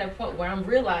me, I'm at a point where I'm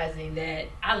realizing that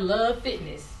I love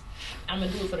fitness. I'm going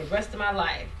to do it for the rest of my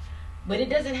life. But it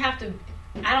doesn't have to,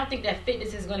 I don't think that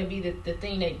fitness is going to be the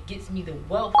thing that gets me the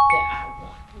wealth that I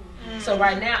want. So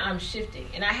right now I'm shifting,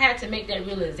 and I had to make that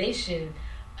realization,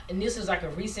 and this was like a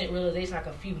recent realization, like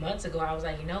a few months ago. I was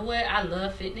like, you know what? I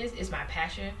love fitness; it's my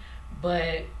passion,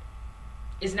 but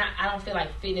it's not. I don't feel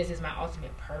like fitness is my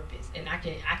ultimate purpose, and I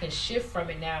can shift from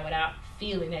it now without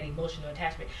feeling that emotional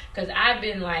attachment. Because I've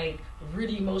been like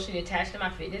really emotionally attached to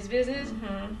my fitness business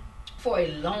for a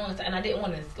long time, and I didn't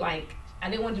want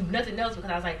to do nothing else because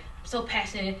I was like, I'm so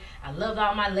passionate. I love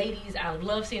all my ladies. I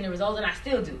love seeing the results, and I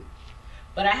still do.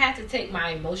 But I had to take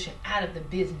my emotion out of the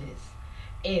business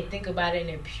and think about it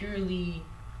in a purely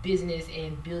business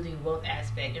and building wealth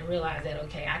aspect and realize that,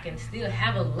 okay, I can still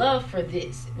have a love for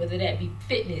this, whether that be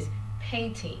fitness,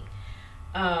 painting,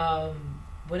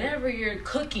 whatever you're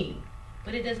cooking.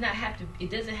 But it doesn't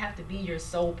have to be your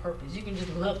sole purpose. You can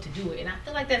just love to do it. And I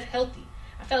feel like that's healthy.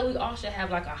 I feel like we all should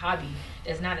have like a hobby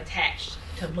that's not attached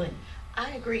to money.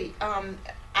 I agree.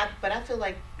 But I feel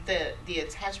like the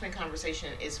attachment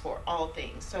conversation is for all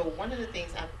things. So one of the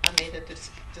things I made a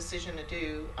decision to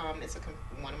do, it's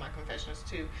one of my confessions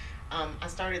too. I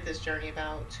started this journey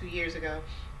about 2 years ago,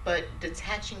 but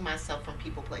detaching myself from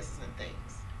people, places, and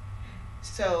things.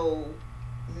 So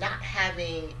not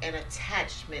having an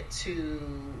attachment to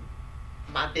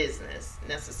my business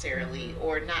necessarily,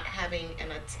 or not having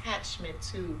an attachment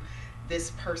to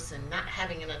this person, not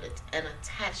having an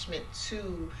attachment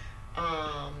to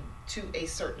a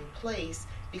certain place,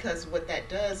 because what that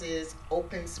does is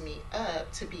opens me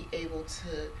up to be able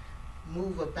to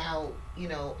move about,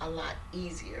 a lot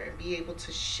easier and be able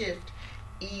to shift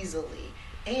easily.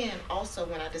 And also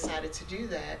when I decided to do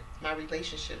that, my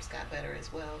relationships got better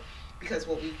as well, because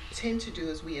what we tend to do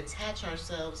is we attach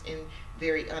ourselves in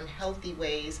very unhealthy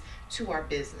ways to our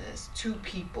business, to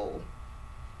people,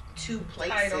 to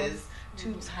places,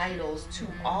 to titles, to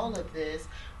all of this,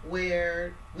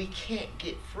 where we can't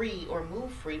get free or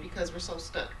move free because we're so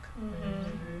stuck.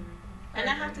 And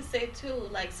I have to say too,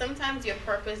 like, sometimes your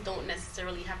purpose don't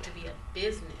necessarily have to be a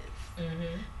business.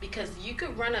 Because you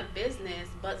could run a business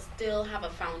but still have a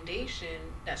foundation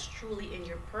that's truly in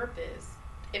your purpose.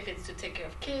 If it's to take care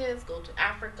of kids, go to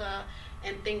Africa,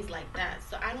 and things like that.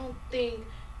 So I don't think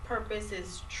purpose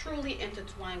is truly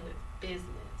intertwined with business.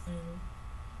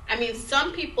 I mean,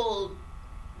 some people,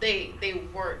 they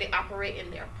operate in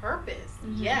their purpose,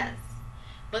 yes.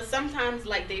 But sometimes,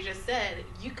 like they just said,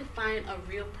 you could find a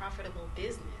real profitable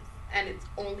business, and it's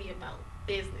only about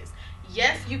business.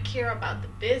 Yes, you care about the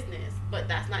business, but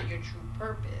that's not your true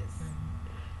purpose.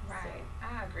 Right,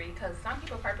 I agree. Because some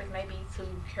people's purpose may be to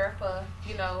care for,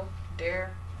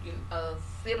 their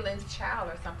sibling's child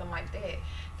or something like that.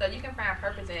 So you can find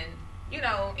purpose in, in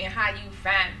how you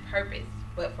find purpose.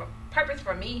 But for purpose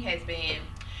for me has been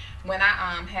when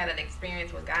I had an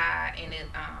experience with God, and it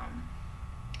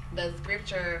the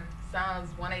scripture Psalms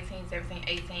 118, 17,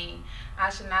 18, I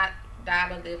should not die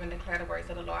but live and declare the words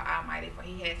of the Lord Almighty, for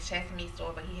he has chastened me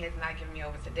sore, but he has not given me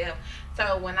over to death.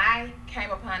 So when I came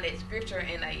upon that scripture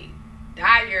in a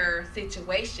dire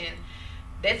situation,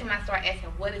 that's when I start asking,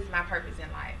 what is my purpose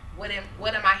in life? What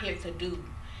am I here to do?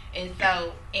 And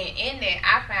so, in that,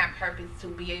 I find purpose to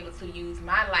be able to use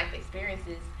my life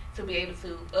experiences to be able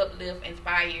to uplift,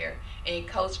 inspire, and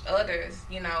coach others,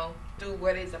 you know, through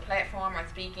whether it's a platform or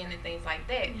speaking and things like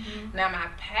that. Mm-hmm. Now, my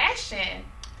passion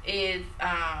is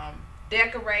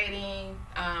decorating.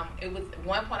 It was at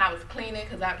one point I was cleaning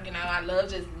because I love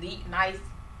just neat, nice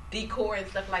decor and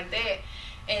stuff like that.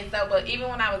 And so, but even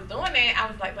when I was doing that, I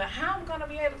was like, but how am I going to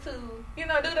be able to, do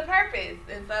the purpose?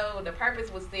 And so the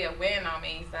purpose was still weighing on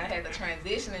me. So I had to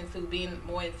transition into being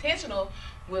more intentional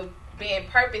with being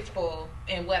purposeful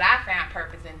in what I found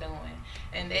purpose in doing.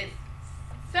 And it's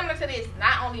similar to this,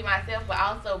 not only myself, but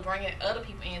also bringing other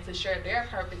people in to share their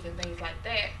purpose and things like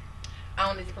that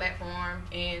on this platform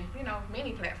and,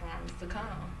 many platforms to come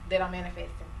that I'm manifesting.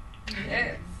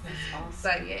 Yes. That's awesome. So,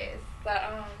 yes. So,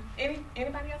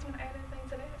 anybody else want to add anything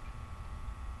to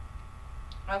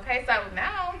that? Okay, so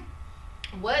now,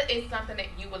 what is something that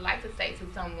you would like to say to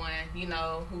someone,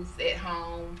 who's at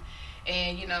home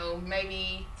and,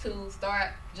 maybe to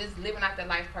start just living out their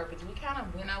life purpose? We kind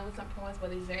of went over some points,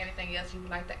 but is there anything else you would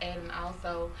like to add and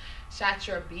also shout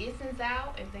your business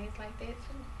out and things like that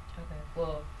too? Okay,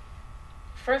 well,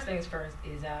 first things first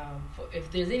is if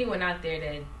there's anyone out there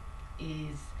that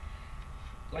is,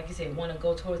 like you said, want to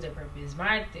go towards their purpose,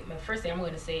 my first thing I'm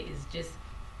going to say is just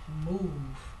move.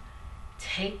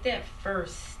 Take that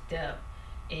first step.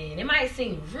 And it might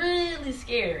seem really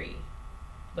scary,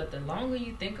 but the longer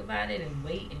you think about it and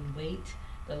wait,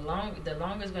 the longer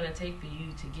it's going to take for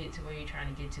you to get to where you're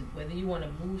trying to get to. Whether you want to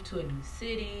move to a new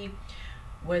city,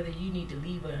 whether you need to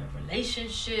leave a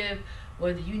relationship,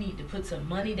 whether you need to put some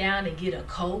money down and get a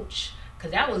coach.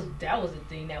 Because that was the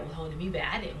thing that was holding me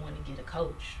back. I didn't want to get a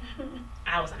coach.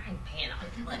 I ain't paying all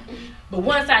this money. But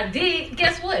once I did,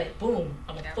 guess what? Boom.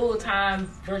 I'm a full-time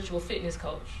virtual fitness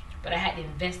coach. But I had to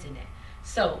invest in that.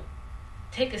 So,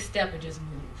 take a step and just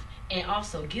move. And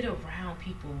also, get around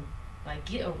people.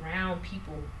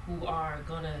 Who are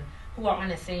on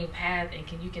the same path and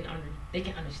they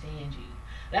can understand you.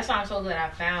 That's why I'm so glad I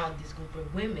found this group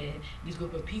of women, this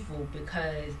group of people,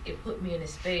 because it put me in a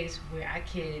space where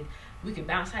we could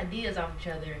bounce ideas off each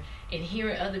other, and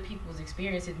hearing other people's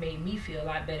experiences made me feel a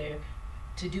lot better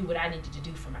to do what I needed to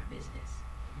do for my business.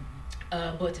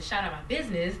 But to shout out my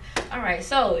business, all right,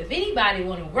 so if anybody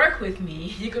want to work with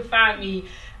me, you can find me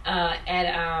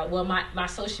at my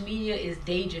social media is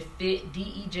Deja Fit,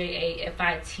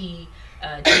 DEJAFIT,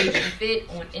 Deja Fit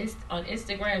on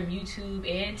Instagram, YouTube,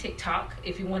 and TikTok.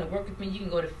 If you want to work with me, you can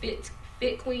go to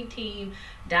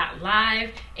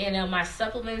fitqueenteam.live, and my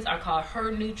supplements are called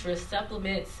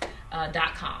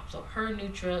HerNutraSupplements.com. So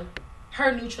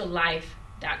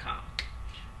HerNutraLife.com.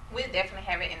 We'll definitely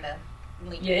have it in the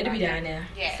link. Yeah, it'll be down there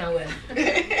somewhere.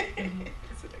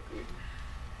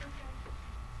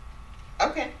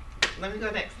 Okay, let me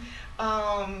go next.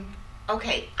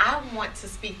 Okay, I want to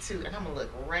speak to, and I'm going to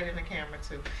look right in the camera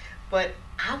too, but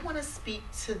I want to speak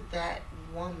to that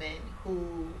woman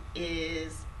who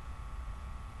is,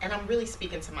 and I'm really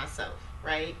speaking to myself,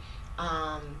 right?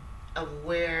 Of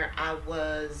where I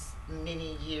was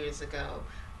many years ago,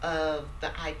 of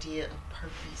the idea of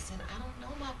purpose, and I don't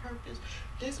know my purpose.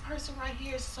 This person right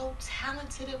here is so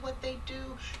talented at what they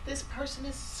do. This person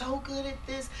is so good at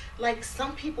this. Like,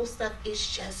 some people's stuff is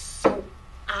just so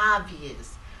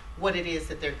obvious what it is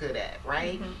that they're good at,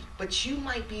 right? Mm-hmm. But you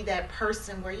might be that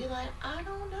person where you're like, I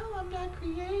don't know, I'm not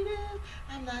creative,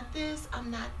 I'm not this,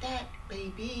 I'm not that.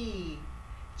 Baby,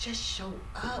 just show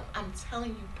up. I'm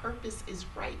telling you, purpose is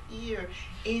right here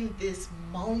in this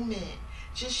moment.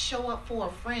 Just show up for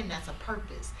a friend. That's a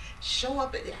purpose. Show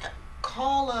up,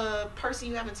 call a person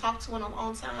you haven't talked to in a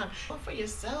long time. Show up for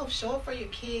yourself. Show up for your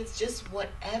kids. Just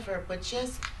whatever. But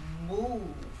just move.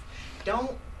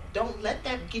 Don't let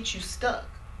that get you stuck.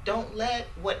 Don't let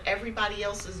what everybody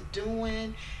else is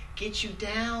doing get you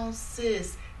down,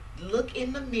 sis. Look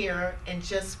in the mirror and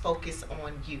just focus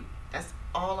on you. That's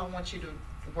all I want you to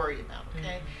worry about,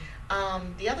 okay?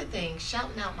 Mm-hmm. The other thing,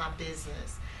 shouting out my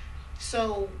business.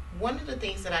 So one of the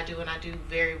things that I do, and I do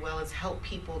very well, is help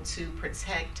people to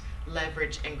protect,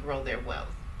 leverage, and grow their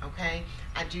wealth, okay?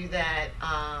 I do that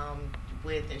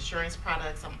with insurance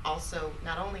products. I'm also,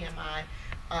 not only am I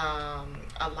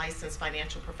a licensed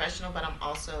financial professional, but I'm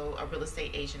also a real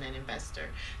estate agent and investor.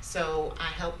 So I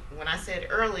help, when I said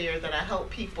earlier that I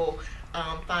help people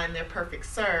find their perfect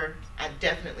serve, I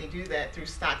definitely do that through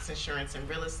stocks, insurance, and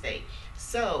real estate.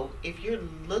 So if you're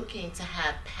looking to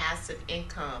have passive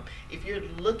income, if you're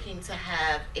looking to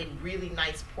have a really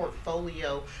nice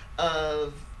portfolio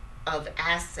of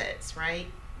assets, right,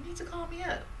 you need to call me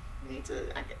up. You need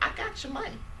to. I got your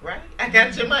money, right? I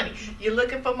got your money. You're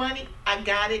looking for money. I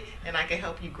got it, and I can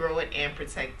help you grow it and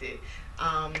protect it.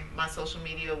 My social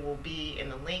media will be in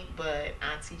the link, but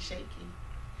Auntie Shaky.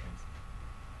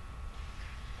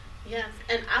 Yes,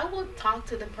 and I will talk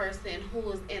to the person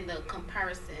who is in the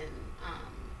comparison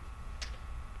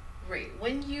rate.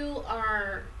 When you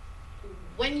are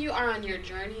on your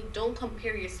journey, don't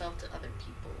compare yourself to other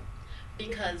people,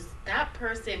 because that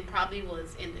person probably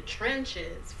was in the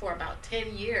trenches for about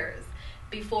 10 years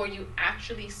before you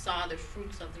actually saw the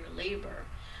fruits of their labor.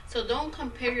 So don't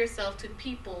compare yourself to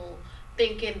people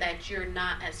thinking that you're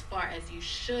not as far as you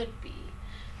should be,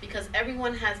 because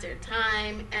everyone has their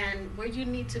time, and where you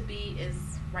need to be is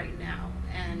right now,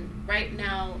 and right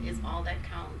now is all that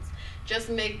counts. Just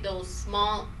make those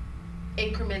small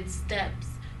increment steps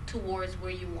towards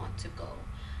where you want to go.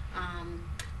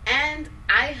 And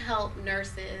I help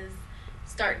nurses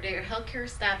start their healthcare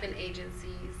staffing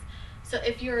agencies. So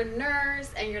if you're a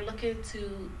nurse and you're looking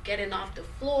to getting off the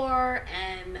floor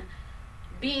and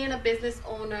being a business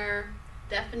owner,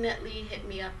 definitely hit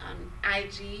me up on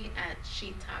IG at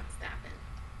She Talks Staffing.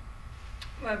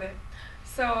 Love it.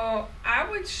 So I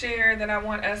would share that I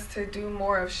want us to do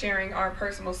more of sharing our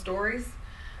personal stories.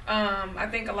 I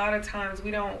think a lot of times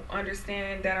we don't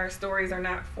understand that our stories are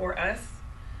not for us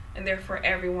and they're for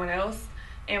everyone else.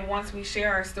 And once we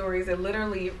share our stories, it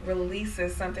literally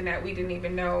releases something that we didn't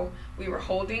even know we were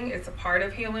holding. It's a part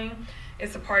of healing.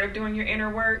 It's a part of doing your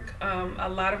inner work. A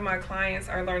lot of my clients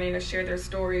are learning to share their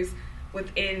stories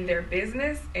within their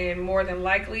business, and more than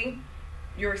likely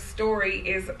your story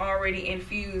is already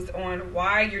infused on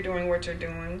why you're doing what you're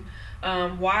doing,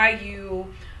 why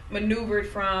you maneuvered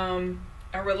from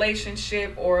a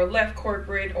relationship or left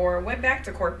corporate or went back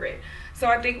to corporate. So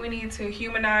I think we need to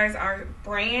humanize our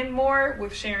brand more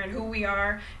with sharing who we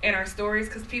are and our stories,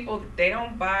 because people, they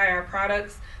don't buy our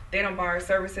products, they don't buy our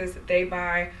services, they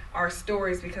buy our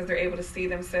stories because they're able to see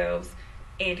themselves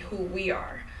in who we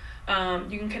are.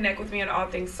 You can connect with me on all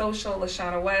things social,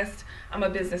 LaShauna West. I'm a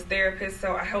business therapist,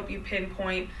 so I help you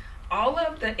pinpoint all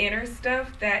of the inner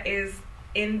stuff that is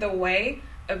in the way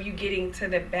of you getting to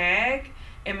the bag.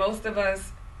 And most of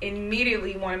us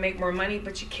immediately want to make more money,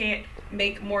 but you can't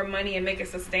make more money and make it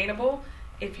sustainable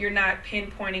if you're not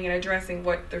pinpointing and addressing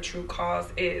what the true cause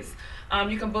is.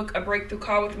 You can book a breakthrough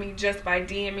call with me just by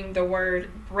DMing the word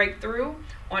breakthrough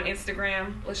on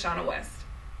Instagram, LaShauna West.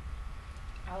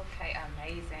 Okay,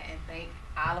 amazing. And thank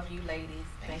all of you ladies.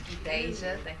 Thank you,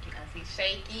 Deja. Thank you, Auntie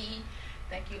Shaky.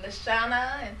 Thank you,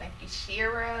 LaShauna. And thank you,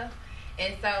 Shira.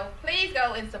 And so please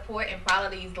go and support and follow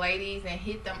these ladies and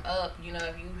hit them up. You know,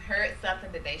 if you heard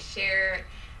something that they shared,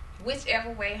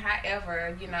 whichever way,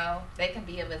 however, you know, they can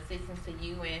be of assistance to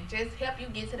you and just help you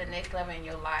get to the next level in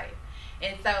your life.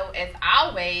 And so, as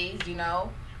always, you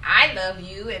know, I love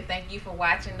you and thank you for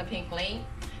watching the Pink Link.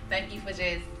 Thank you for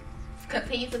just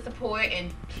continue to support,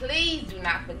 and please do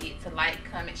not forget to like,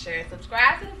 comment, share, and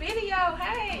subscribe to the video.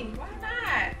 Hey, why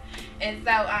not? And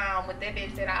so, with that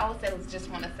being said, I also just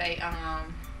want to say,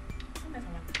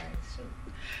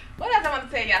 what else I want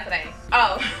to tell y'all today?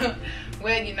 Oh,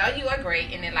 well, you know you are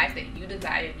great in the life that you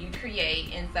desire, you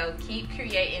create, and so keep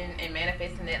creating and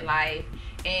manifesting that life,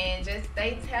 and just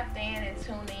stay tapped in and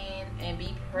tuned in and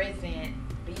be present.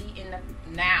 Be in the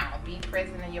now. Be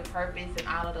present in your purpose and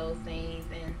all of those things.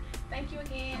 And thank you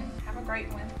again. Have a great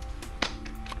one.